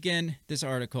order to begin this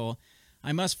article,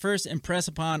 I must first impress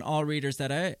upon all readers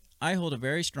that I hold a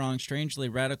very strong, strangely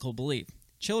radical belief.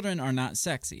 Children are not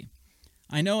sexy.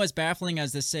 I know, as baffling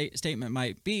as this statement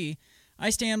might be,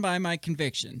 I stand by my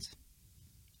convictions.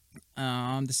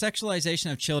 The sexualization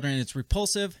of children is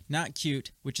repulsive, not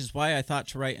cute, which is why I thought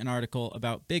to write an article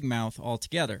about Big Mouth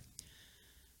altogether.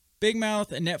 Big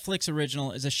Mouth, a Netflix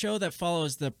original, is a show that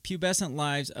follows the pubescent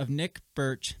lives of Nick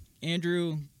Birch,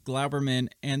 Andrew Glauberman,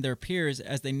 and their peers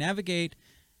as they navigate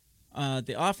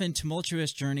the often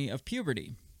tumultuous journey of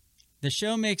puberty. The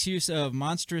show makes use of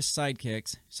monstrous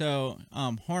sidekicks, so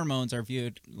hormones are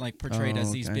portrayed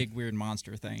as these big weird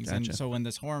monster things. Gotcha. And so when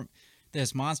this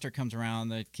monster comes around,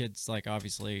 the kid's like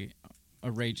obviously a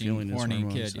raging, horny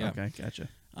kid. Yeah. Okay, gotcha.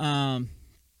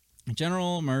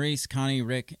 General, Maurice, Connie,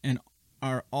 Rick, and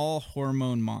are all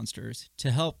hormone monsters to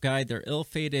help guide their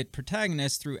ill-fated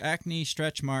protagonists through acne,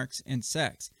 stretch marks, and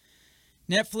sex.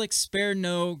 Netflix spared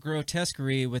no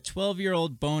grotesquerie with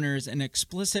 12-year-old boners and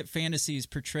explicit fantasies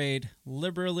portrayed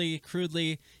liberally,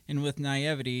 crudely, and with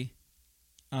naivety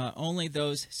only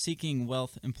those seeking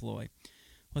wealth employ.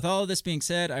 With all of this being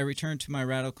said, I return to my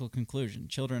radical conclusion.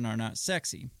 Children are not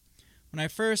sexy. When I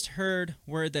first heard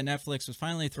word that Netflix was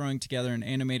finally throwing together an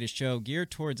animated show geared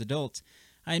towards adults,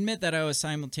 I admit that I was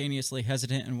simultaneously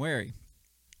hesitant and wary.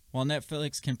 While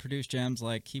Netflix can produce gems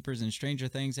like Keepers and Stranger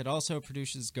Things, it also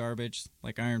produces garbage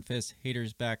like Iron Fist,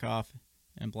 Haters Back Off,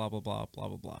 and blah, blah, blah, blah,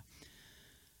 blah, blah.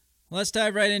 Let's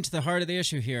dive right into the heart of the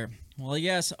issue here. Well,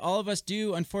 yes, all of us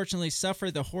do unfortunately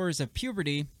suffer the horrors of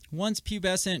puberty. One's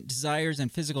pubescent desires and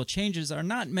physical changes are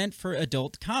not meant for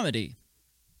adult comedy.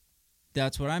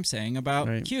 That's what I'm saying about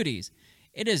Cuties.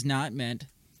 It is not meant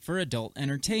for adult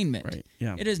entertainment. Right.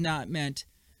 Yeah. It is not meant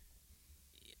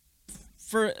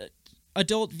for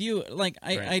adult view. Like,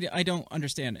 I don't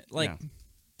understand it. Like,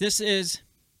 this is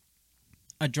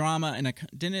a drama and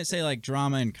didn't it say like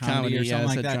drama and comedy or something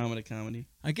like that? Drama to comedy.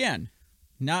 Again,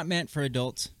 not meant for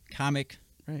adults, comic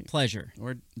pleasure.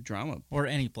 Or drama. Or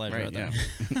any pleasure. Yeah.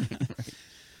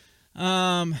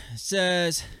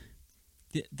 Says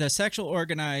the sexual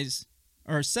organs,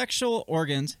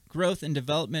 growth, and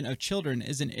development of children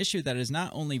is an issue that is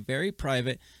not only very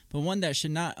private, but one that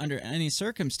should not under any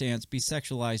circumstance be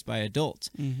sexualized by adults,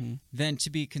 then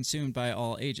to be consumed by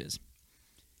all ages.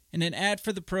 In an ad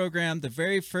for the program, the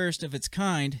very first of its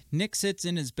kind, Nick sits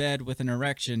in his bed with an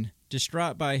erection,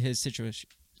 distraught by his situation.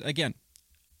 Again,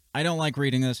 I don't like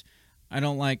reading this. I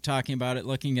don't like talking about it,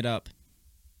 looking it up.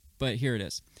 But here it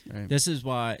is. Right. This is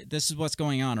what's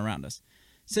going on around us.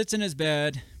 Sits in his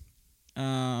bed,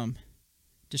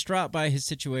 distraught by his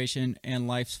situation and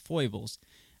life's foibles.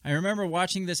 I remember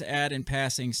watching this ad in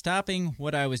passing, stopping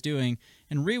what I was doing,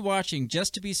 and rewatching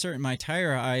just to be certain my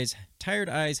tired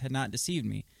eyes had not deceived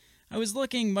me. I was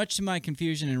looking, much to my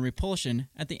confusion and repulsion,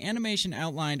 at the animation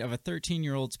outline of a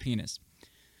 13-year-old's penis.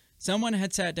 Someone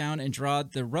had sat down and drawn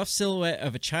the rough silhouette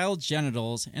of a child's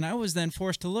genitals, and I was then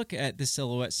forced to look at this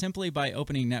silhouette simply by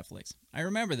opening Netflix. I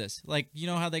remember this. Like, you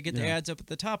know how they get the ads up at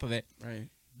the top of it? Right.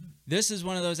 This is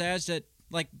one of those ads that,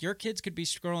 like, your kids could be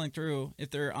scrolling through if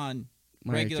they're on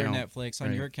regular Netflix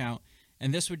on your account,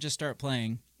 and this would just start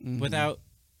playing without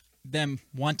them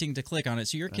wanting to click on it.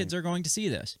 So your kids are going to see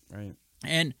this. Right.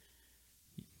 And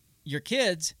your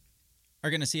kids are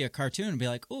going to see a cartoon and be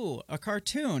like, ooh, a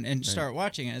cartoon, and start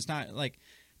watching it. It's not like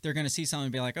they're going to see something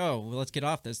and be like, oh, well, let's get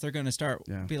off this. They're going to start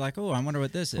be like, oh, I wonder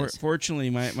what this is. Fortunately,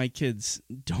 my kids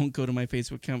don't go to my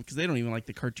Facebook account because they don't even like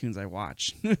the cartoons I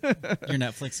watch. Your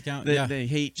Netflix account? They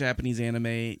hate Japanese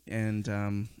anime, and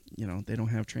they don't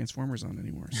have Transformers on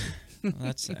anymore. So. Well,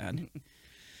 that's sad.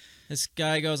 This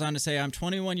guy goes on to say, I'm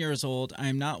 21 years old. I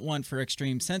am not one for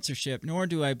extreme censorship, nor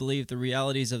do I believe the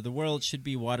realities of the world should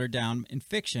be watered down in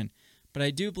fiction. But I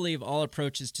do believe all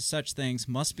approaches to such things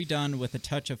must be done with a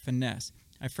touch of finesse.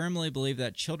 I firmly believe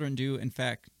that children do, in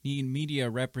fact, need media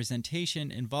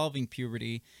representation involving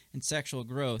puberty and sexual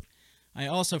growth. I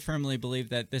also firmly believe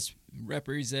that this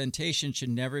representation should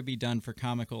never be done for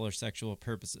comical or sexual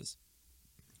purposes.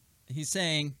 He's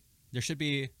saying there should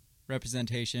be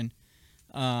representation.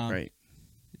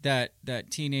 That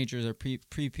teenagers or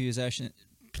prepubescent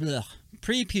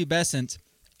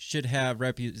should have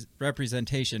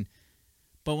representation.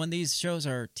 But when these shows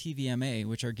are TVMA,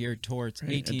 which are geared towards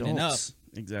 18 and up,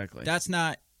 exactly, that's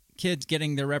not kids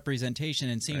getting their representation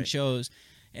and seeing shows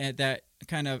that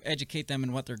kind of educate them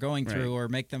in what they're going through or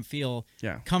make them feel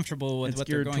comfortable with what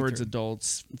they're going through. It's geared towards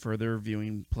adults for their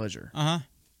viewing pleasure.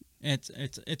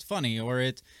 It's funny, or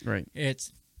it's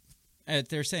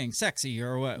they're saying sexy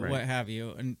or what have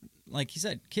you. And like you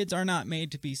said, kids are not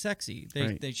made to be sexy.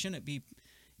 They shouldn't be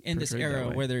in this era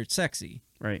where they're sexy.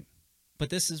 Right. But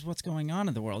this is what's going on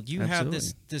in the world. You have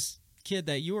this kid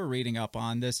that you were reading up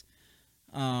on, this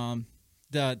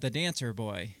the dancer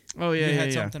boy. Oh yeah, you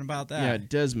had something about that. Yeah,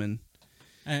 Desmond.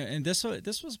 And this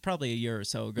was probably a year or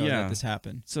so ago that this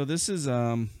happened. So this is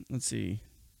let's see.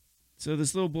 So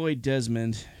this little boy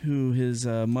Desmond, who his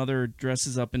mother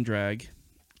dresses up in drag,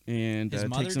 and his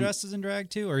mother dresses in drag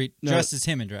too, or he dresses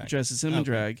him in drag. Dresses him in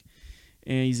drag,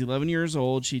 and he's 11 years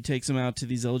old. She takes him out to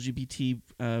these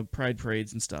LGBT pride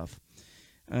parades and stuff.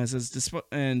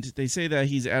 And they say that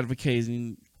he's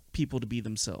advocating people to be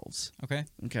themselves. Okay.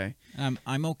 Okay.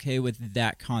 I'm okay with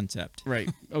that concept. Right.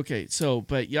 Okay. So,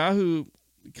 but Yahoo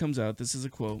comes out. This is a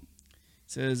quote. It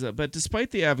says, but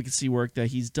despite the advocacy work that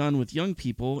he's done with young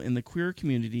people in the queer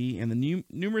community and the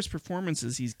numerous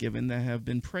performances he's given that have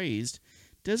been praised,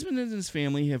 Desmond and his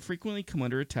family have frequently come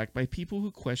under attack by people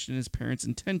who question his parents'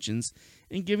 intentions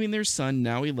in giving their son,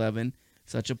 now 11,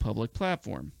 such a public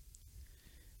platform.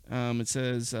 It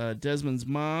says Desmond's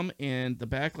mom and the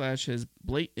backlash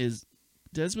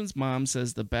Desmond's mom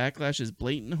says the backlash is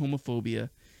blatant homophobia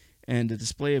and a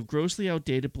display of grossly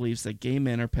outdated beliefs that gay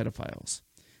men are pedophiles.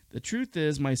 The truth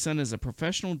is, my son is a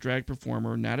professional drag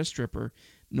performer, not a stripper.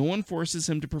 No one forces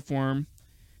him to perform.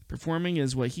 Performing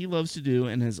is what he loves to do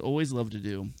and has always loved to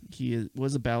do. He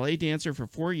was a ballet dancer for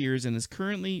 4 years and is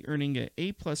currently earning an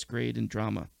A+ grade in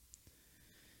drama.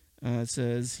 It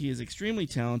says he is extremely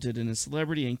talented in his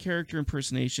celebrity and character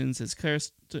impersonations. His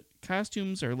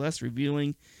costumes are less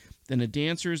revealing than a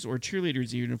dancer's or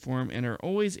cheerleader's uniform and are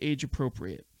always age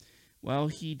appropriate. While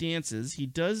he dances, he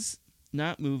does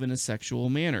not move in a sexual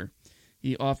manner.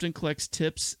 He often collects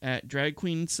tips at drag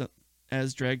queens,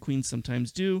 as drag queens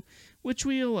sometimes do, which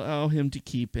we allow him to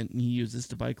keep, and he uses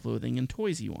to buy clothing and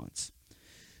toys he wants.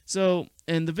 So,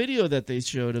 and the video that they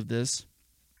showed of this,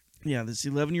 this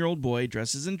 11-year-old boy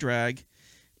dresses in drag.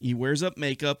 He wears up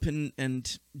makeup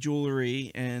and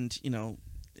jewelry and,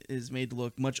 is made to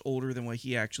look much older than what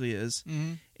he actually is.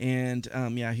 Mm-hmm. And,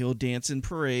 he'll dance in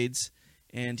parades,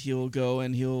 and he'll go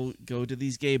to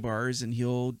these gay bars, and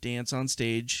he'll dance on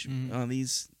stage on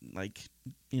these,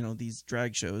 these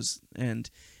drag shows, and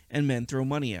men throw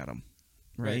money at him.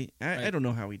 Right? I don't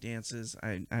know how he dances.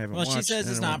 I haven't watched. Well, she says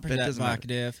it's not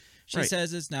provocative. She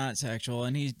says it's not sexual,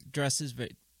 and he dresses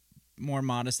more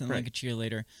modest than like a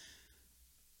cheerleader.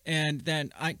 And then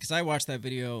because I watched that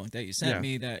video that you sent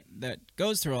me that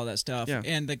goes through all that stuff,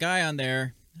 and the guy on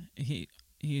there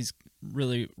he's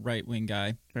really right-wing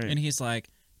guy, Right. and he's like,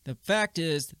 the fact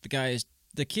is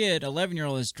the kid,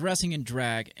 11-year-old, is dressing in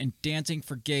drag and dancing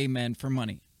for gay men for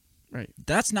money. Right.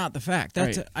 That's not the fact.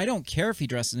 That's Right. I don't care if he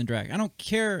dresses in drag. I don't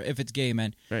care if it's gay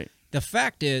men. Right. The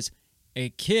fact is,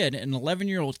 an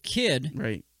 11-year-old kid,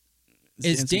 Right.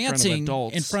 is dancing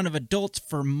in front of adults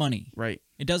for money. Right.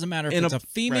 It doesn't matter if In it's a- a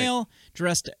female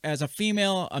dressed as a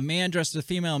female, a man dressed as a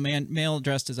female, male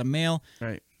dressed as a male,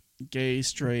 Right. Gay,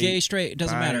 straight. it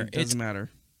doesn't matter. Doesn't It's matter.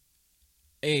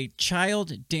 a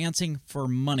child dancing for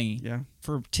money, Yeah.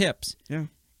 for tips. Yeah.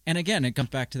 And again, it comes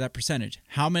back to that percentage.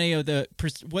 How many of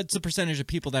what's the percentage of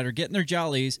people that are getting their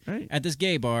jollies Right. at this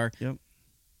gay bar Yep.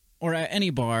 or at any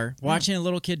bar, watching a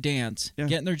little kid dance, Yeah.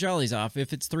 getting their jollies off?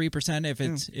 If it's 3%, if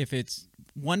it's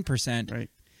 1%, Right.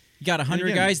 you got 100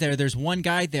 again- guys there. There's one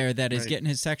guy there that is Right. getting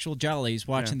his sexual jollies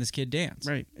watching Yeah. this kid dance.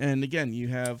 Right. And again, you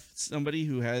have somebody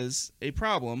who has a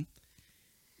problem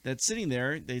that's sitting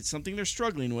there, something they're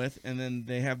struggling with, and then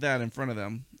they have that in front of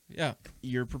them. Yeah.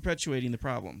 You're perpetuating the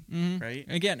problem, right?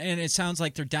 Again, and it sounds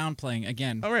like they're downplaying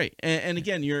again. All right. And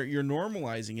again, you're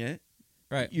normalizing it.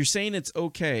 Right. You're saying it's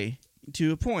okay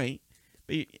to a point,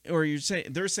 or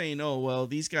they're saying, "Oh, well,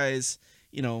 these guys,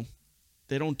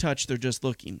 they don't touch, they're just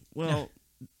looking." Well,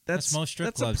 that's most strip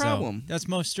that's clubs. a problem. Though. That's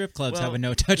most strip clubs Well, have a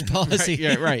no touch policy.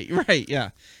 Right, yeah.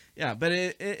 But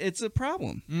it's a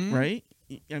problem, right?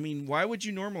 I mean, why would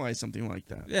you normalize something like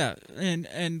that? Yeah,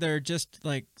 and they're just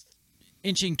like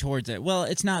inching towards it. Well,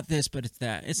 it's not this, but it's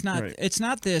that. It's not. Right. It's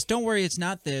not this. Don't worry, it's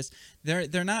not this.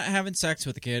 They're not having sex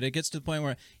with the kid. It gets to the point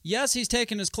where yes, he's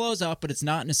taking his clothes off, but it's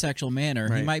not in a sexual manner.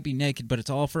 He Right. might be naked, but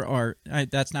it's all for art.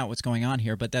 That's not what's going on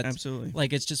here. But that's Absolutely.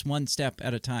 like it's just one step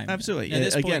at a time. Absolutely. At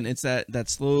this Again, point- it's that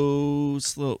slow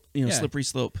slope, Yeah. slippery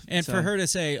slope. And So- for her to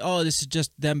say, "Oh, this is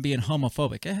just them being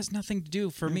homophobic," it has nothing to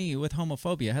do for me with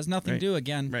homophobia. It has nothing Right. to do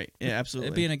again, Right. Yeah, with absolutely.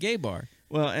 it being a gay bar.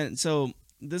 Well, and so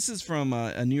this is from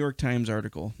a New York Times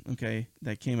article, okay,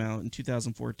 that came out in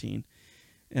 2014.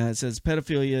 It says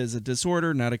pedophilia is a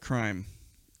disorder, not a crime.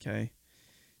 Okay. It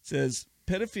says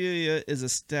pedophilia is a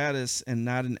status and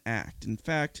not an act. In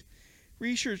fact,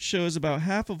 research shows about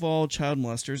half of all child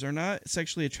molesters are not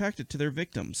sexually attracted to their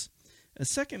victims. A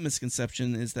second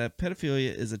misconception is that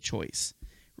pedophilia is a choice.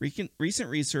 Recent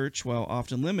research, while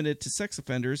often limited to sex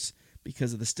offenders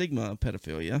because of the stigma of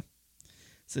pedophilia,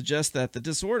 suggests that the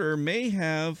disorder may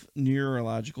have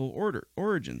neurological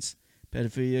origins.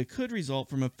 Pedophilia could result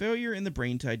from a failure in the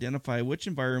brain to identify which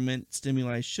environment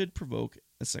stimuli should provoke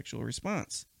a sexual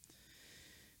response.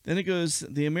 Then it goes,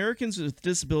 the Americans with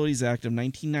Disabilities Act of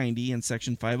 1990 and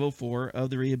Section 504 of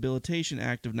the Rehabilitation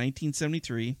Act of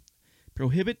 1973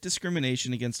 prohibit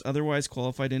discrimination against otherwise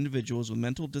qualified individuals with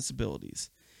mental disabilities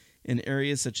in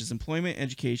areas such as employment,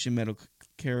 education, medical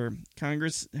care.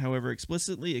 Congress, however,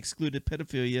 explicitly excluded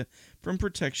pedophilia from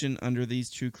protection under these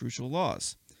two crucial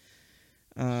laws.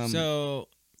 So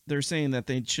They're saying that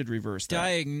they should reverse that.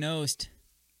 diagnosed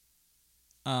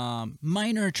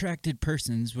minor attracted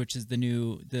persons, which is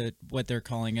what they're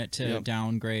calling it to Yep.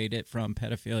 downgrade it from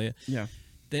pedophilia. Yeah.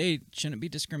 They shouldn't be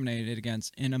discriminated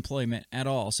against in employment at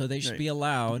all. So they should Right. be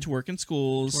allowed To work in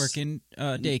schools. to work in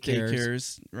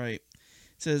daycares. Right.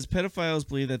 It says pedophiles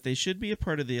believe that they should be a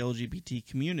part of the LGBT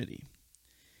community.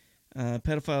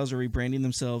 Pedophiles are rebranding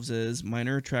themselves as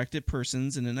minor attracted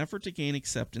persons in an effort to gain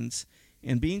acceptance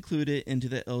and be included into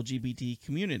the LGBT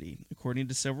community. According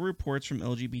to several reports from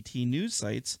LGBT news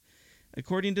sites,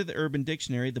 according to the Urban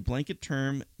Dictionary, the blanket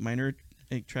term minor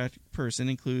attracted person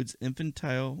includes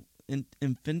infantophiles,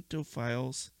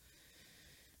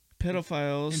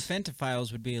 pedophiles,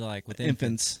 Infantophiles would be like with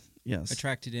infants. Yes.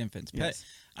 attracted infants. Yes.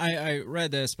 I read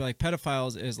this, but like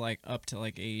pedophiles is like up to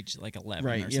like age like 11.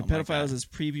 Right. Or Yeah. something like Pedophiles that. is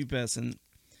prepubescent.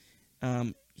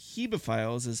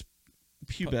 Hebophiles is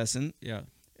pubescent. Yeah.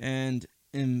 And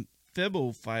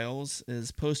amphibophiles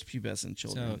is postpubescent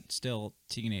children. So still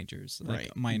teenagers, like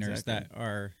Right, minors exactly. that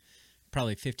are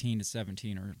probably 15 to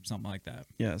 17 or something like that.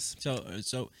 Yes. So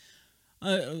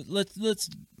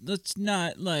let's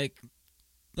not like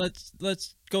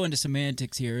let's go into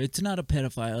semantics here. It's not a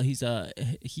pedophile. He's a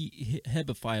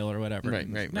hebephile or whatever. Right.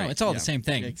 No, it's all Yeah, the same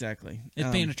thing. Exactly. It's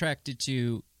being attracted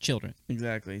to children.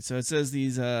 Exactly. So it says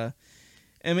these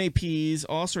MAPs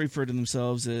also refer to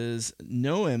themselves as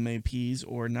no MAPs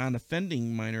or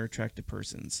non-offending minor attracted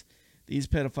persons. These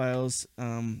pedophiles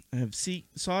have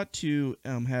sought to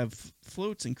have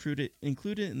floats included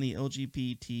in the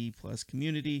LGBT plus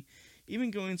community, even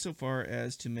going so far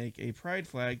as to make a pride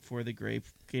flag for the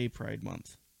Gay Pride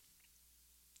Month.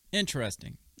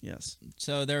 Interesting. Yes.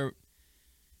 So they're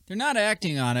not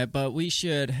acting on it, but we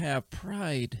should have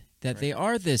pride that they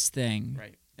are this thing.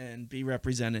 Right. And be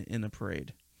represented in a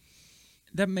parade.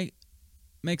 that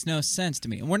makes no sense to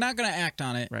me. And we're not going to act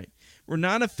on it. Right. We're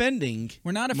not offending.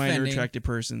 Minor attracted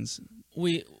persons.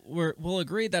 We'll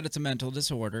agree that it's a mental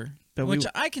disorder, but which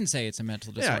I can say it's a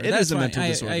mental disorder. Yeah, it is a mental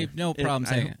disorder. I have no problem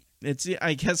saying it.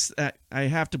 I guess I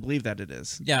have to believe that it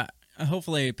is. Yeah.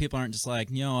 Hopefully people aren't just like,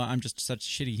 I'm just such a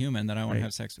shitty human that I want to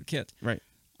have sex with kids. Right.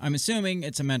 I'm assuming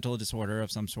it's a mental disorder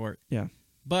of some sort. Yeah.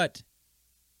 But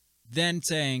then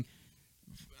saying,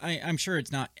 I'm sure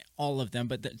it's not all of them,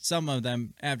 but some of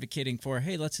them advocating for,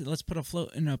 hey, let's put a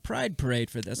float in a pride parade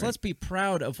for this. Right. Let's be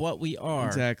proud of what we are.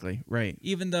 Exactly. Right.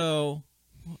 Even though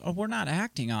we're not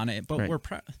acting on it, but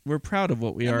we're proud of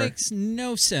what we are. It makes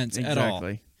no sense at all.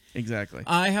 Exactly.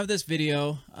 I have this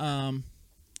video.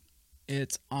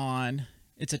 It's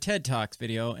a TED Talks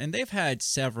video, and they've had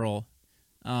several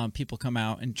people come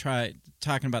out and try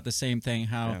talking about the same thing,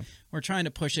 how we're trying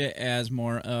to push it as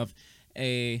more of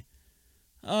a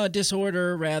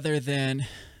disorder rather than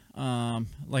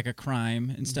like a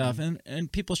crime and stuff,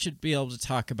 and people should be able to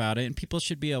talk about it, and people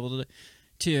should be able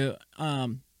to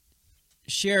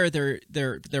share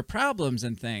their problems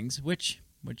and things, which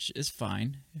is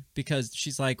fine, because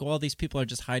she's like, well, these people are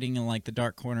just hiding in like the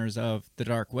dark corners of the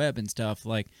dark web and stuff,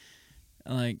 like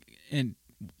and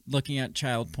looking at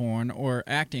child porn or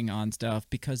acting on stuff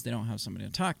because they don't have somebody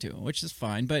to talk to, which is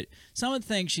fine. But some of the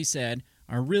things she said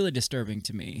are really disturbing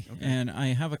to me, and I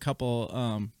have a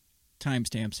couple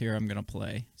timestamps here I'm going to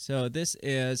play. So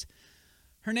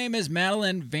her name is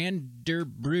Madeline van der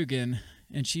Bruggen,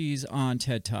 and she's on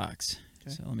TED Talks.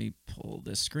 Okay. So let me pull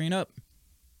this screen up.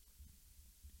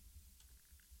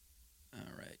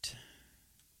 All right.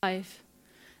 Life.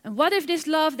 And what if this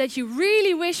love that you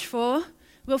really wish for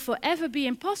will forever be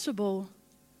impossible?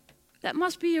 That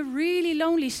must be a really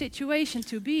lonely situation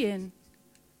to be in.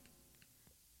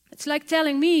 It's like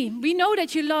telling me, we know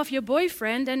that you love your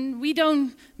boyfriend and we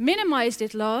don't minimize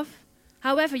this love.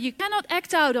 However, you cannot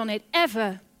act out on it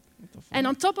ever. And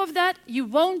on top of that, you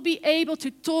won't be able to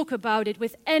talk about it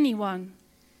with anyone.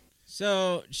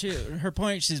 So her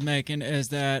point she's making is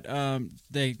that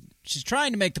she's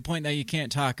trying to make the point that you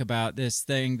can't talk about this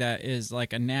thing that is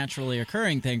like a naturally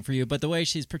occurring thing for you, but the way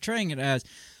she's portraying it as,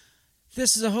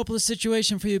 this is a hopeless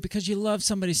situation for you because you love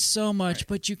somebody so much,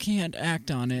 but you can't act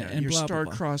on it. And you're blah,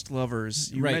 star-crossed blah, blah.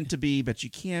 lovers. You're meant to be, but you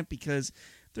can't because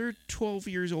they're 12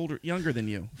 years younger than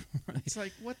you. Right. It's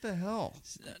like, what the hell?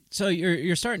 So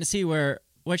you're starting to see where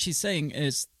what she's saying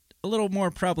is a little more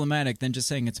problematic than just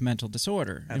saying it's a mental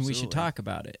disorder, and we should talk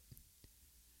about it.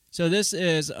 So this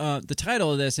is the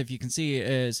title of this, if you can see,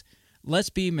 is "Let's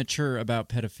Be Mature About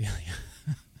Pedophilia."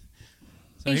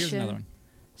 So here's another one.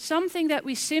 Something that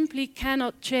we simply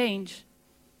cannot change.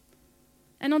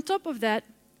 And on top of that,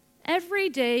 every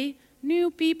day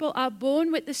new people are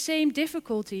born with the same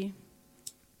difficulty.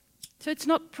 So it's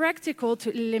not practical to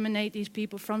eliminate these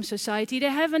people from society. They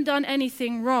haven't done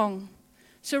anything wrong.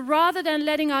 So rather than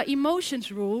letting our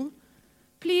emotions rule,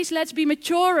 please let's be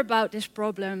mature about this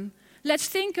problem. Let's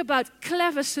think about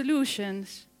clever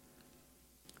solutions.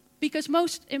 Because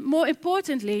more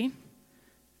importantly,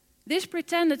 this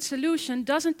pretended solution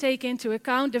doesn't take into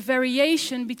account the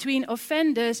variation between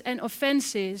offenders and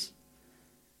offenses.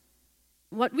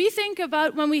 What we think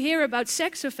about when we hear about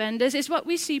sex offenders is what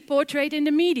we see portrayed in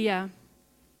the media.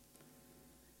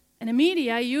 And the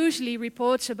media usually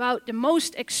reports about the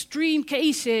most extreme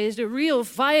cases, the real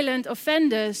violent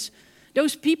offenders,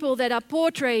 those people that are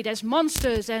portrayed as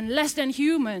monsters and less than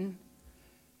human.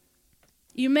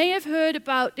 You may have heard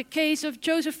about the case of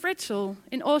Josef Fritzl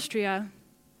in Austria.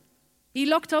 He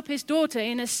locked up his daughter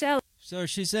in a cell. So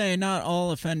she's saying not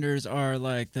all offenders are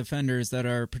like the offenders that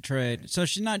are portrayed. So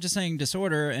she's not just saying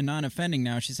disorder and non-offending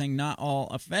now. She's saying not all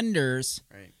offenders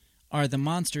are the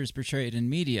monsters portrayed in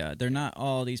media. They're not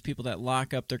all these people that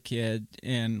lock up their kid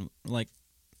and like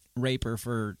rape her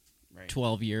for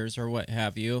 12 years or what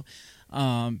have you.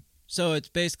 So it's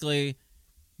basically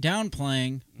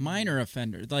downplaying minor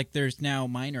offenders. Like there's now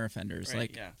minor offenders.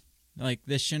 Like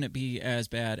this shouldn't be as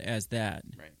bad as that.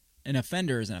 Right. An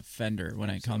offender is an offender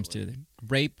when it comes to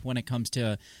rape, when it comes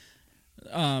to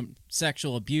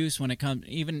sexual abuse, when it comes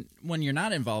even when you're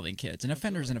not involving kids. An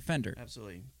offender is an offender.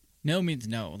 Absolutely. No means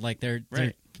no. Like they're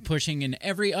pushing in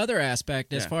every other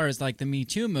aspect as far as like the Me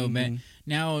Too movement.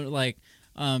 Now like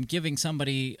giving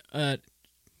somebody a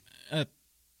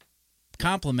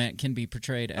compliment can be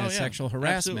portrayed as sexual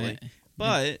harassment.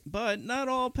 Absolutely. But not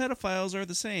all pedophiles are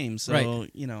the same. So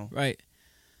you know. Right.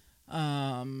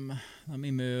 Let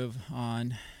me move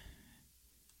on.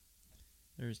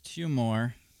 There's two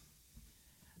more.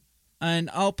 And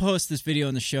I'll post this video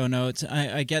in the show notes.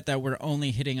 I get that we're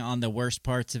only hitting on the worst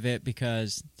parts of it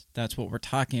because that's what we're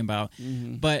talking about.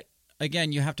 But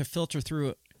again, you have to filter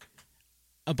through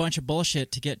a bunch of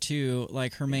bullshit to get to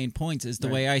like her main points is the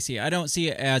way I see it. I don't see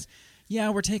it as, yeah,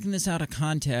 we're taking this out of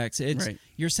context. It's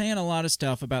you're saying a lot of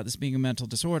stuff about this being a mental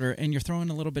disorder, and you're throwing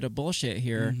a little bit of bullshit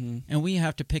here, and we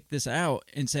have to pick this out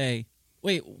and say,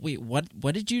 wait,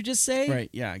 what did you just say? Right,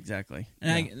 yeah, exactly.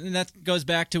 And that goes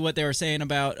back to what they were saying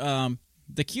about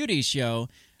the Cuties show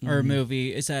or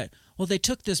movie, is that, well, they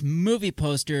took this movie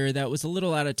poster that was a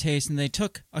little out of taste, and they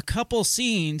took a couple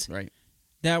scenes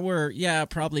that were,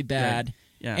 probably bad,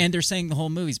 and they're saying the whole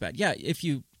movie's bad. Yeah, if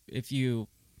you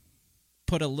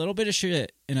put a little bit of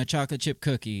shit in a chocolate chip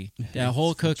cookie, that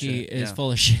whole cookie is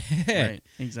full of shit. Right,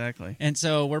 exactly. And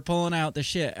so we're pulling out the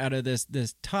shit out of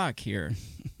this talk here.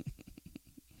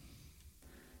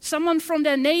 Someone from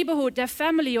their neighborhood, their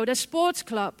family, or their sports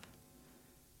club.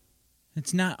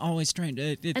 It's not always strange.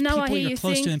 It's and now people I hear you're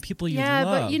close to and people you love. Yeah,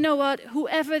 but you know what?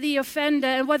 Whoever the offender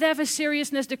and whatever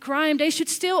seriousness the crime, they should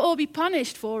still all be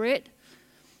punished for it.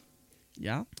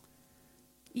 Yeah?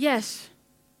 Yes.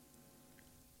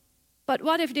 But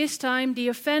what if this time the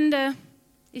offender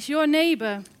is your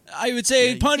neighbor? I would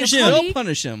say punish him. Still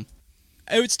punish him.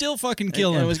 I would still fucking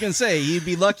kill him. I was going to say, you'd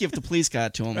be lucky if the police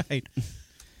got to him. Right.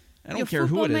 I don't care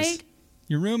who it is.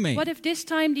 Your roommate. What if this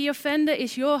time the offender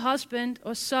is your husband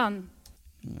or son?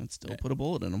 I'd still put a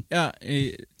bullet in him. Yeah,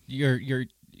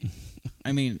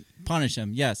 I mean, punish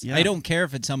him, yes. Yeah. I don't care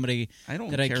if it's somebody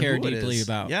that I care deeply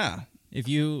about. Yeah. If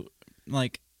you,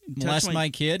 molest my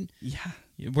kid,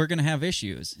 we're going to have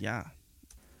issues. Yeah.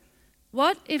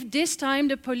 What if this time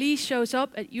the police shows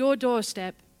up at your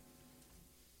doorstep?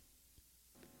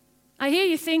 I hear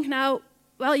you think now,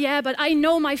 well, yeah, but I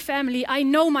know my family, I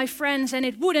know my friends, and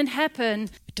it wouldn't happen.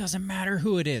 It doesn't matter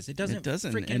who it is. It doesn't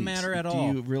freaking matter at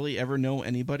all. Do you really ever know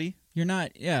anybody? You're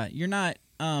not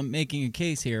making a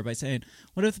case here by saying,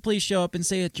 what if the police show up and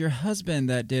say it's your husband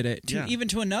that did it, even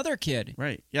to another kid?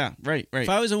 Right, yeah, right. If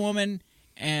I was a woman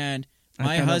and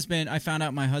I found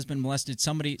out my husband molested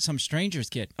some stranger's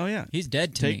kid. Oh, yeah. He's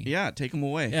dead to me. Yeah, take him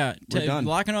away. Yeah, we're done.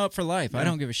 Locking him up for life. Yeah. I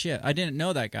don't give a shit. I didn't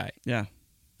know that guy. Yeah.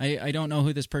 I don't know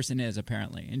who this person is,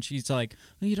 apparently. And she's like,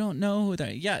 well, you don't know who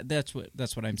that... Yeah, that's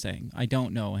what I'm saying. I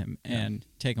don't know him, and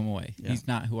take him away. Yeah. He's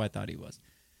not who I thought he was.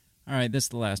 All right, this is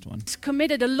the last one. He's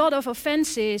committed a lot of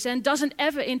offenses and doesn't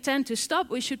ever intend to stop.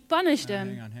 We should punish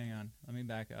them. Hang on. Let me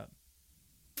back up.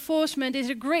 Enforcement is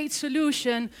a great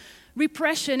solution.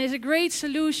 Repression is a great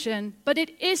solution, but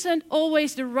it isn't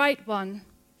always the right one.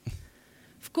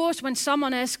 Of course, when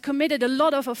someone has committed a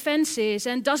lot of offenses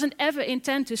and doesn't ever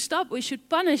intend to stop, we should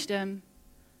punish them.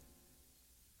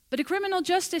 But the criminal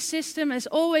justice system has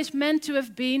always meant to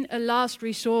have been a last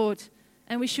resort,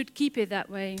 and we should keep it that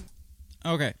way.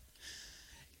 Okay.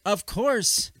 Of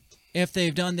course, if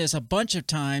they've done this a bunch of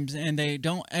times and they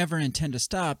don't ever intend to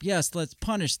stop, yes, let's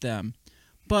punish them.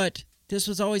 But this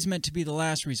was always meant to be the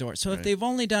last resort. So if they've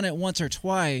only done it once or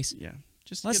twice,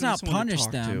 just let's not punish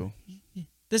them.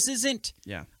 This isn't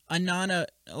a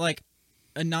non-victim,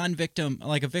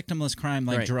 like a victimless crime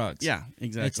like drugs. Yeah,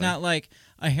 exactly. It's not like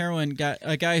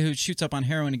a guy who shoots up on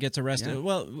heroin and gets arrested. Yeah.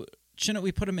 Well, shouldn't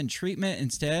we put him in treatment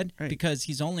instead? Right. Because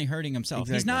he's only hurting himself.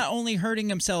 Exactly. He's not only hurting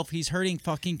himself, he's hurting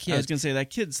fucking kids. I was going to say, that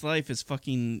kid's life is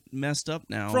fucking messed up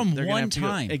now. From one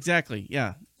time. Exactly,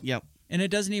 yeah. Yep. And it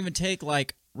doesn't even take,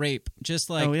 rape. Just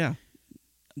like... Oh, yeah.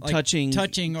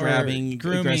 Touching or grabbing,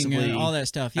 grooming, and all that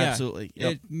stuff. Yeah, absolutely.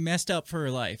 Yep. It messed up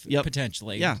for life,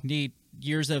 potentially. Yeah. Need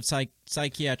years of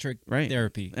psychiatric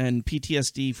therapy. And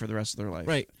PTSD for the rest of their life.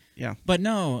 Right. Yeah. But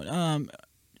no,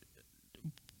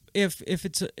 if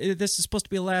this is supposed to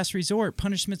be a last resort,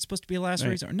 punishment's supposed to be a last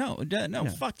resort. No,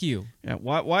 fuck you. Yeah.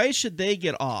 Why should they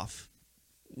get off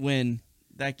when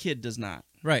that kid does not?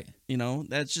 Right.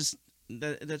 That's just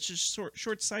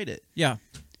short-sighted. Yeah.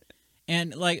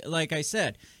 And like I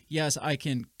said, yes, I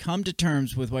can come to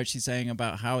terms with what she's saying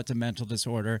about how it's a mental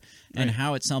disorder and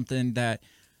how it's something that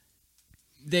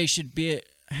they should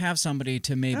have somebody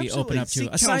to maybe open up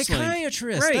to. A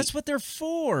psychiatrist. Right. That's what they're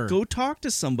for. Go talk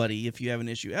to somebody if you have an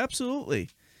issue. Absolutely.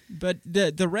 But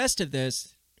the rest of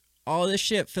this, all this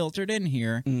shit filtered in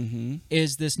here,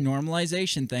 is this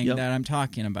normalization thing that I'm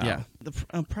talking about. Yeah.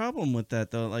 The problem with that,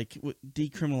 though, like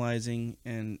decriminalizing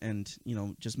and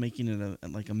just making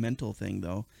it a mental thing,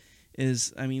 though,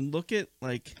 is, I mean, look at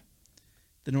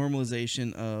the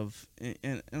normalization of,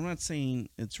 and I'm not saying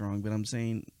it's wrong, but I'm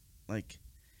saying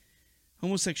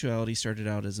homosexuality started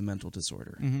out as a mental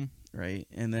disorder, right?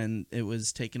 And then it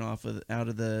was taken out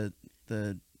of the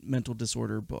mental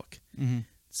disorder book.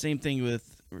 Same thing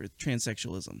with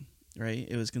transsexualism, right?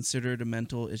 It was considered a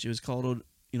mental issue. It was called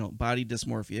body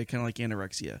dysmorphia, kind of like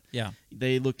anorexia. Yeah.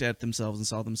 They looked at themselves and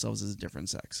saw themselves as a different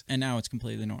sex. And now it's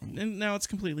completely normal. And now it's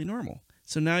completely normal.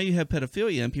 So now you have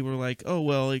pedophilia, and people are like, oh,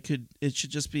 well, it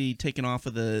should just be taken off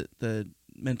of the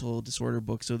mental disorder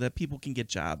book so that people can get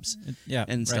jobs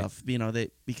and stuff,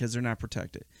 because they're not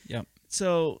protected. Yep.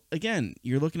 So, again,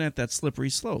 you're looking at that slippery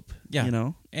slope.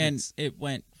 Yeah. And it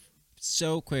went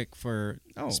so quick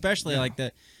especially like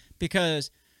that,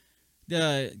 because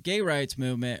the gay rights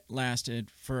movement lasted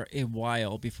for a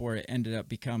while before it ended up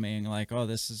becoming like, oh,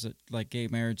 this is like gay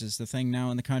marriage is the thing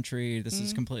now in the country. This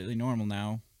is completely normal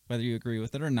now, whether you agree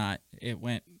with it or not.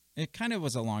 It kind of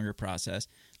was a longer process.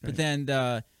 Right. But then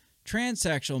the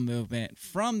transsexual movement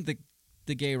from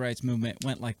the gay rights movement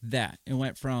went like that. It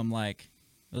went from like,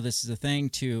 well, this is a thing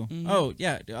to,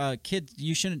 kids,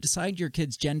 you shouldn't decide your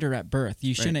kid's gender at birth.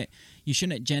 You shouldn't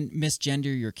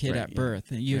misgender your kid at birth.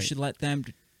 You should let them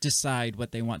decide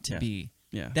what they want to be.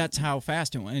 Yeah. That's how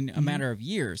fast it went in a matter of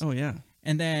years. Oh, yeah.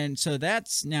 And then, so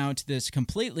that's now to this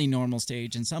completely normal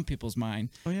stage in some people's mind.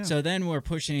 Oh, yeah. So then we're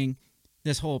pushing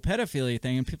this whole pedophilia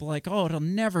thing, and people are like, oh, it'll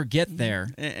never get there.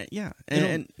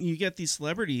 And you get these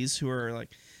celebrities who are like,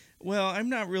 well, I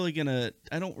don't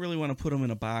really want to put them in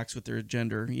a box with their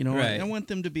gender. Right. I want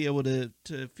them to be able to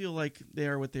feel like they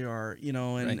are what they are,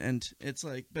 and it's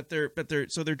like, but they're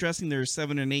dressing their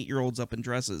 7 and 8 year olds up in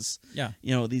dresses. Yeah.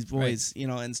 These boys,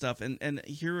 and stuff. And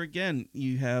here again,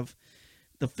 you have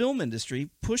the film industry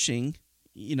pushing,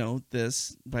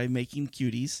 this by making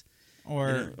cuties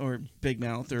or Big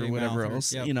Mouth or whatever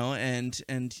else, yep.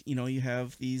 and you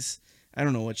have these, I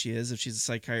don't know what she is, if she's a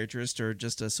psychiatrist or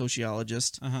just a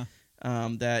sociologist,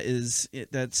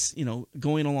 that's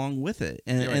going along with it,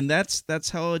 and that's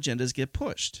how agendas get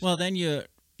pushed. Well, then you,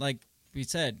 like we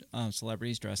said,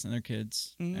 celebrities dressing their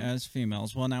kids as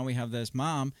females. Well, now we have this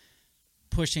mom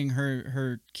pushing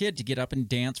her kid to get up and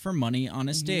dance for money on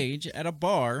a stage at a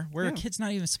bar where a kid's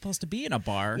not even supposed to be in a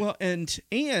bar. Well, and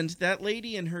that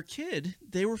lady and her kid,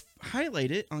 they were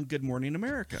highlighted on Good Morning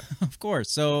America. Of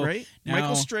course. So right? Now,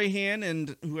 Michael Strahan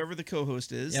and whoever the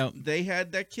co-host is, yep. They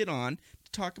had that kid on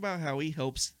to talk about how he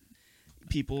helps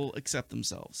people accept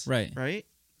themselves. Right. Right?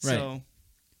 Right. So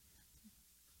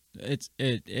it's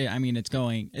going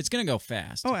to go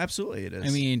fast. Oh, absolutely it is. I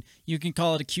mean, you can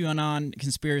call it a QAnon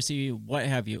conspiracy, what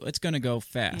have you. It's going to go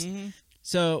fast.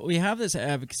 So we have this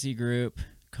advocacy group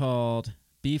called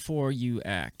B4U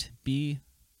Act. The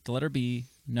letter B,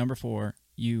 number 4,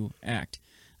 U Act.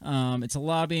 It's a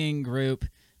lobbying group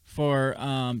for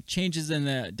changes in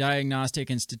the Diagnostic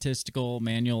and Statistical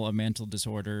Manual of Mental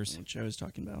Disorders. Which I was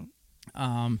talking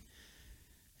about.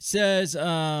 Says...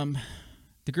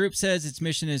 the group says its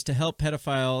mission is to help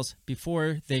pedophiles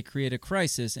before they create a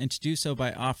crisis, and to do so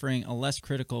by offering a less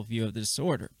critical view of the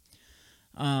disorder.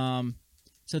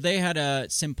 So they had a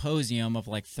symposium of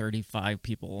like 35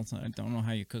 people. I don't know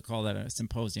how you could call that a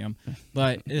symposium,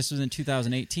 but this was in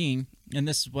 2018, and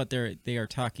this is what they are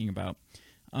talking about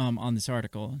on this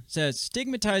article. It says,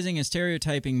 stigmatizing and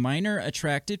stereotyping minor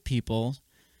attracted people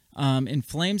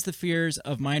inflames the fears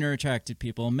of minor attracted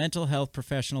people, mental health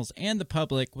professionals, and the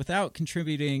public without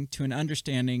contributing to an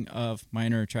understanding of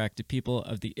minor attracted people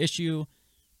of the issue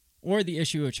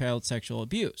of child sexual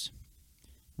abuse.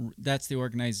 That's the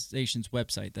organization's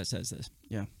website that says this.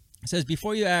 Yeah. It says,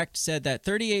 Before You Act said that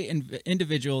 38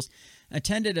 individuals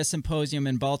attended a symposium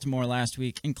in Baltimore last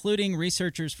week, including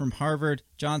researchers from Harvard,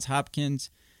 Johns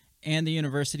Hopkins, and the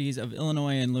universities of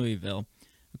Illinois and Louisville.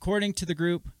 According to the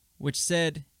group, which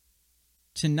said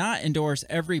to not endorse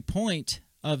every point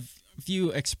of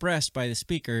view expressed by the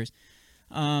speakers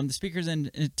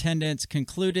in attendance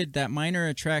concluded that minor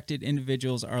attracted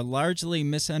individuals are largely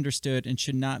misunderstood and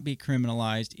should not be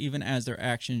criminalized, even as their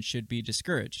actions should be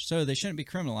discouraged. So they shouldn't be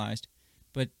criminalized,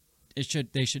 but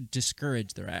they should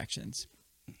discourage their actions.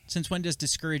 Since when does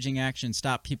discouraging action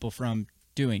stop people from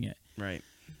doing it? Right.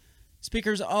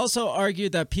 Speakers also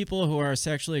argued that people who are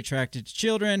sexually attracted to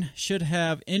children should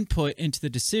have input into the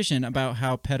decision about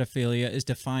how pedophilia is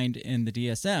defined in the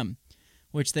DSM,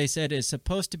 which they said is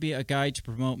supposed to be a guide to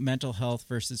promote mental health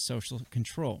versus social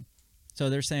control. So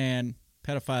they're saying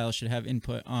pedophiles should have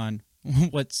input on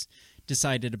what's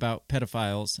decided about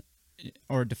pedophiles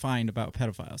or defined about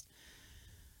pedophiles.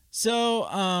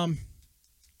 So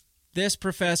this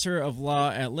professor of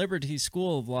law at Liberty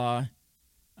School of Law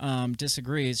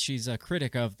disagrees. She's a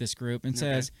critic of this group and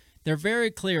says they're very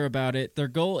clear about it. Their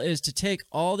goal is to take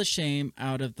all the shame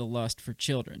out of the lust for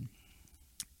children.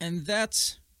 And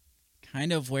that's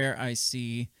kind of where I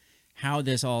see how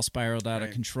this all spiraled out of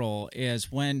control,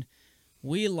 is when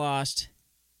we lost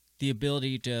the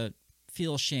ability to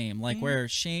feel shame, like where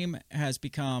shame has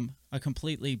become a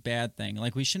completely bad thing.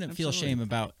 Like, we shouldn't feel shame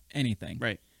about anything.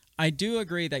 Right. I do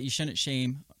agree that you shouldn't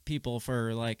shame people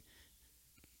for, like,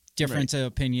 difference of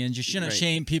opinions. You shouldn't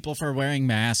shame people for wearing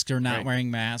masks or not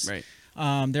wearing masks. Right.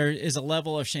 There is a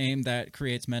level of shame that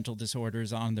creates mental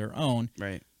disorders on their own.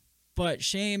 Right. But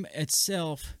shame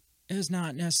itself is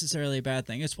not necessarily a bad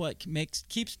thing. It's what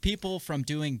keeps people from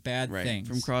doing bad things.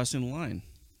 From crossing the line.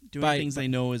 Doing things they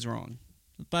know is wrong.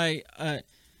 By a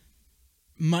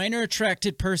minor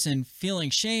attracted person feeling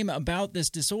shame about this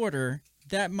disorder,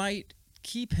 that might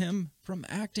keep him from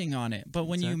acting on it. But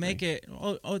when you make it,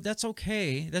 oh, that's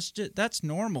okay. That's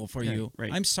normal for you.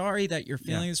 Right. I'm sorry that you're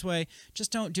feeling this way.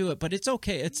 Just don't do it. But it's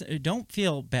okay. Don't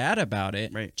feel bad about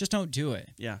it. Right. Just don't do it.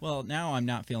 Yeah. Well, now I'm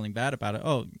not feeling bad about it.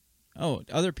 Oh,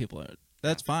 other people are.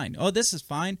 That's fine. Oh, this is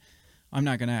fine. I'm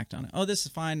not going to act on it. Oh, this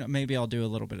is fine. Maybe I'll do a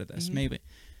little bit of this. Maybe.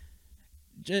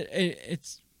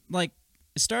 It's like,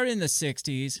 it started in the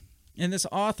 60s, and this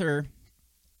author,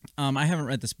 I haven't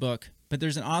read this book, but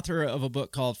there's an author of a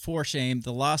book called For Shame,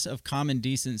 The Loss of Common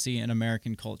Decency in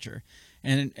American Culture.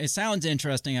 And it sounds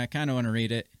interesting. I kind of want to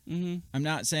read it. I'm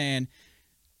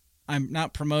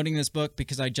not promoting this book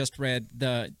because I just read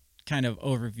the kind of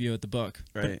overview of the book.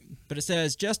 Right. But it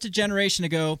says, just a generation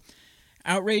ago,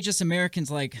 outrageous Americans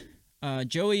like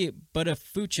Joey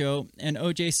Buttafuoco and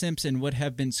O.J. Simpson would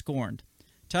have been scorned.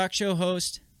 Talk show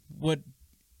hosts would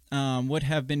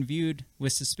have been viewed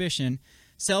with suspicion.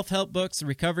 Self-help books, the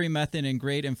recovery method, and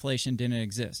great inflation didn't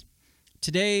exist.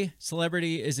 Today,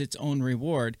 celebrity is its own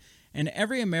reward, and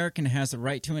every American has the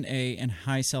right to an A and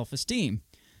high self-esteem.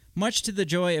 Much to the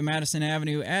joy of Madison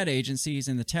Avenue ad agencies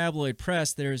and the tabloid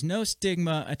press, there is no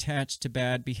stigma attached to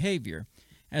bad behavior,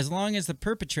 as long as the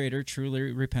perpetrator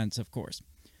truly repents, of course.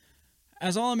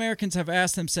 As all Americans have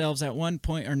asked themselves at one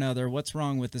point or another, what's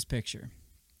wrong with this picture?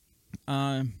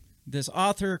 This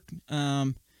author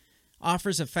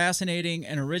offers a fascinating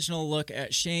and original look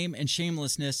at shame and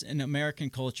shamelessness in American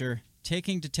culture,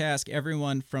 taking to task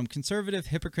everyone from conservative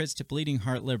hypocrites to bleeding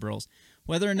heart liberals.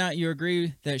 Whether or not you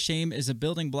agree that shame is a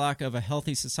building block of a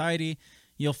healthy society,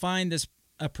 you'll find this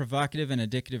a provocative and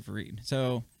addictive read.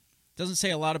 So, it doesn't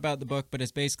say a lot about the book, but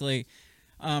it's basically,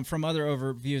 from other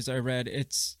overviews I read,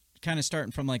 it's kind of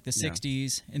starting from like the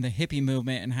 60s in the hippie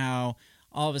movement and how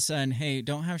all of a sudden, hey,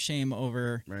 don't have shame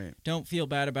over, don't feel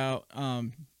bad about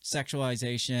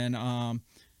sexualization.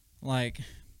 Like,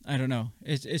 I don't know.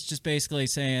 It's just basically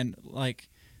saying, like,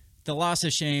 the loss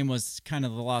of shame was kind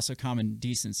of the loss of common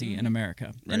decency in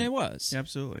America. Right. And it was.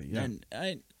 Absolutely, yeah.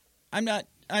 And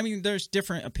I mean, there's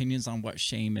different opinions on what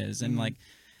shame is. And, like,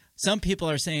 some people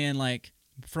are saying, like,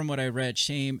 from what I read,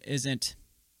 shame isn't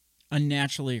a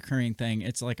naturally occurring thing.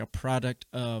 It's like a product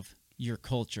of your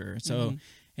culture. So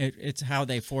it's how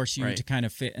they force you to kind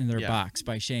of fit in their box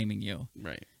by shaming you.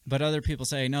 Right. But other people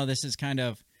say, no, this is kind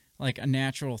of like a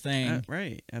natural thing.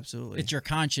 Right, absolutely. It's your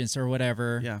conscience or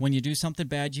whatever. Yeah. When you do something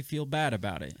bad, you feel bad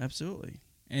about it. Absolutely.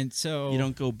 And so... You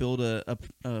don't go build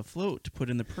a float to put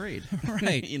in the parade.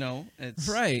 Right. You know? It's...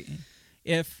 Right.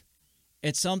 If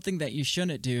it's something that you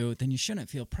shouldn't do, then you shouldn't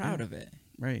feel proud of it.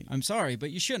 Right. I'm sorry,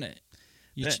 but you shouldn't.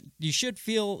 You should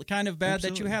feel kind of bad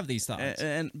that you have these thoughts.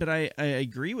 But I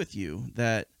agree with you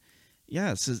that,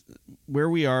 where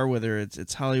we are, whether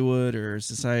it's Hollywood or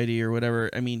society or whatever,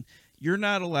 I mean, you're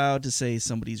not allowed to say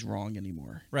somebody's wrong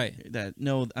anymore. Right. That,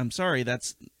 no, I'm sorry,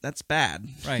 that's bad.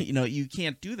 Right. You know, you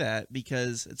can't do that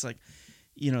because it's like,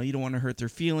 you know, you don't want to hurt their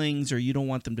feelings or you don't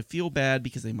want them to feel bad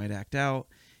because they might act out.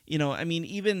 You know, I mean,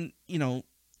 even,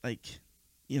 like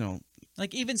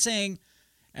even saying,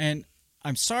 and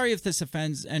I'm sorry if this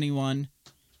offends anyone,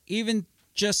 even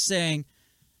just saying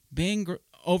being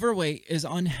overweight is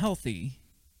unhealthy,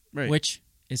 which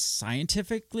is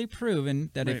scientifically proven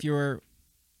that if you're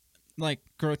like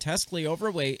grotesquely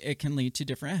overweight, it can lead to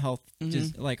different health,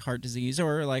 like heart disease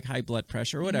or like high blood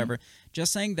pressure or whatever.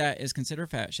 Just saying that is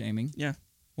considered fat shaming. Yeah.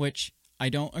 Which I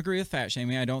don't agree with fat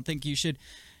shaming. I don't think you should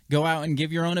go out and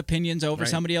give your own opinions over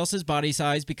somebody else's body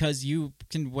size because you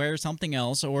can wear something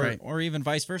else or even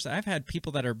vice versa. I've had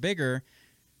people that are bigger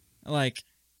like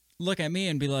look at me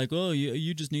and be like, "Oh,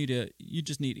 you just need to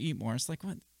eat more." It's like,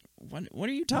 what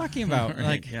are you talking about?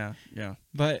 Like, yeah.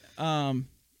 But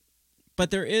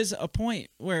there is a point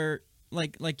where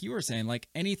like you were saying, like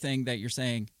anything that you're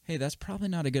saying, "Hey, that's probably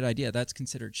not a good idea." That's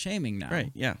considered shaming now.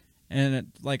 Right, yeah.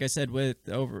 And like I said, with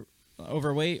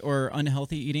overweight or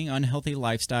unhealthy eating, unhealthy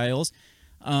lifestyles,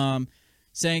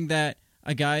 saying that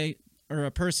a guy or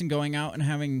a person going out and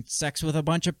having sex with a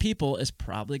bunch of people is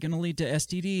probably going to lead to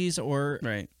STDs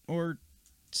or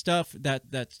stuff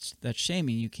that's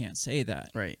shaming. You can't say that.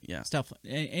 Right. Yeah. Stuff,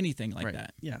 anything like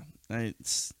that. Yeah.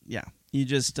 You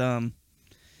just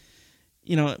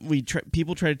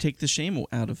people try to take the shame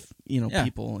out of Yeah.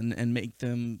 people and make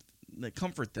them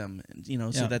comfort them,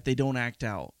 so Yeah. that they don't act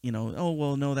out. Oh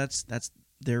well, no, that's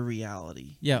their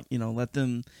reality. Yeah. Let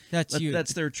them. That's you.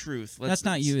 That's their truth. That's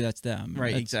not you. That's them.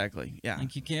 Right. That's, Exactly. Yeah.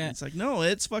 Like you can't. It's like, no,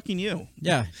 it's fucking you.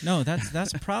 Yeah. No,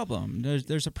 that's a problem.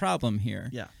 There's a problem here.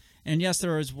 Yeah. And yes,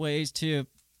 there is ways to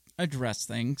address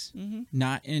things,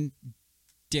 not in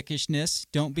dickishness.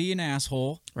 Don't be an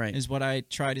asshole. Right. Is what I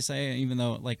try to say. Even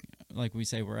though, like we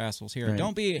say, we're assholes here.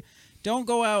 Right. Don't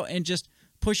go out and just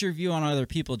push your view on other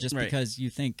people just Right. because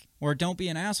you think, or don't be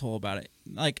an asshole about it.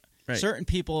 Like Right. certain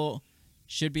people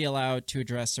should be allowed to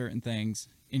address certain things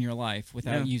in your life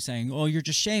without you saying, "Oh, you're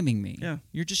just shaming me. Yeah.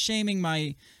 You're just shaming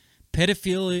my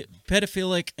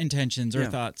pedophilic intentions or Yeah.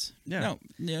 thoughts." Yeah.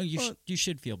 No, you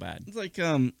should feel bad. It's like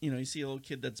you see a little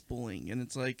kid that's bullying, and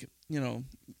it's like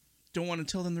don't want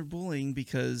to tell them they're bullying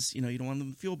because you don't want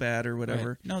them to feel bad or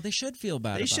whatever. Right. No, they should feel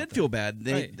bad. They about should that. feel bad.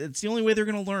 Right. It's the only way they're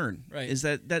going to learn. Right. Is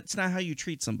that's not how you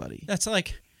treat somebody. That's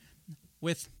like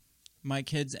with my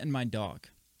kids and my dog.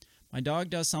 My dog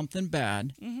does something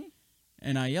bad,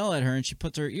 and I yell at her, and she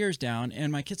puts her ears down,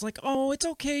 and my kid's like, "Oh, it's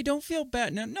okay. Don't feel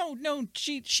bad." No.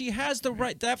 She has the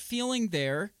right. That feeling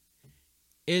there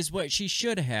is what she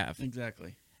should have.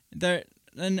 Exactly.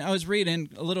 And I was reading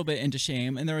a little bit into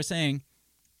shame, and they were saying,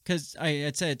 because I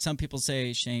had said some people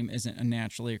say shame isn't a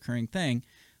naturally occurring thing,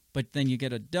 but then you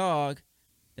get a dog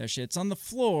that shits on the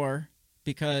floor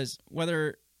because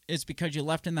whether it's because you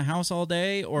left in the house all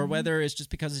day or whether it's just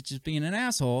because it's just being an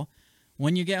asshole,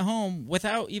 when you get home,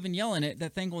 without even yelling it,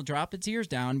 that thing will drop its ears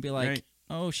down and be like, Right.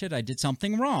 "Oh shit, I did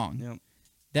something wrong." Yep.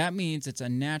 That means it's a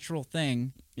natural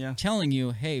thing telling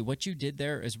you, "Hey, what you did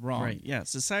there is wrong." Right. Yeah.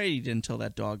 Society didn't tell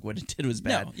that dog what it did was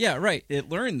bad. No. Yeah. Right. It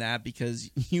learned that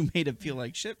because you made it feel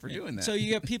like shit for doing that. So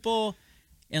you get people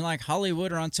in like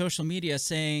Hollywood or on social media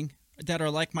saying that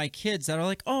are like my kids that are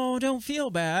like, "Oh, don't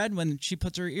feel bad," when she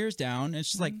puts her ears down.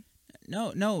 It's just like,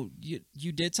 no,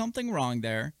 you did something wrong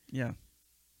there. Yeah.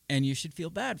 And you should feel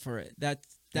bad for it.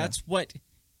 That's what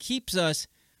keeps us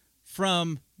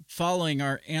from following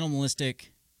our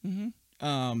animalistic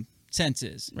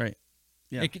senses. Right.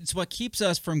 Yeah. It's what keeps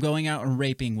us from going out and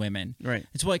raping women. Right.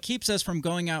 It's what keeps us from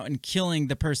going out and killing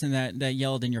the person that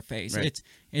yelled in your face. Right.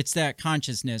 It's that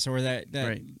consciousness or that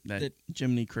Right. That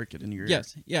Jiminy Cricket in your ear.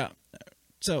 Yes. Yeah.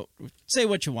 So say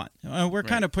what you want. We're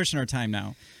kind of pushing our time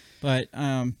now, but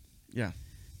yeah.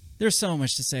 There's so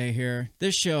much to say here.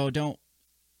 This show,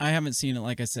 I haven't seen it,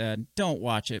 like I said. Don't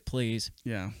watch it, please.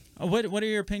 Yeah. What are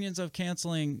your opinions of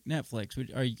canceling Netflix?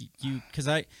 Are you because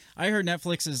I heard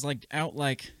Netflix is like out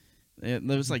like it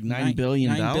was like $9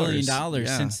 billion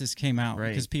since this came out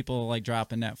because people like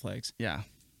dropping Netflix. Yeah.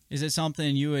 Is it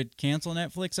something you would cancel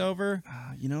Netflix over?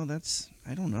 I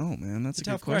don't know, man. That's a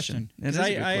tough good question. Because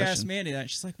I asked Mandy that.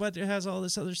 She's like, "What? It has all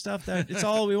this other stuff that it's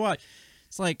all we watch."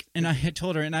 It's like, and I had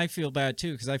told her, and I feel bad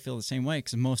too because I feel the same way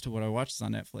because most of what I watch is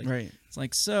on Netflix. Right. It's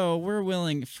like, so we're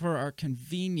willing for our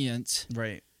convenience,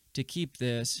 right, to keep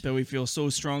this, but we feel so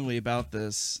strongly about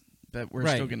this that we're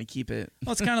still going to keep it.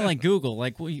 Well, it's kind of like Google.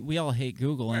 Like we all hate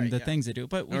Google and the things they do,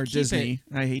 but we or keep Disney.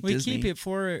 It, I hate we Disney. keep it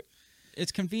for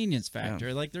its convenience factor.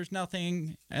 Yeah. Like there's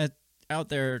nothing out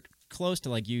there close to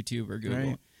like YouTube or Google.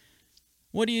 Right.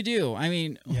 What do you do? I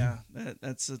mean,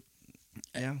 that's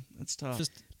tough.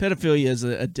 Pedophilia is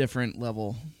a different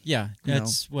level. Yeah,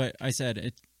 that's what I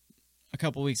said a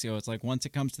couple weeks ago. It's like once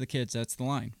it comes to the kids, that's the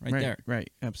line right there. Right,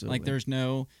 absolutely. Like there's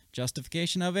no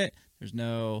justification of it. There's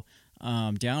no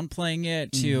downplaying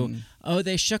it to,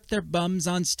 they shook their bums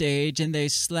on stage and they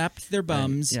slapped their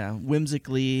bums. Right. Yeah,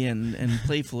 whimsically and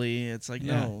playfully. It's like,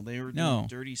 no, they were doing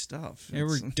dirty stuff. They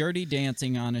were dirty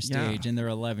dancing on a stage and they're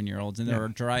 11-year-olds and they were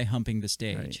dry humping the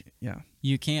stage. Right. Yeah.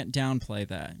 You can't downplay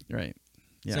that. Right.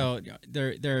 Yeah. So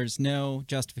there's no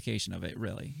justification of it,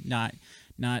 really. Not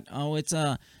it's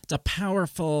a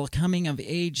powerful coming of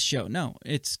age show. No,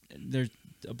 there's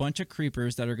a bunch of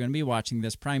creepers that are going to be watching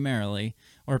this primarily,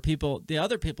 or the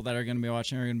other people that are going to be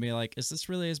watching are going to be like, is this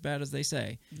really as bad as they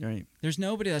say? Right. There's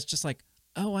nobody that's just like,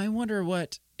 oh, I wonder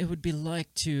what it would be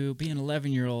like to be an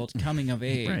 11-year-old coming of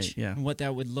age, right, yeah, and what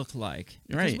that would look like.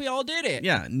 Because we all did it.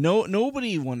 Yeah,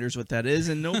 nobody wonders what that is,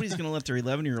 and nobody's going to let their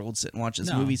 11-year-old sit and watch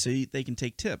this movie so they can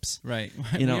take tips. Right.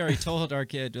 We already told our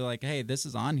kid, like, hey, this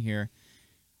is on here.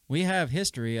 We have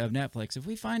history of Netflix. If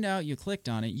we find out you clicked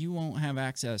on it, you won't have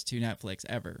access to Netflix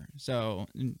ever. So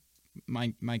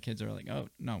my kids are like, oh,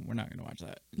 no, we're not going to watch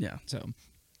that. Yeah. So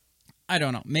I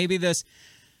don't know. Maybe this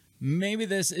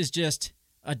is just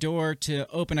a door to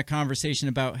open a conversation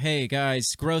about, hey,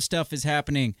 guys, gross stuff is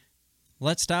happening.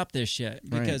 Let's stop this shit.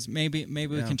 Because maybe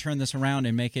we can turn this around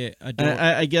and make it a door.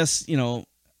 I guess,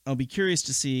 I'll be curious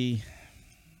to see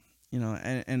You know,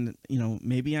 and you know,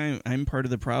 maybe I'm part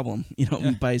of the problem. You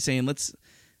know, by saying let's,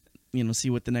 you know, see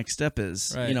what the next step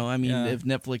is. Right. You know, I mean, Yeah. if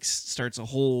Netflix starts a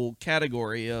whole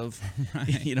category of,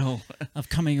 Right. you know, of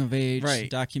coming of age Right.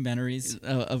 documentaries.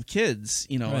 Of kids,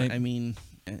 you know, Right. I mean,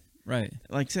 Right.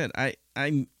 like I said,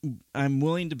 I'm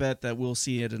willing to bet that we'll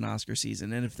see it in Oscar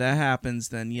season, and if that happens,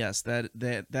 then yes, that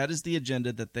is the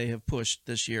agenda that they have pushed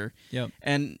this year. Yep.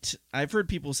 And I've heard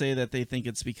people say that they think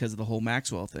it's because of the whole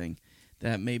Maxwell thing,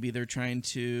 that maybe they're trying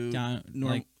to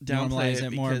Normalize downplay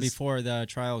it more before the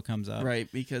trial comes up. right?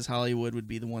 Because Hollywood would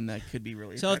be the one that could be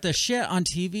really. So if affected. the shit on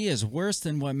TV is worse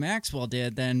than what Maxwell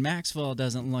did, then Maxwell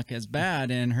doesn't look as bad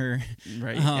in her.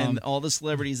 Right, and all the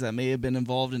celebrities that may have been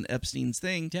involved in Epstein's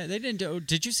thing. Yeah, they didn't do.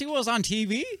 Did you see what was on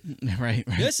TV? Right.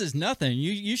 This is nothing.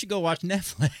 You should go watch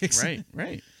Netflix.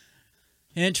 Right.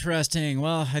 Interesting.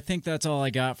 Well, I think that's all I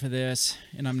got for this,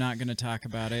 and I'm not going to talk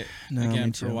about it No, again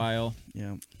me for a too. while.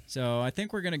 Yeah. So I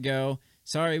think we're going to go.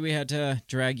 Sorry we had to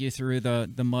drag you through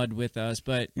the mud with us,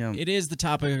 but it is the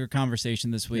topic of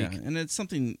conversation this week. Yeah, and it's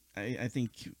something I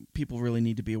think people really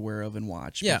need to be aware of and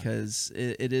watch because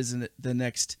it isn't the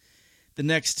next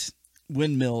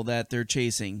windmill that they're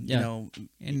chasing. Yeah. You know,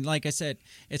 and like I said,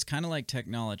 it's kind of like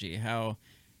technology, how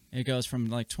it goes from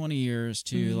like 20 years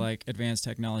to like advanced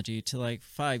technology to like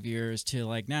 5 years to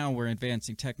like now we're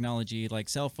advancing technology like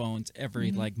cell phones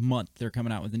every like month they're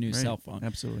coming out with a new cell phone.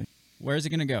 Absolutely. Where's it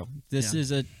going to go? This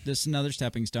is another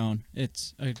stepping stone.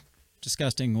 It's a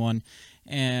disgusting one.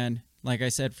 And like I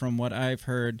said, from what I've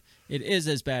heard, it is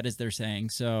as bad as they're saying.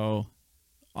 So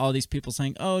all these people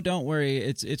saying, "Oh, don't worry,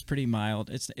 it's pretty mild."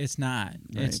 It's not.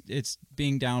 Right. It's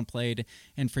being downplayed,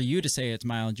 and for you to say it's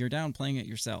mild, you're downplaying it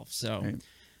yourself. So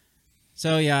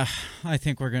So yeah, I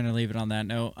think we're going to leave it on that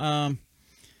note. On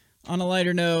a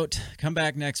lighter note, come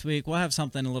back next week. We'll have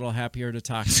something a little happier to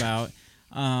talk about.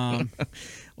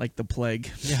 Like the plague.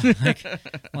 Yeah,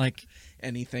 like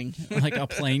anything. Like a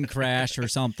plane crash or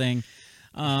something.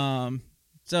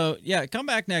 So yeah, come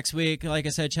back next week. Like I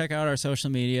said, check out our social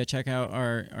media, check out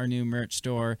our new merch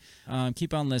store.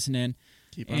 Keep on listening.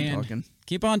 Keep on talking.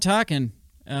 Keep on talking.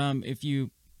 If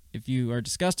you are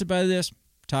disgusted by this,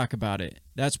 talk about it.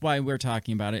 That's why we're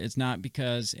talking about it. It's not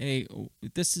because, hey,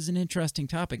 this is an interesting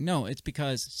topic. No, it's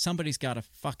because somebody's got to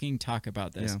fucking talk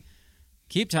about this. Yeah.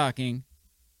 Keep talking,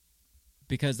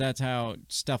 because that's how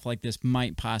stuff like this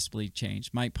might possibly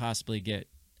change, might possibly get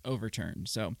overturned.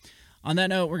 So on that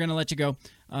note, we're going to let you go.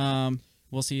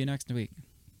 We'll see you next week.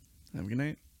 Have a good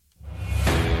night.